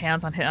her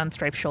hands on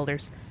Stripes'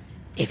 shoulders.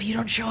 If you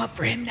don't show up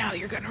for him now,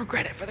 you're gonna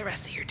regret it for the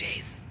rest of your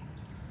days.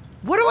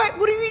 What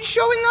do you mean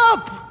showing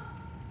up?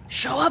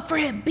 Show up for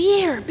him. Be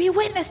here. Be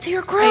witness to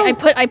your crew.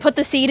 I put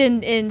the seed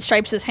in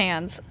Stripes'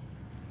 hands.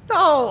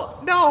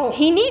 No.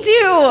 He needs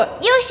you.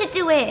 You should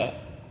do it.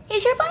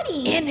 He's your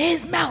buddy. in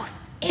his mouth.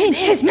 In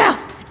his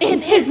mouth. In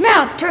his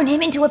mouth. Turn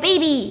him into a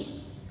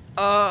baby.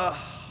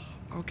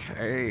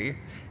 Okay.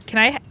 Can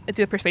I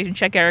do a persuasion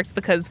check, Eric?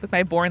 Because with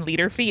my born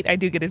leader feat, I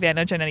do get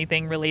advantage on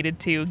anything related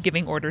to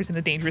giving orders in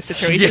a dangerous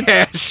situation.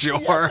 Yeah, sure.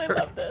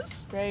 love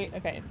this. Right?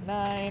 Okay,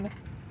 9.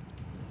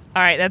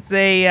 All right, that's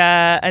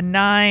a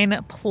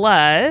 9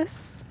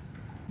 plus.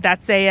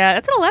 That's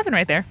an 11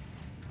 right there.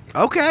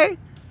 Okay.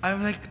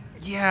 I'm like,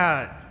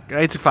 yeah.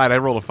 It's fine. I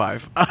rolled a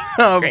 5.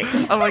 Great.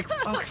 I'm like,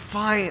 okay,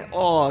 fine.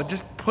 Oh,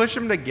 just push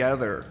them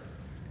together.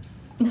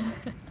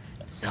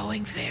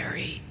 Sewing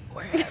Fairy,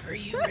 wherever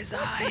you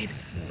reside,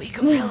 we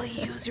could really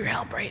use your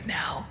help right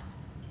now.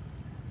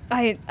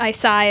 I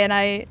sigh and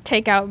I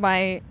take out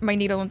my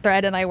needle and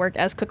thread and I work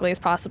as quickly as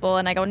possible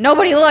and I go,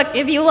 nobody look.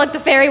 If you look, the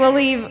fairy will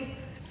leave.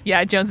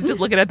 Yeah, Jones is just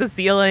looking at the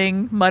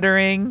ceiling,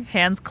 muttering,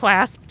 hands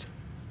clasped.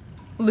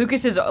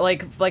 Lucas is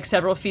like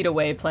several feet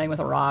away playing with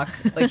a rock.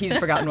 Like he's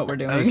forgotten what we're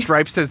doing.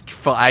 Stripes says,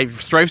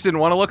 Stripes didn't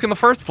want to look in the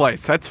first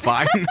place. That's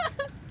fine.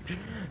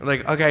 I'm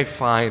like, okay,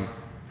 fine.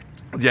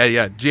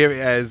 Yeah. Jimmy,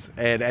 as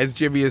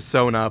Jimmy is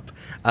sewn up,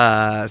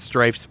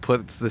 Stripes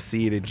puts the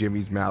seed in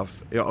Jimmy's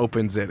mouth,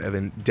 opens it, and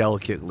then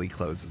delicately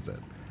closes it.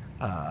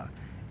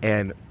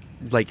 And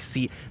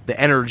see the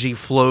energy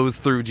flows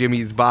through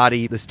Jimmy's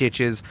body. The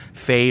stitches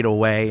fade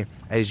away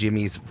as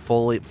Jimmy's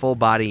full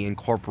body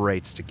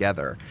incorporates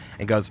together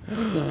and goes.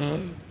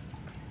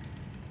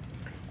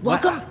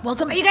 Welcome.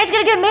 Are you guys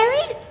gonna get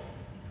married?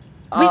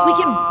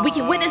 We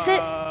can witness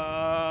it.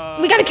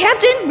 We got a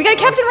captain. We got a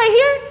captain right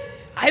here.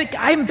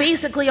 I'm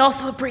basically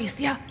also a priest.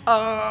 Yeah.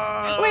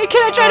 Wait,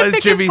 can I try to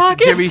pick his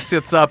pockets? Jimmy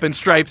sits up and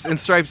Stripes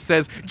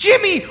says,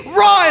 "Jimmy,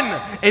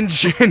 run!" And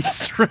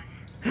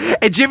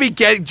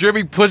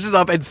Jimmy pushes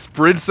up and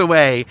sprints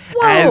away,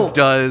 as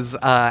does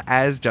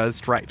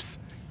Stripes,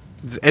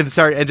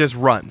 and just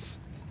runs.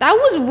 That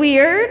was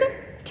weird.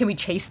 Can we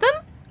chase them?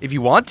 If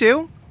you want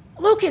to.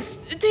 Lucas,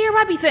 do your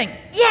webby thing.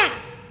 Yeah.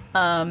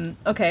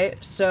 Okay,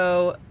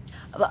 so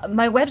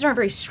my webs aren't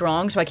very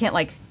strong, so I can't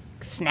like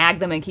snag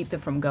them and keep them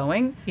from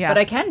going. Yeah. But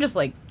I can just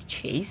like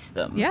chase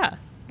them. Yeah,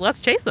 let's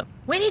chase them.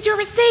 We need your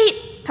receipt.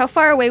 How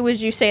far away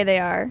would you say they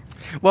are?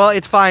 Well,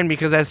 it's fine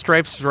because as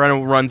Stripes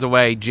runs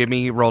away,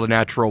 Jimmy rolled a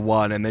natural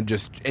 1 and then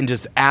just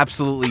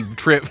absolutely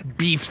trips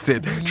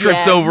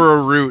Yes. over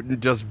a root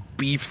and just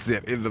beefs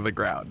it into the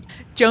ground.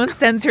 Joan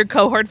sends her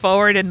cohort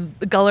forward and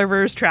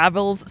Gulliver's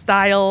Travels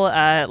style,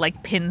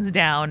 pins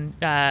down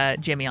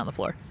Jimmy on the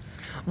floor.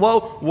 Whoa!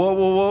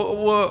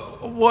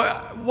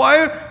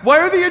 Why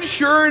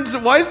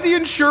is the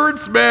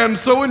insurance man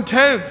so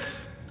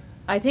intense?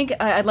 I think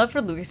I'd love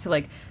for Lucas to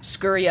like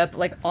scurry up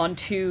like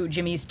onto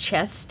Jimmy's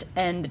chest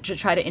and to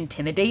try to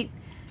intimidate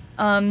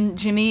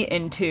Jimmy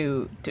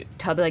into to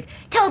be like,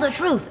 Tell the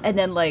truth. and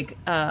then like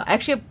I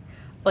actually have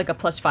like a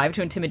 +5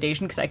 to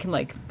intimidation because I can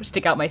like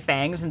stick out my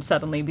fangs and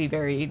suddenly be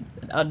very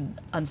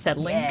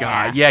unsettling.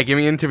 God, yeah, give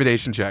me an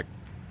intimidation check.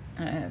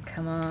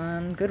 Come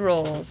on, good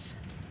rolls.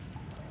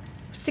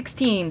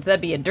 16, so that'd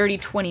be a dirty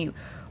 21.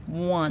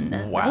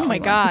 Wow. Oh my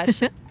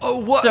gosh. Oh,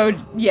 what? So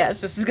yeah,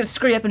 so she's gonna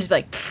scurry up and just be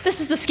like, This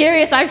is the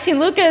scariest I've seen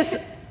Lucas.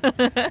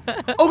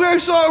 Okay,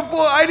 so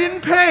I didn't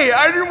pay.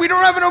 We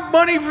don't have enough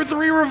money for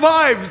 3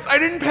 revives. I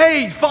didn't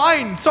pay.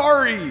 Fine,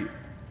 sorry.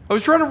 I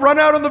was trying to run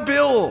out on the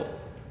bill.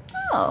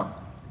 Oh.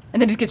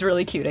 and then just gets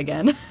really cute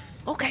again.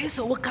 Okay,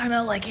 so what kind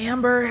of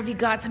amber have you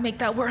got to make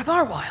that worth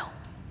our while?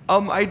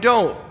 I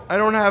don't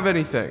have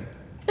anything.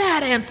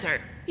 Bad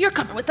answer. You're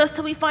coming with us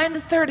till we find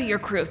the third of your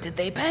crew. Did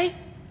they pay?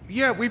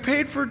 Yeah, we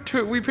paid for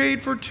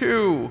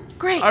 2.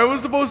 Great. I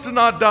was supposed to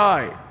not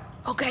die.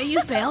 Okay,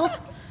 you failed.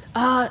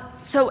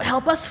 So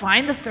help us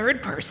find the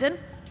third person,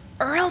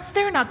 or else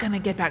they're not gonna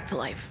get back to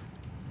life.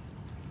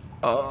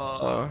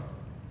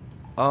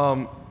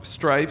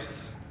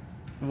 Stripes,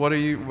 what do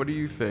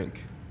you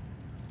think?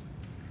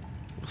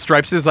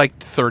 Stripes is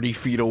 30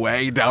 feet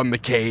away down the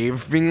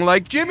cave, being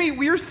like, Jimmy,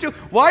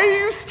 why are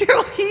you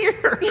still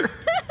here?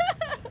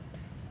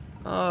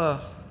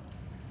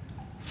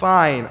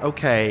 Fine,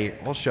 okay,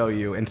 I'll show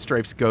you. And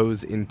Stripes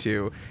goes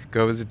into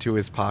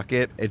his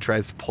pocket and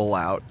tries to pull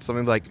out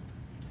something like,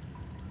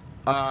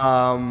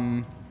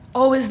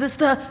 Oh, is this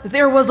the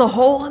there was a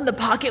hole in the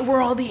pocket where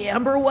all the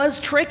amber was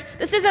trick?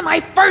 This isn't my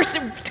first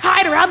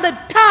tide around the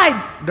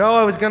tides! no,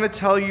 I was gonna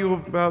tell you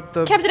about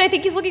the... Captain, I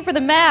think he's looking for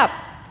the map.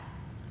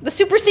 The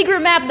super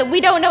secret map that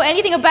we don't know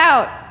anything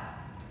about.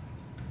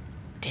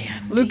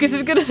 Damn. Lucas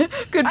is gonna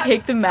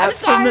take the map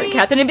from the sorry.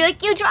 captain and be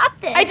like, You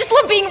dropped this. I just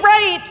love being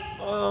right.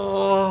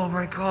 Oh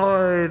my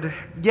god.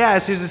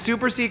 Yes, there's a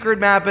super secret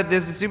map, but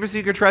there's a super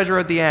secret treasure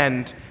at the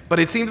end. But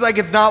it seems like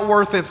it's not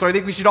worth it, so I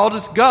think we should all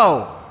just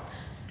go.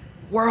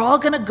 We're all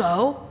gonna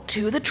go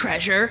to the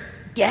treasure,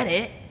 get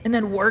it, and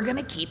then we're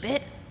gonna keep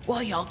it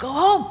while y'all go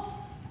home.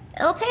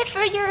 It'll pay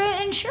for your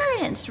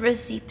insurance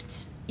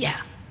receipts.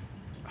 Yeah.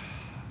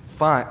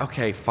 Fine.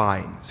 Okay,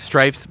 fine.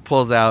 Stripes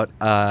pulls out,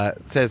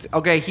 says,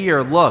 okay,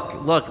 here,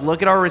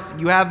 look at our receipt.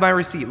 You have my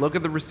receipt. Look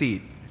at the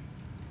receipt.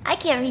 I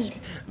can't read.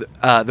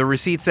 The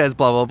receipt says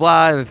blah, blah,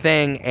 blah, and the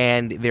thing,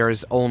 and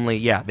there's only,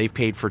 they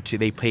paid for 2.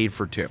 They paid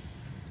for 2.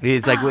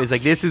 It's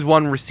like this is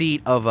one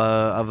receipt of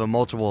a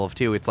multiple of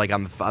 2. It's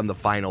on the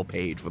final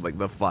page with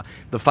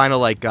the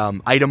final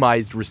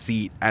itemized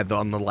receipt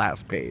on the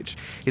last page.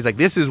 He's like,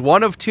 this is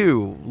one of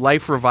 2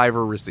 Life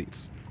Reviver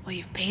receipts.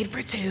 We've paid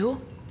for 2.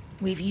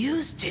 We've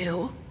used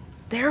 2.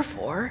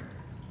 Therefore,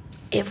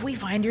 if we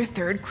find your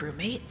third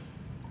crewmate,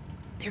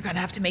 they're gonna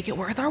have to make it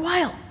worth our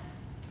while.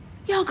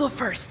 Y'all go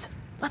first.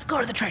 Let's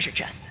go to the treasure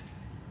chest.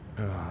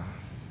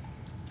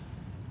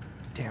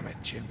 Damn it,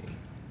 Jimmy.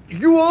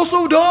 You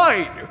also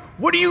died!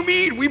 What do you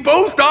mean? We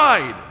both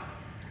died!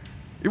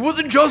 It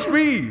wasn't just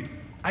me!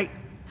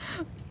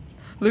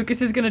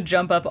 Lucas is gonna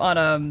jump up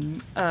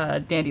on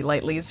Dandy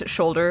Lightly's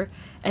shoulder,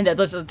 and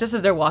just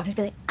as they're walking, he's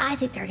be like, I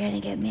think they're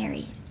gonna get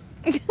married.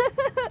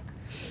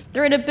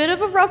 They're in a bit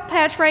of a rough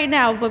patch right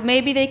now, but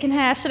maybe they can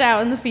hash it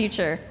out in the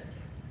future.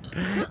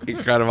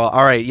 Incredible.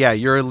 All right, yeah,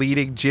 you're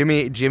leading.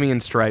 Jimmy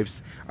and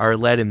Stripes are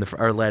led in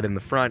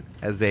the front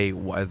as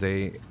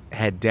they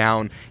head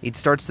down.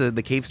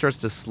 The cave starts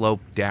to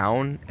slope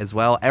down as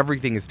well.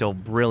 Everything is still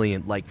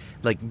brilliant, like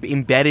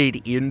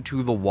embedded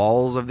into the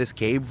walls of this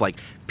cave, like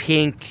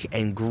pink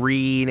and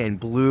green and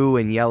blue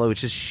and yellow.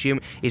 It's just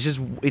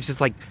It's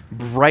just like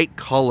bright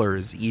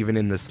colors, even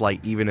in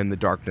the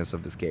darkness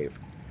of this cave.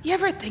 You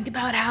ever think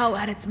about how,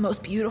 at its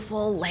most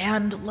beautiful,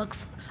 land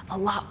looks a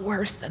lot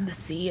worse than the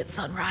sea at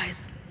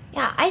sunrise?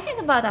 Yeah, I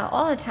think about that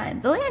all the time.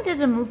 The land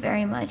doesn't move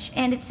very much,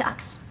 and it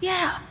sucks.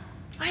 Yeah,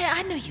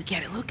 I knew you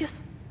get it,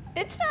 Lucas.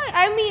 It's not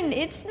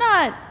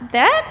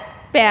that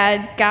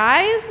bad,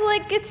 guys.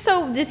 Like,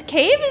 this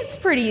cave is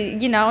pretty,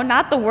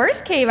 not the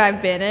worst cave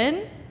I've been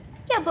in.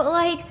 Yeah, but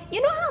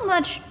you know how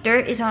much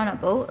dirt is on a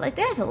boat? Like,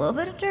 there's a little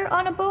bit of dirt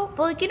on a boat,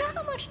 but you know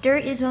how much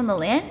dirt is on the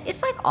land?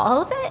 It's like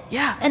all of it.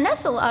 Yeah. And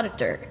that's a lot of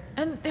dirt.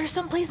 And there's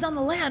some places on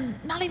the land,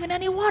 not even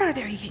any water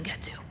there you can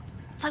get to.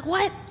 It's like,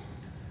 what?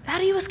 How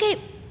do you escape?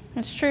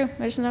 That's true.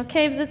 There's no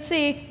caves at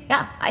sea.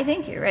 Yeah, I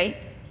think you're right.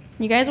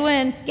 You guys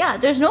win. Yeah,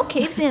 there's no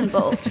caves in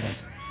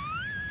boats.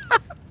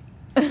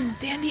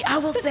 Dandy, I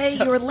will say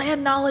your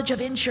land knowledge of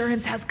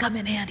insurance has come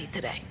in handy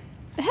today.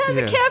 As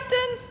a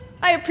captain,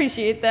 I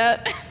appreciate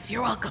that.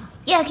 You're welcome.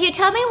 Yeah, can you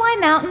tell me why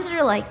mountains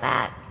are like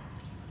that?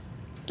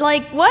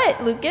 Like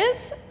what,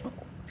 Lucas?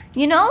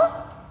 You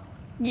know?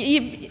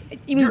 You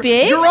mean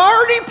big? You're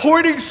already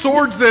pointing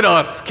swords at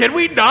us. Can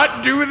we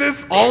not do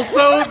this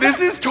also?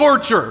 This is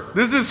torture.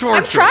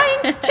 I'm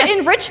trying to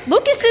enrich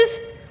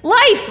Lucas's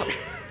life.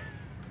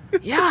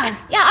 Yeah.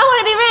 Yeah, I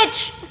want to be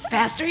rich. The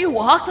faster you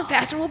walk, the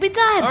faster we'll be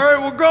done. All right,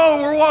 we'll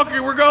go. We're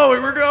walking. We're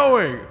going.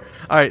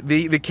 All right,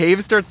 the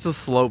cave starts to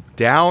slope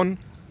down.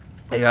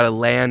 You gotta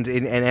land,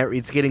 and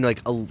it's getting like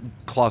a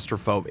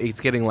claustrophobic. It's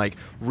getting like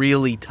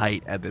really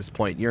tight at this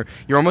point. You're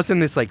almost in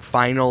this like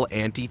final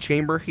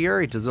antechamber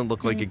here. It doesn't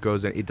look like it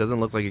goes. It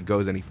doesn't look like it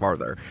goes any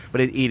farther.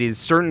 But it's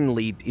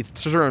certainly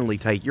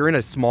tight. You're in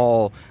a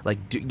small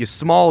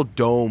small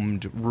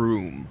domed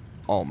room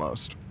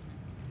almost.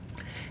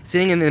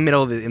 Sitting in the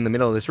middle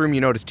of this room, you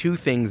notice two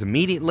things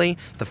immediately.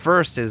 The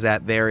first is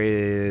that there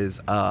is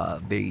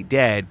the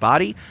dead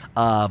body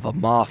of a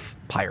moth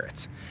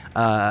pirate.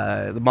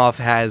 The moth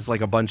has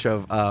like a bunch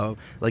of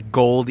like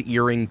gold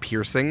earring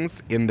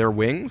piercings in their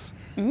wings.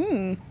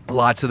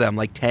 Lots of them,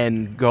 like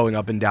 10 going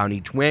up and down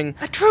each wing.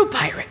 A true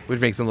pirate.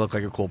 Which makes them look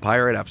like a cool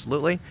pirate,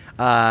 absolutely.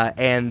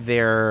 And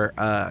they're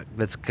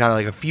that's kind of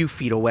like a few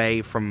feet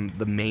away from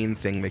the main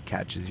thing that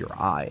catches your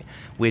eye,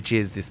 which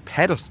is this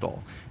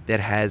pedestal that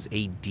has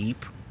a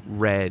deep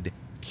red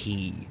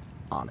key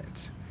on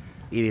it.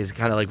 It is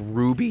kind of like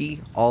ruby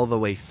all the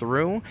way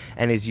through,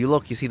 and as you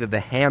look, you see that the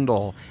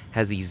handle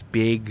has these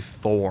big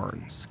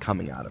thorns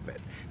coming out of it.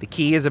 The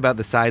key is about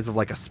the size of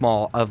like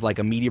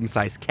a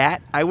medium-sized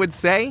cat, I would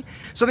say.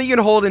 Something you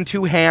can hold in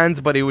two hands,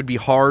 but it would be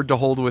hard to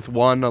hold with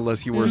one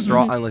unless you were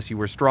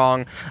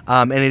strong.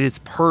 And it is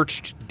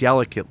perched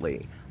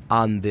delicately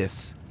on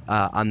this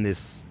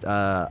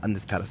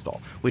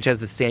pedestal, which has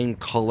the same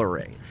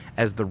coloring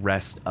as the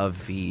rest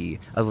of the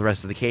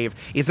cave.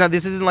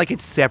 This isn't like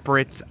it's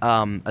separate,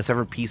 a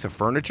separate piece of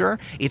furniture.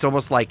 It's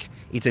almost like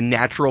it's a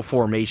natural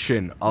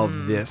formation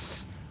of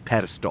this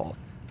pedestal,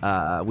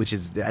 which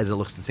is as it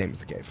looks the same as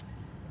the cave.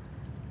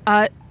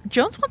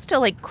 Jones wants to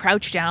like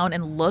crouch down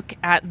and look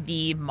at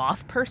the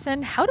moth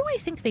person. How do I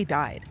think they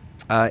died?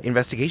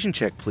 Investigation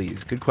check,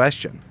 please. Good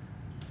question.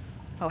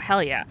 Oh,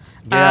 hell yeah.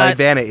 Yeah,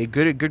 advantage.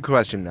 Good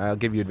question. I'll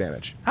give you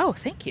advantage. Oh,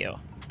 thank you.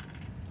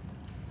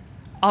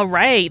 All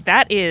right,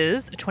 that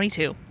is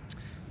 22.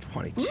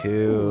 22.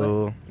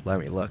 Ooh.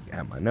 Let me look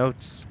at my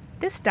notes.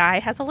 This die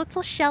has a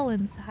little shell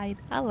inside.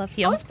 I love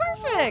him. That was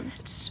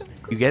perfect.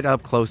 You get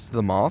up close to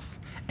the moth,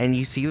 and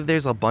you see that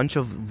there's a bunch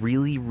of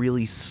really,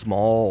 really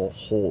small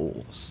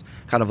holes,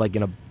 kind of like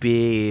in a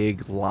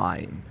big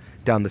line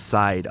down the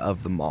side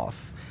of the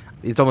moth.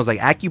 It's almost like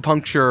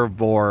acupuncture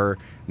or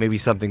maybe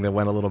something that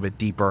went a little bit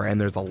deeper,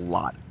 and there's a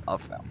lot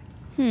of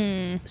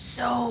them.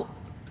 So,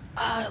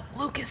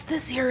 Lucas,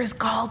 this here is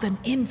called an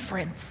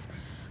inference.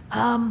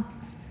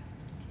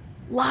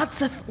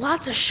 Lots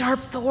of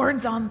sharp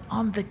thorns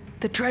on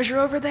the treasure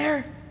over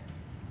there.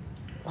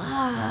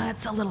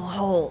 Lots of little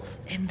holes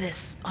in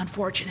this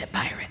unfortunate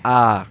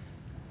pirate.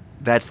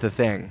 That's the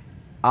thing.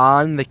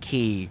 On the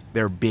key,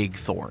 they're big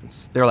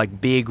thorns. They're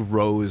like big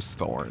rose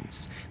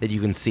thorns that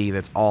you can see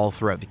that's all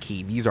throughout the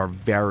key. These are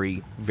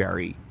very,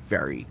 very,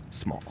 very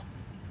small.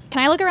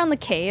 Can I look around the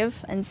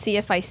cave and see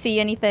if I see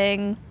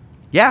anything?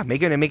 Yeah,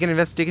 make an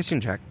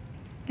investigation check.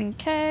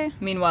 Okay.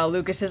 Meanwhile,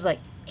 Lucas is like,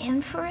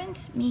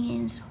 Inference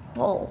means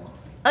hole.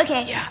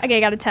 Okay. Yeah. Okay,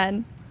 I got a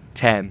 10.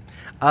 10.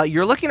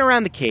 You're looking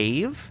around the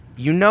cave.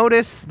 You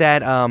notice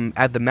that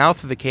at the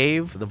mouth of the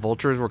cave, the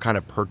vultures were kind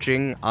of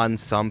perching on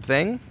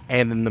something,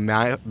 and then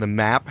the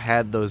map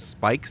had those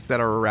spikes that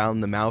are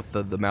around the mouth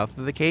of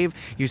the cave.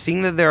 You're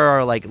seeing that there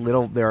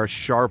are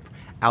sharp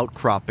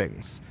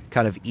outcroppings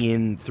kind of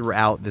in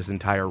throughout this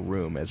entire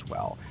room as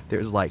well.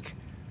 There's like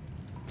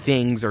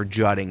things are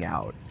jutting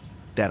out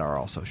that are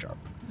also sharp.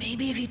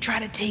 maybe if you try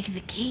to take the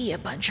key, a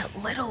bunch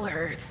of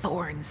littler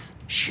thorns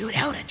shoot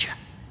out at you.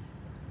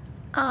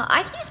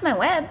 I can use my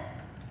web.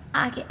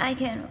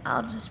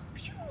 I'll just,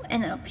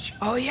 and then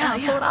Oh, yeah, I'll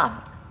pull it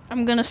off.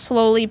 I'm gonna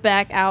slowly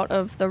back out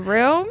of the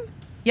room.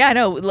 Yeah,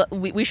 no,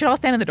 we should all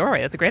stand in the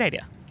doorway. That's a great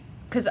idea.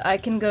 Because I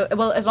can go,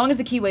 well, as long as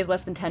the key weighs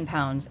less than 10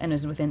 pounds and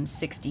is within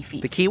 60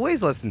 feet. The key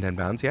weighs less than 10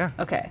 pounds, yeah.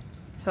 Okay.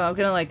 So I'm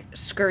going to,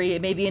 scurry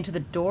maybe into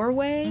the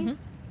doorway. Mm-hmm.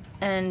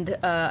 And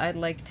I'd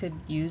like to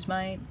use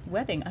my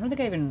webbing. I don't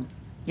think I even...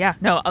 Yeah,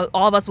 no,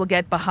 all of us will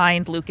get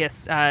behind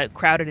Lucas,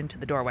 crowded into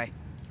the doorway.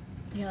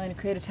 Yeah, and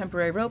create a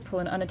temporary rope, pull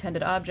an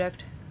unattended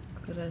object,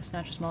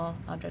 snatch a small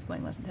object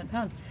weighing less than 10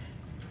 pounds.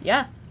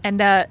 Yeah.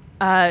 And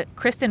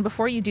Kristen,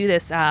 before you do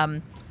this,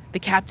 the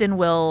captain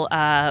will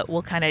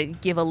kind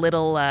of give a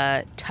little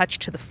touch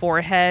to the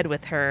forehead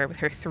with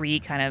her 3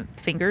 kind of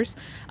fingers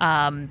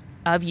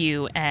of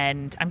you,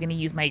 and I'm going to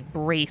use my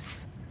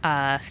brace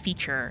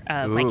feature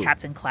of my Ooh.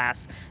 captain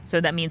class.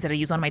 So that means that I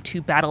use one of my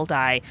 2 battle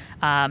die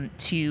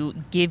to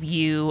give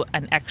you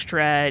an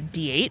extra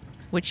D8,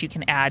 which you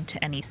can add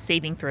to any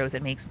saving throws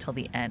it makes until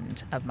the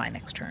end of my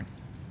next turn,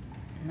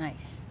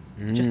 Nice.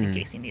 just in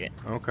case you need it.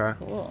 Okay.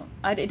 Cool.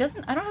 I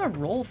don't have a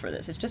roll for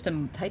this. It's just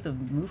a type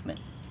of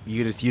movement.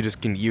 You just do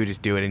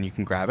it and you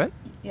can grab it.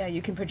 Yeah,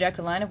 you can project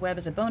a line of web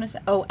as a bonus.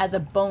 Oh, as a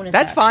bonus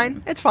That's action.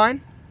 fine. It's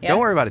fine. Yeah? Don't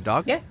worry about it,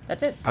 dog. Yeah,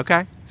 that's it.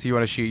 Okay. So you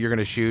want to shoot? You're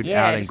gonna shoot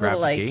Yeah, out and just a grab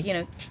little, the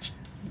key.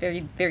 very,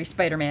 very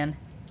Spider-Man.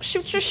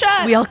 Shoot your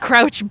shot. We all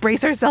crouch,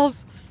 brace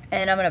ourselves.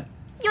 And I'm gonna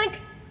yoink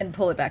and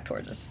pull it back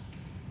towards us.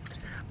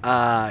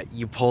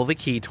 You pull the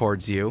key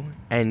towards you,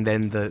 and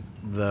then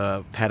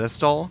the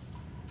pedestal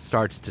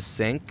starts to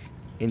sink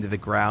into the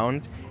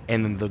ground,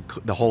 and then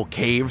the whole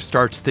cave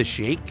starts to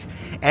shake,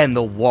 and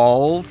the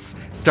walls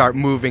start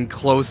moving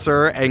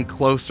closer and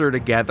closer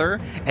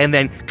together, and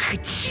then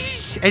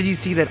and you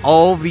see that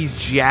all these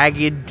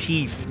jagged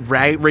teeth,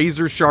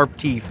 razor sharp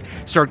teeth,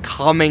 start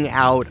coming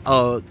out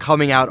of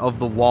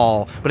the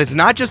wall. But it's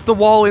not just the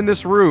wall in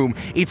this room;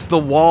 it's the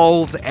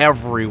walls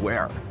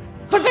everywhere.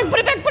 Put it back, put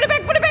it back, put it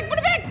back, put it back, put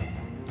it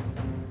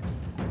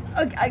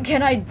back.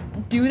 Can I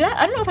do that?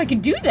 I don't know if I can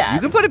do that.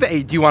 You can put it back.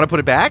 Do you want to put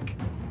it back?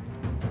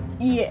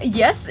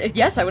 Yes,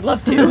 I would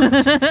love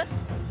to.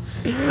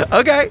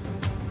 Okay.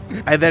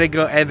 And then it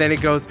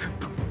goes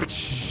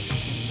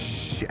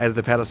as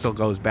the pedestal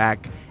goes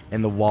back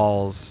and the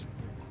walls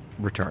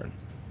return.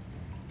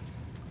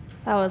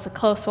 That was a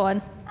close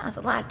one. That was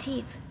a lot of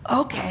teeth.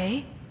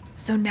 Okay,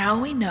 so now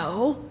we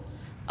know.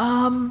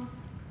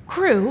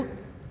 Crew,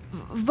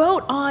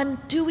 vote on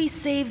do we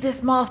save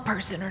this moth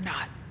person or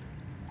not?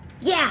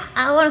 Yeah,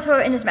 I want to throw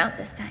it in his mouth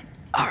this time.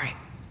 All right.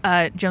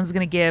 Jones is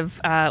going to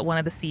give one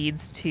of the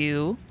seeds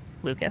to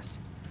Lucas.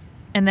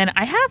 And then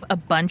I have a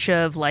bunch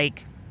of,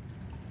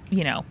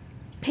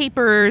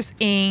 papers,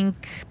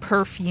 ink,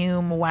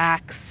 perfume,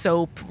 wax,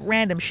 soap,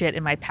 random shit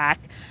in my pack.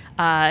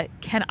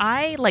 Can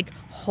I,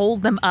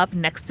 hold them up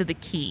next to the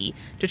key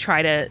to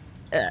try to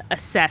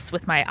assess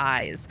with my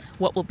eyes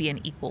what will be an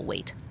equal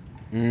weight?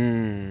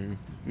 Interesting.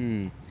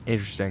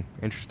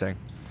 I'm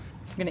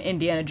gonna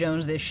Indiana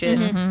Jones this shit.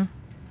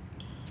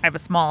 I have a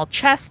small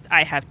chest.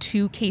 I have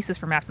 2 cases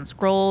for maps and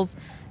scrolls.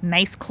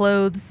 Nice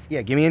clothes.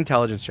 Yeah, give me an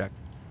intelligence check.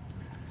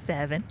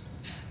 7.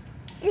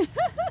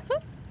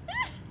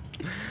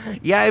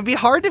 Yeah, it'd be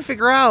hard to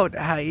figure out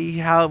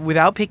how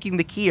without picking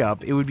the key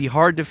up, it would be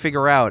hard to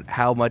figure out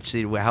how much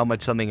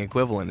something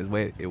equivalent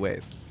it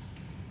weighs.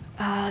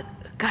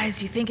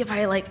 Guys, you think if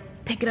I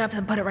pick it up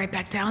and put it right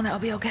back down, that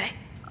would be okay?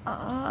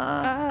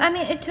 I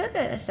mean, it took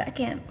a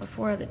second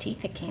before the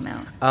teeth came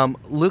out.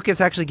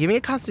 Lucas, actually, give me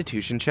a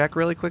Constitution check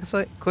really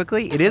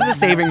quickly. It is a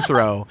saving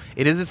throw.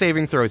 It is a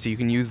saving throw, so you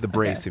can use the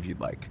brace if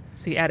you'd like.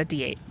 So you add a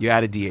D8. You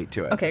add a D8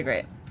 to it. Okay,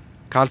 great.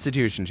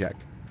 Constitution check.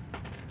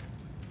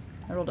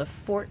 I rolled a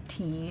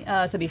 14.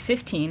 So it'd be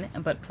 15,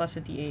 but plus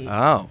a d8.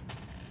 Oh.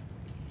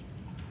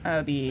 That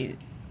would be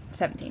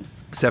 17.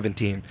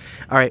 17.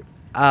 All right.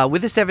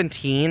 With a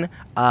 17,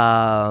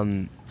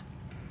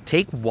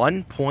 take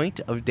 1 point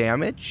of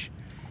damage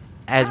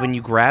as when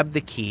you grab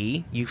the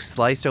key, you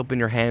sliced open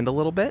your hand a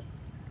little bit,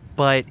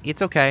 but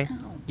it's okay.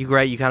 You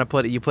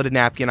put a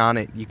napkin on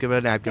it. You put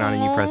a napkin on it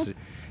and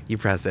you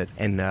press it,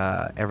 and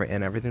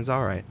everything's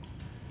all right.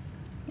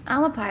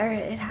 I'm a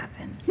pirate. It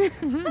happens.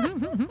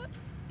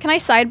 Can I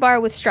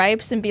sidebar with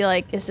Stripes and be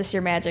like, is this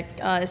your magic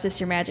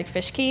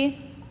fish key?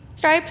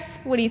 Stripes,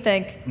 what do you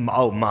think?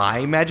 Oh,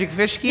 my magic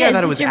fish key? Yeah, I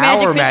thought is it this was your our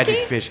magic fish magic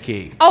key? fish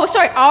key. Oh,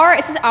 sorry,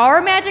 is this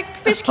our magic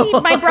fish key?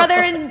 My brother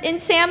in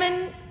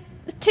salmon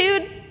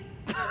tude?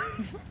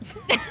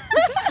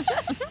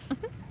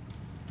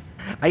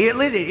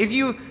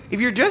 Listen, if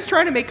you're just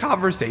trying to make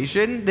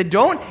conversation, then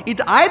don't.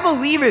 I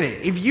believe in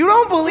it. If you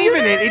don't believe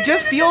in it, it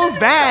just feels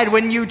bad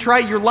when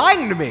you're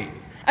lying to me.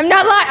 I'm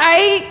not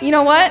lying. You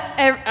know what?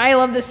 I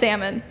love the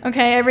salmon.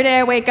 Okay, every day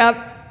I wake up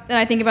and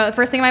I think about the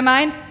first thing in my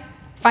mind,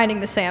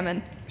 finding the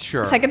salmon.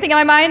 Sure. Second thing in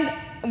my mind,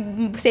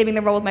 saving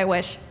the world with my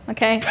wish.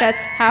 Okay, that's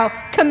how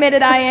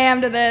committed I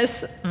am to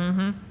this.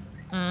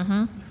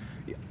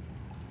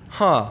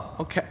 Huh.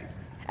 Okay.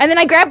 And then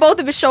I grab both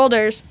of his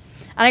shoulders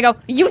And I go,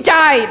 you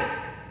died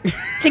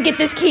to get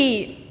this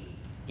key.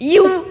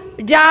 You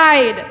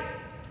died.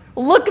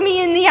 Look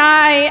me in the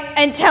eye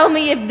and tell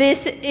me if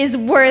this is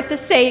worth,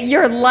 say,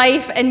 your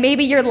life and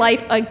maybe your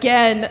life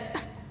again.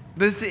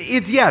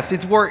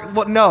 It's worth.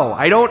 Well, no,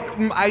 I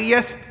don't.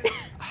 Yes.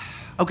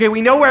 Okay,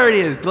 we know where it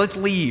is. Let's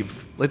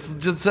leave. Let's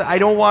just. I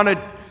don't want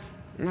to.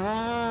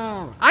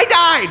 I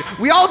died.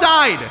 We all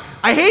died.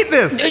 I hate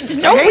this. There's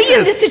no we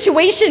in this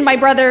situation, my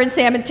brother and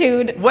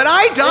Samitude. When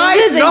I died,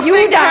 Listen, nothing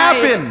you died.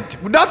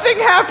 happened. Nothing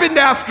happened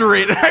after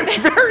it.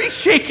 I'm very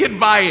shaken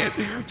by it.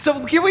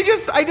 So can we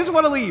just? I just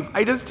want to leave.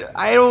 I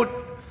don't.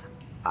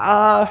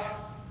 Are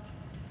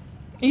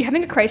you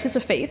having a crisis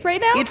of faith right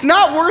now? It's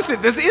not worth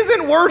it. This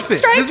isn't worth it.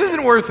 Stripes? This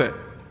isn't worth it.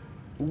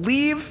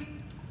 Leave.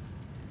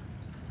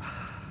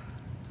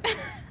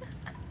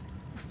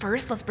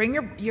 First, let's bring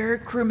your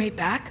crewmate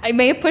back. I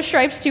may have pushed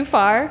Stripes too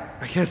far.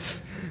 I guess.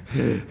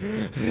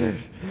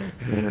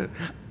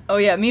 Oh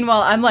yeah.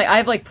 Meanwhile,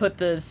 I've like put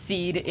the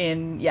seed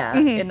in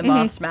in the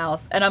moth's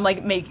mouth, and I'm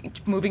like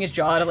moving his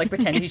jaw to like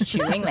pretend he's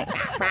chewing. Like,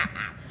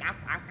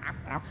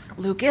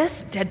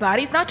 Lucas, dead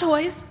bodies, not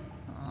toys.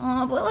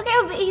 Oh, but look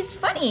how he's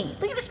funny.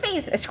 Look at his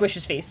face. I squish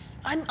his face.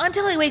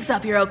 Until he wakes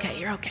up, you're okay.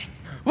 You're okay.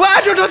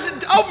 Well, don't touch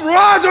it.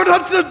 Oh,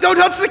 don't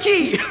touch the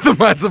key.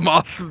 the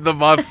moth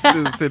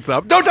sits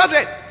up. Don't touch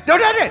it. Don't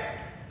touch it.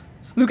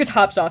 Lucas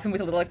hops off him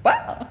with a little like,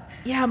 wow.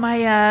 Yeah,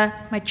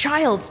 my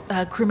child's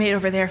crewmate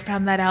over there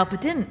found that out,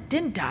 but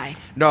didn't die.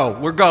 No,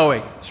 we're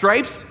going.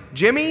 Stripes,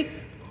 Jimmy,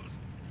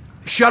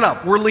 shut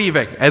up. We're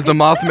leaving. As the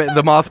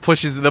moth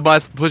pushes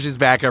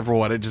back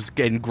everyone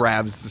and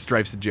grabs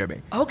Stripes and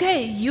Jimmy.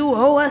 Okay, you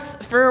owe us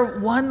for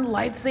one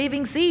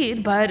life-saving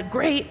seed, but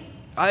great.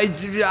 I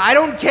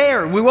don't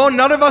care.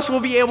 None of us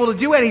will be able to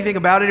do anything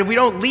about it if we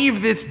don't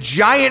leave this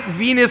giant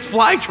Venus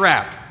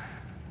flytrap.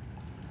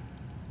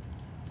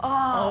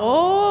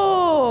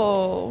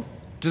 Oh.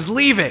 Just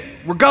leave it.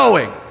 We're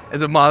going.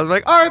 And the mother's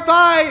like, all right,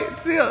 bye.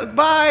 See ya.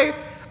 Bye.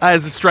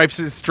 As Stripes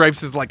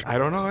is like, I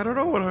don't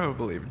know what I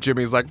believe.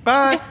 Jimmy's like,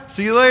 bye.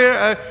 See you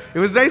later. It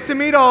was nice to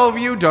meet all of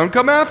you. Don't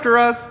come after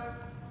us.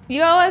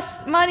 You owe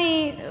us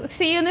money.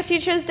 See you in the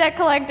future as debt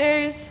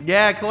collectors.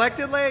 Yeah,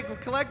 collected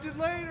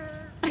later.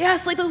 Yeah,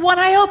 sleep with one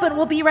eye open.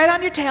 We'll be right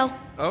on your tail.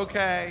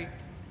 Okay.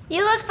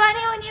 You looked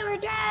funny when you were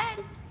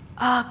dead.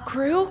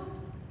 Crew?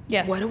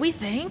 Yes. What do we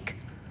think?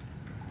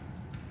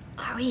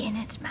 Are we in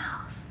its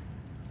mouth?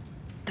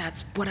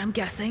 That's what I'm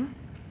guessing.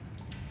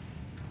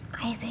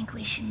 I think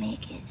we should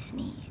make it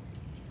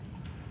sneeze.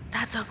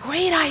 That's a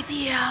great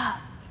idea.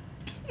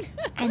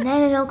 And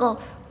then it'll go,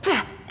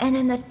 "Pah," and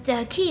then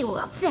the key will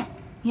go, "Pah,"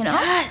 you know?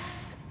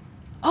 Yes.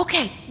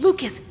 Okay,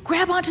 Lucas,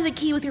 grab onto the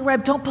key with your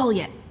web. Don't pull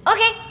yet.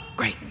 Okay.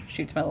 Great.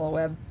 Shoots my little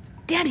web.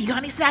 Danny, you got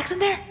any snacks in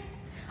there?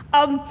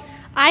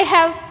 I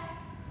have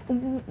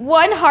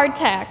one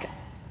hardtack.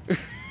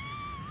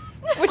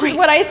 Which is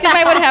what I assume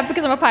I would have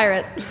because I'm a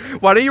pirate.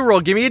 Why don't you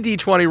roll? Give me a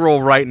D20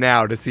 roll right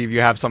now to see if you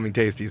have something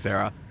tasty,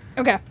 Sarah.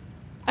 Okay.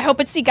 I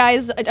hope it's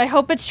I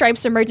hope it's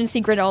Stripes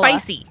emergency granola.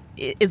 Spicy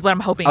is what I'm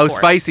hoping for. Oh,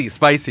 spicy,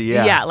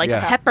 yeah. Yeah, like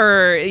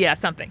pepper,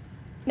 something.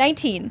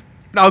 19.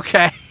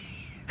 Okay.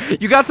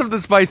 You got something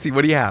spicy.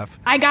 What do you have?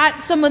 I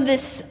got some of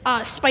this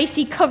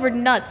spicy covered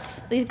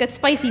nuts. These got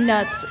spicy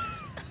nuts.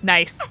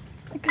 Nice.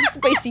 I got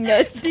spicy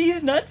nuts.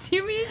 These nuts,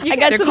 you mean? I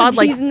got They're some called, of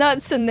like, these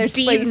nuts and they're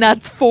spicy. These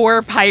nuts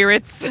for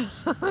pirates.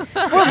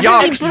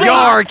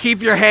 Yar,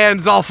 keep your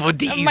hands off of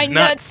these My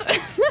nuts.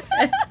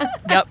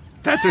 Yep.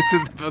 That's what's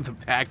in the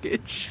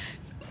package.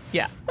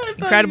 Yeah.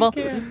 Incredible.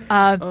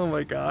 Oh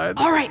my god.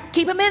 All right,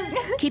 keep them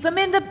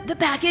in the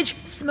package,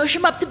 smush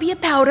them up to be a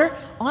powder.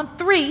 On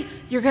 3,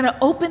 you're gonna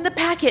open the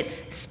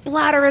packet,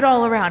 splatter it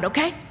all around,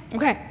 okay?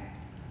 Okay.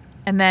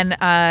 And then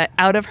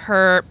out of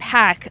her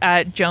pack,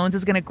 Jones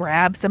is going to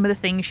grab some of the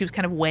things she was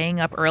kind of weighing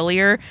up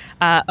earlier.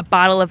 A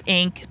bottle of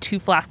ink, 2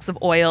 flasks of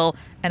oil,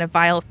 and a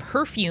vial of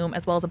perfume,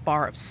 as well as a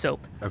bar of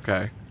soap.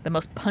 Okay. The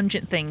most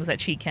pungent things that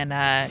she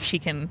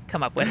can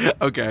come up with.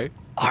 Okay.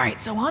 All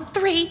right, so on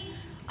 3,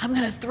 I'm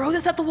gonna throw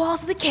this at the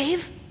walls of the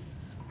cave.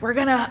 You're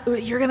gonna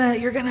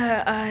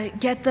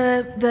get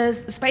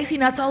the spicy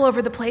nuts all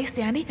over the place,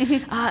 Dandy.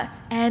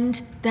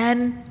 And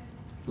then,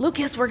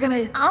 Lucas, I'm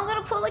gonna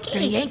pull a gonna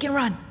key. yank and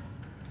run.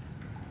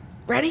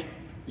 Ready?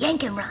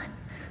 Yank and run.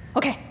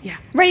 Okay. Yeah.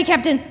 Ready,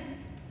 Captain.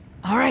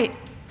 All right,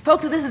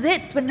 folks, this is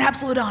it. It's been an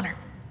absolute honor.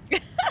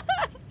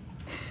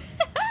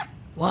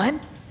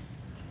 1,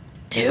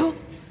 2,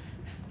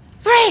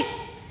 3.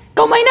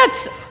 Go my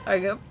nuts.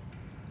 I'm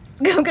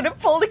gonna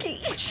pull the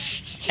key.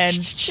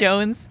 And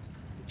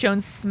Jones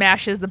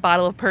smashes the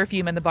bottle of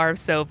perfume and the bar of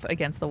soap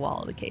against the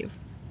wall of the cave.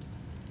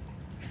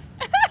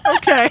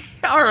 Okay.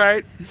 All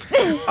right.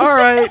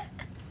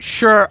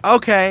 Sure.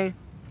 Okay.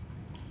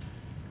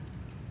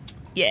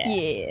 Yeah.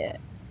 Yeah.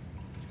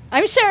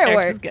 I'm sure it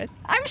Eric's is worked. good.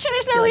 I'm sure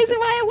there's no like reason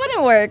this. why it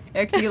wouldn't work.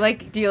 Eric,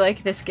 do you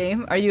like this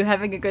game? Are you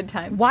having a good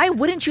time? Why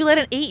wouldn't you let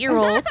an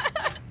 8-year-old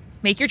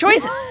make your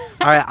choices?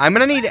 All right. I'm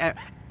gonna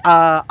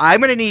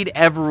need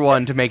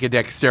everyone to make a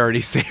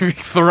dexterity saving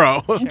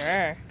throw.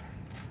 Sure.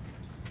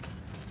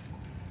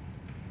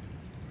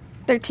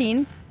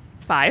 13.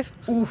 5.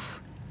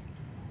 Oof.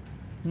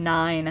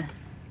 9.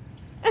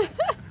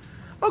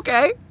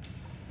 Okay.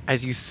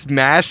 As you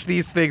smash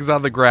these things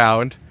on the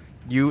ground,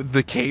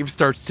 the cave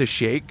starts to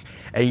shake,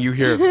 and you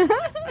hear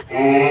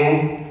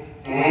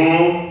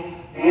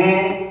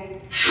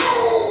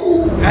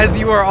as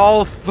you are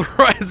all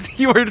as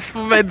you are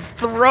then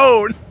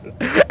thrown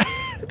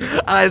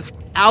as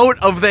out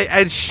of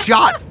and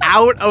shot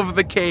out of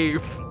the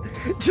cave.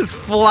 Just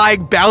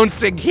flying,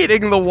 bouncing,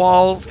 hitting the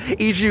walls,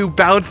 each of you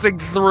bouncing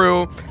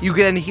through. You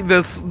can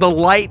the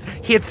light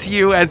hits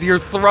you as you're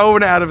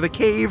thrown out of the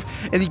cave,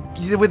 and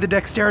with the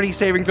dexterity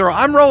saving throw,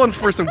 I'm rolling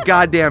for some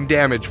goddamn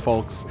damage,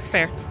 folks. It's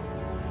fair.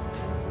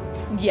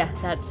 Yeah,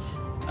 that's.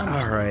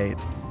 All right,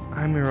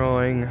 I'm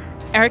rolling.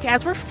 Eric,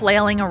 as we're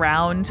flailing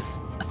around,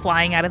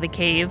 flying out of the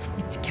cave,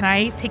 can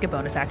I take a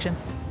bonus action?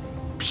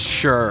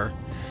 Sure.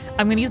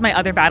 I'm going to use my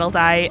other battle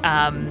die.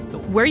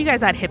 Where are you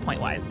guys at hit point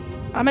wise?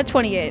 I'm at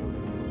 28.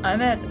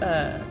 I'm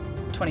at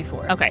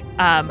 24. Okay.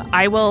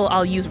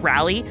 I'll use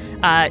rally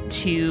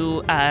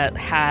to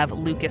have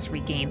Lucas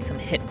regain some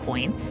hit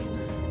points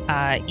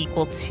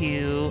equal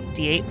to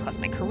D8 plus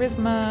my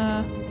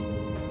charisma.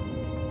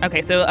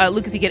 Okay, so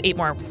Lucas, you get 8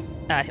 more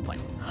hit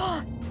points.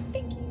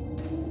 Thank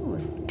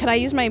you. Can I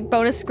use my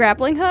bonus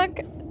grappling hook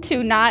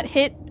to not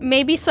hit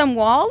maybe some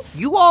walls?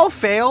 You all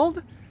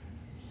failed.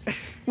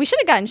 We should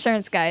have got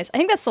insurance, guys. I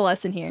think that's the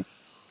lesson here.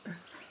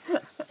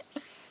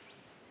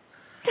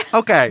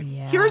 Okay,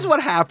 Yeah. Here's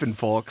what happened,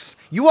 folks.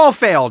 You all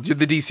failed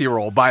the DC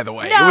roll, by the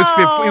way.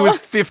 No! It was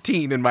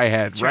 15 in my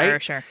head, Sure,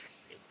 right? sure.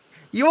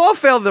 You all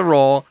failed the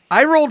roll.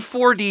 I rolled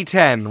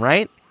 4d10,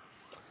 right?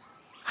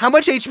 How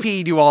much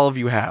HP do all of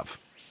you have?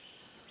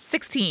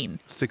 16.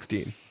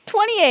 16.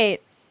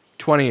 28.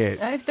 28.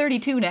 I have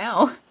 32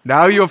 now.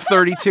 Now you have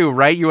 32,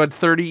 right? You had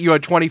 30. You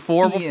had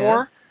 24 Yeah.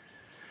 before?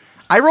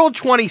 I rolled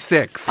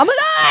 26. I'm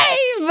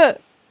alive!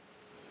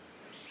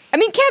 I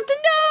mean, Captain,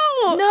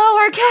 no! No,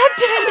 our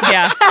captain.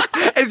 Yeah.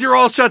 As you're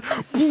all shot,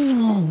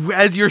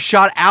 as you're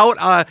shot out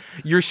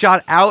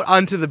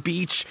onto the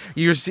beach.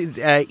 You're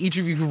each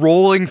of you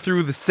rolling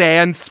through the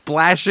sand,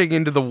 splashing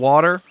into the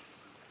water.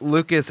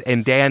 Lucas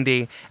and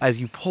Dandy,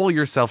 as you pull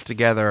yourself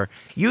together,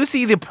 you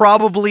see the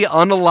probably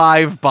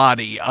unalive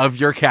body of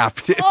your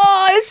captain.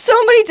 Oh, it's so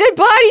many dead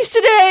bodies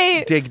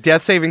today! Take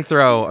death saving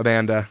throw,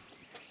 Amanda.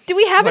 Do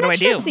we have What an do I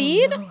extra do?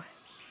 seed?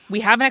 We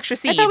have an extra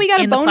seed thought we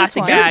got a in the bonus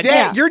plastic one. bag. Dead.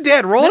 Yeah. You're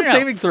dead. Roll a No.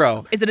 saving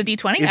throw. Is it a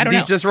D20? It's I don't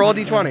know. Just roll a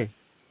d20.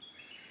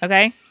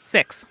 Okay.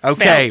 6.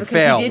 Okay, Because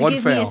fail. he did One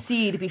give me fail. a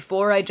seed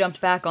before I jumped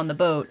back on the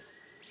boat,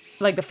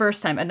 like the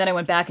first time, and then I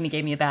went back and he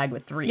gave me a bag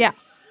with 3. Yeah.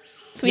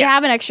 So we Yes.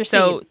 have an extra seed.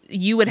 So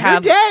you would You're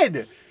have.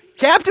 dead.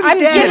 Captain's I'm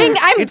dead.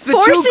 It's the two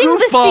forcing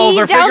the goofballs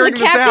are seed down the figuring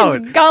this out.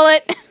 captain's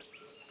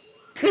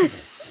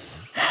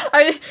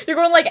gullet. You're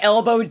going like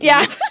elbow deep.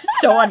 Yeah.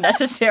 So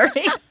unnecessary.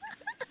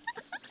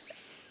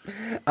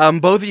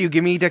 Both of you,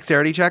 give me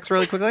dexterity checks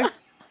really quickly.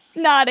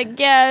 Not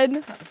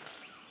again.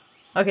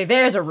 Okay,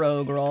 there's a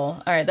rogue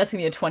roll. All right, that's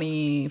gonna be a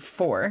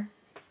 24.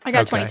 I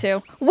got Okay.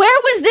 22. Where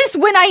was this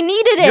when I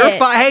needed it? You're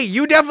fine. Hey,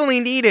 you definitely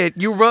need it.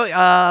 You really,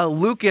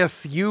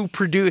 Lucas, you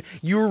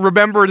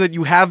remember that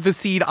you have the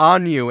seed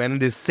on you, and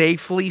it is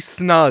safely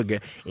snug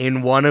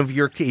in one of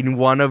your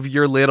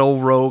little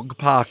rogue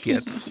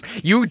pockets.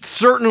 You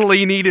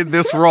certainly needed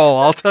this roll.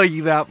 I'll tell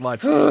you that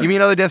much. Give me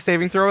another death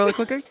saving throw really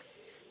quickly.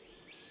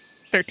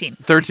 13.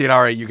 13.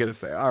 All right, you get to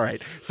say. All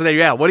right. So then,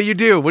 yeah. What do you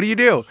do? What do you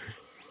do?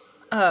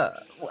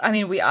 I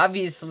mean, we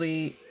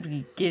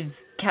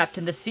give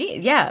Captain the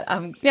seed.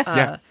 Yeah.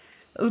 Yeah.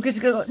 Lucas is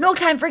gonna go, no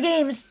time for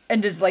games,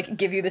 and just like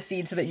give you the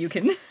seed so that you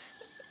can.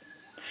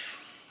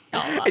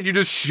 And you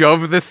just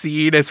shove the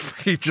seed as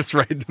just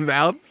right in the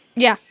mouth.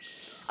 Yeah.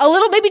 A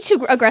little, maybe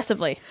too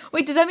aggressively.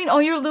 Wait, does that mean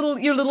all your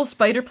little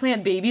spider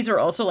plant babies are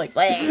also like?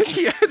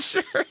 Yeah,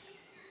 sure.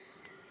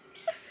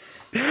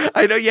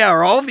 I know, yeah,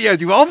 or all of the,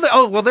 do all of the,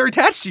 oh, well, they're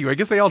attached to you. I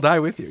guess they all die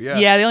with you, yeah.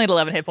 Yeah, they only had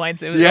 11 hit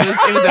points. It was, Yeah.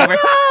 it was over.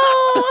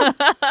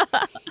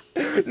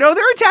 No,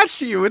 they're attached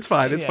to you. It's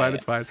fine, it's Yeah, fine, yeah.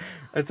 it's fine.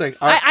 It's like,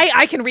 all right.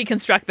 I can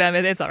reconstruct them.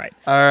 It's all right.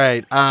 All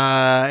right.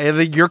 And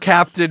then your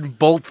captain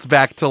bolts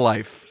back to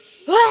life.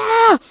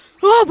 Ah!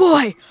 Oh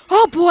boy!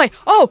 Oh boy!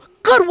 Oh,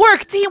 good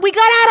work, team! We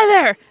got out of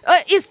there.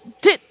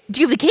 Do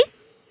you have the key,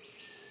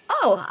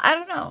 Oh, I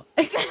don't know.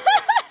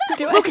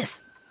 Do I? Lucas?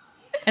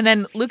 And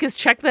then Lucas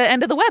checked the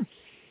end of the web.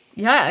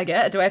 Yeah, I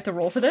get it. Do I have to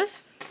roll for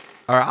this?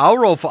 All right, I'll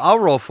roll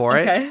for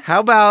it. Okay. How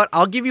about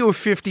I'll give you a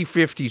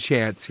 50-50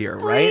 chance here,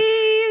 right?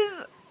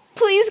 Please.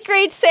 Please,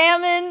 great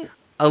salmon.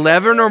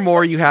 11 or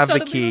more, you have the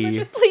Suddenly key.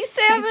 religious. Please,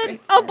 salmon.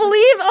 great I'll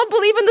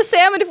believe in the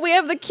salmon if we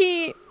have the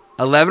key.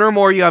 11 or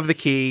more, you have the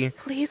key.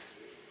 Please,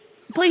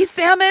 please,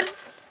 salmon.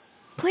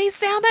 Please,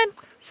 salmon.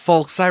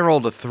 Folks, I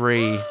rolled a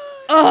 3.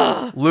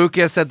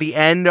 Lucas, at the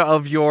end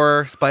of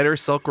your spider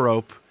silk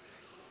rope,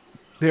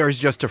 there's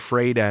just a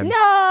frayed end.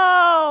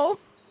 No.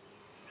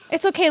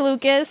 It's okay,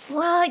 Lucas.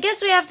 Well, I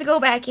guess we have to go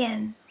back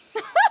in.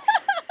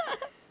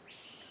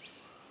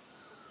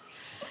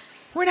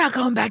 We're not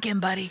going back in,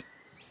 buddy.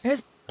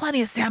 There's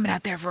plenty of salmon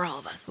out there for all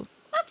of us.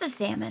 What's a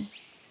salmon?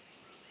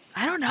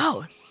 I don't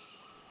know.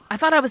 I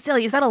thought I was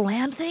silly. Is that a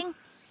land thing,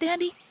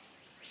 Dandy?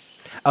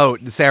 Oh,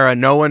 Sarah,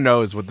 no one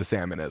knows what the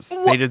salmon is.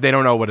 They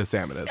don't know what a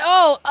salmon is.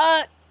 Oh,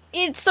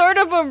 it's sort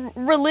of a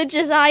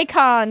religious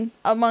icon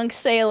among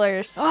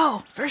sailors.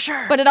 Oh, for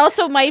sure. But it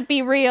also might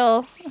be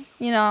real,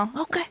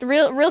 Okay.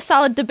 Real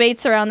solid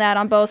debates around that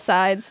on both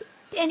sides.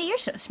 Dandy, you're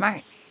so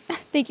smart.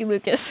 Thank you,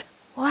 Lucas.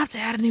 We'll have to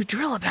add a new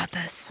drill about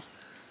this.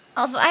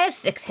 Also, I have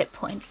 6 hit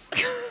points.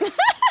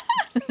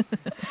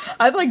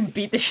 I've like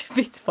beat the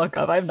fuck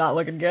up. I'm not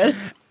looking good.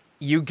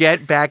 You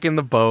get back in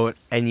the boat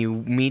and you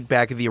meet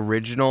back at the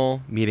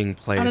original meeting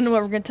place. I don't know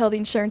what we're gonna tell the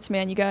insurance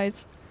man, you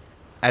guys.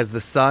 As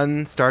the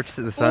sun starts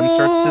to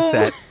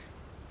set,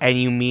 and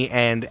you meet,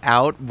 and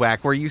out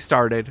back where you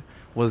started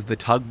was the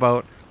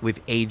tugboat with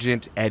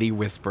Agent Eddie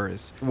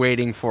Whispers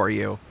waiting for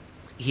you.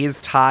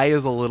 His tie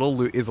is a little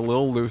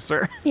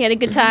looser. You had a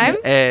good time?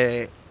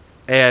 Okay.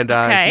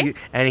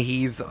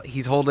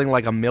 He's holding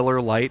like a Miller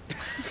Lite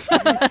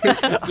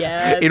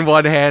Yes. in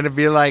one hand and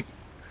be like,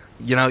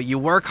 you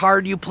work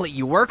hard, you play.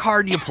 You work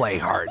hard, you play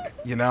hard.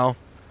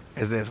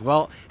 Is this?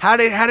 Well, how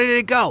did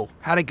it go?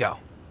 How'd it go?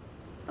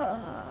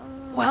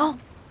 Well,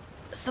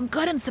 some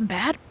good and some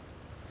bad.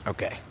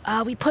 Okay.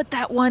 We put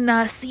that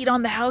one seed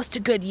on the house to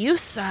good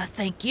use.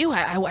 Thank you.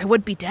 I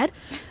would be dead.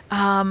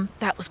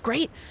 That was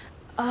great.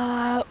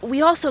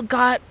 We also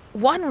got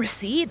one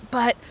receipt,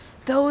 but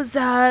those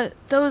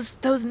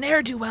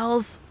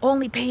ne'er-do-wells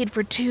only paid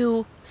for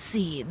 2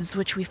 seeds,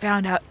 which we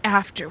found out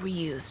after we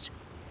used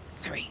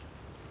 3.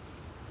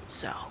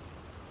 So,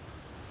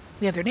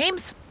 we have their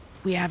names,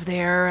 we have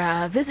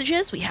their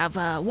visages, we have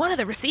one of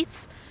the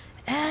receipts,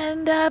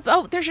 and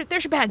there's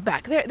your bag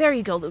back. There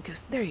you go,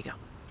 Lucas. There you go.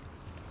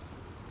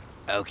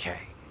 Okay.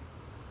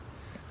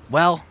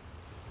 Well,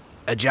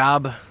 a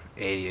job.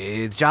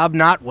 It's job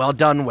not well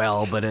done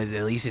well, but at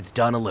least it's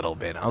done a little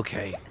bit.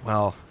 Okay.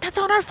 Well. That's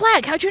on our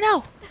flag. How'd you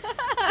know?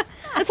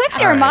 That's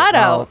actually our all right,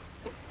 motto.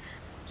 well,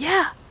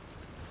 Yeah.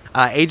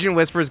 Agent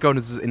Whispers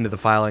goes into the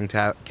filing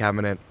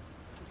cabinet,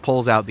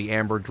 pulls out the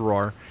amber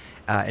drawer,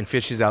 and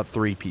fishes out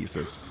 3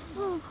 pieces.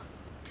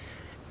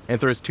 And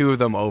throws 2 of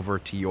them over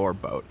to your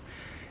boat.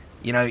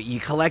 You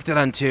collected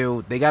on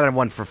 2. They got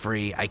 1 for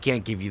free. I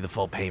can't give you the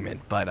full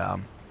payment, but,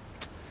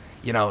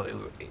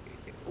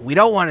 we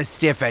don't want to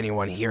stiff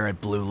anyone here at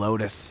Blue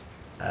Lotus.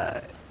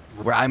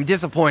 I'm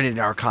disappointed in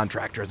our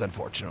contractors,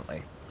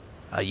 unfortunately.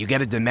 You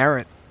get a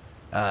demerit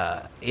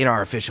in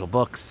our official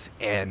books,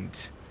 and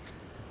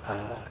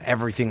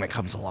everything that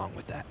comes along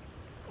with that.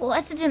 Well,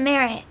 what's a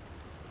demerit?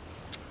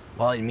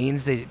 Well, it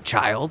means it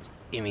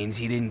means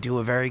he didn't do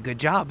a very good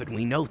job, and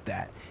we note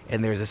that.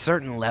 And there's a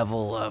certain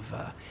level of,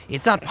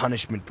 it's not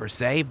punishment per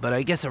se, but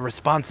I guess a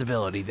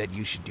responsibility that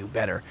you should do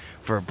better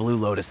for Blue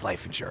Lotus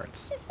Life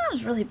Insurance. This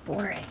sounds really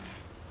boring.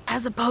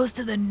 As opposed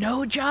to the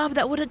no job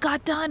that would have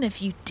got done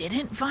if you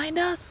didn't find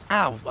us?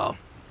 Oh, well,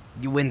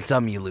 you win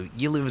some, you lose.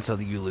 You lose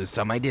some, you lose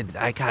some. I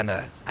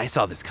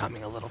saw this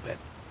coming a little bit.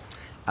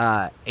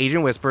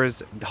 Agent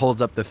Whispers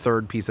holds up the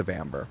 3rd piece of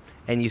amber,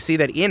 and you see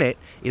that in it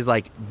is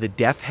like the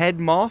death head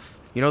moth.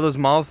 You know those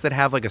moths that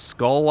have like a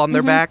skull on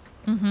their back?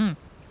 Mm-hmm.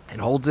 And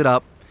holds it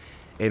up,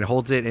 and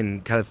holds it,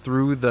 and kind of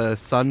through the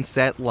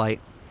sunset light,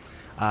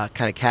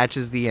 kind of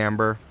catches the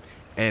amber,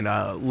 and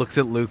looks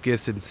at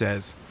Lucas and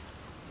says,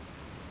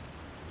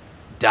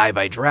 "Die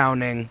by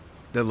drowning."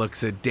 Then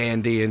looks at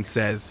Dandy and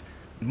says,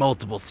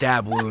 "Multiple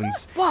stab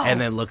wounds." Whoa. And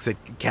then looks at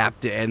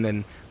Captain, and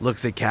then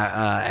looks at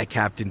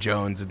Captain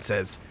Jones and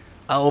says,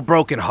 "Oh,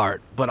 broken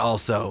heart, but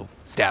also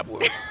stab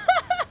wounds."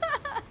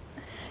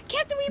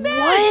 Captain, we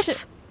match!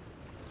 What?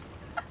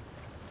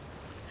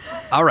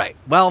 All right.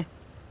 Well,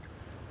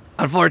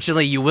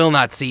 unfortunately, you will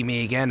not see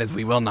me again, as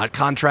we will not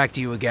contract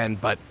you again.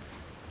 But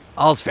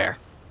all's fair.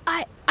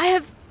 I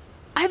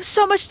have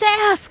so much to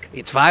ask.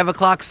 It's 5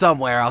 o'clock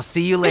somewhere. I'll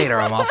see you later.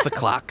 I'm off the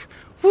clock.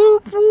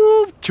 Whoop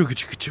whoop. Chugga,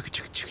 chugga, chugga,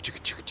 chugga, chugga,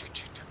 chugga, chugga, chugga,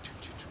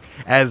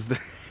 chugga, chugga.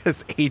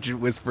 As Agent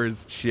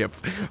Whisper's ship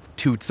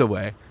toots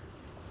away.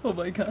 Oh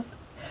my god.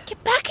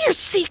 Get back here,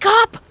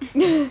 Seacop!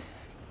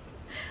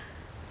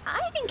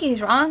 I think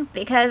he's wrong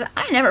because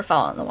I never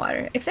fall in the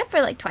water, except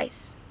for like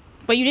twice.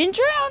 But you didn't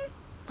drown.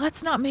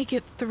 Let's not make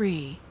it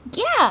 3.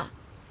 Yeah.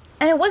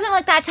 And it wasn't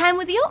like that time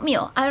with the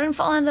oatmeal. I didn't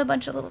fall into a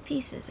bunch of little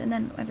pieces, and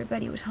then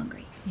everybody was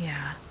hungry.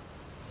 Yeah.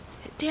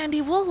 Dandy,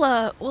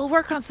 we'll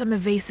work on some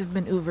evasive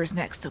maneuvers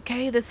next,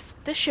 okay? This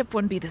ship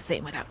wouldn't be the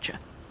same without you.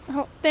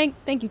 Oh,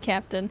 thank you,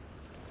 Captain.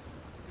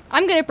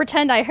 I'm gonna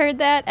pretend I heard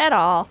that at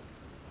all.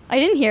 I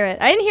didn't hear it.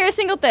 I didn't hear a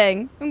single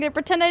thing. I'm gonna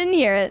pretend I didn't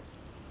hear it.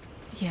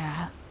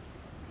 Yeah.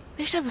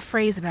 They should have a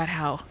phrase about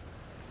how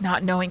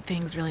not knowing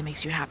things really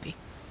makes you happy.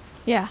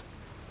 Yeah.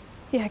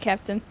 Yeah,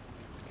 Captain.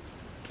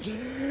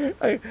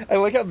 I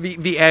like how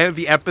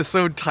the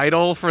episode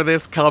title for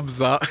this comes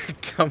up,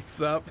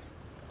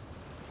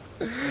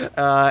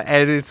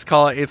 and it's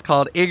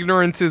called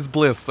 "Ignorance is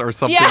Bliss" or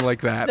something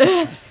like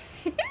that.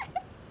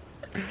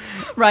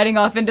 Riding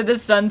off into the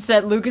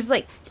sunset, Lucas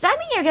Like, does that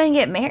mean you're gonna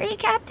get married,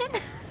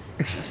 Captain?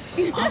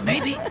 Oh,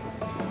 maybe.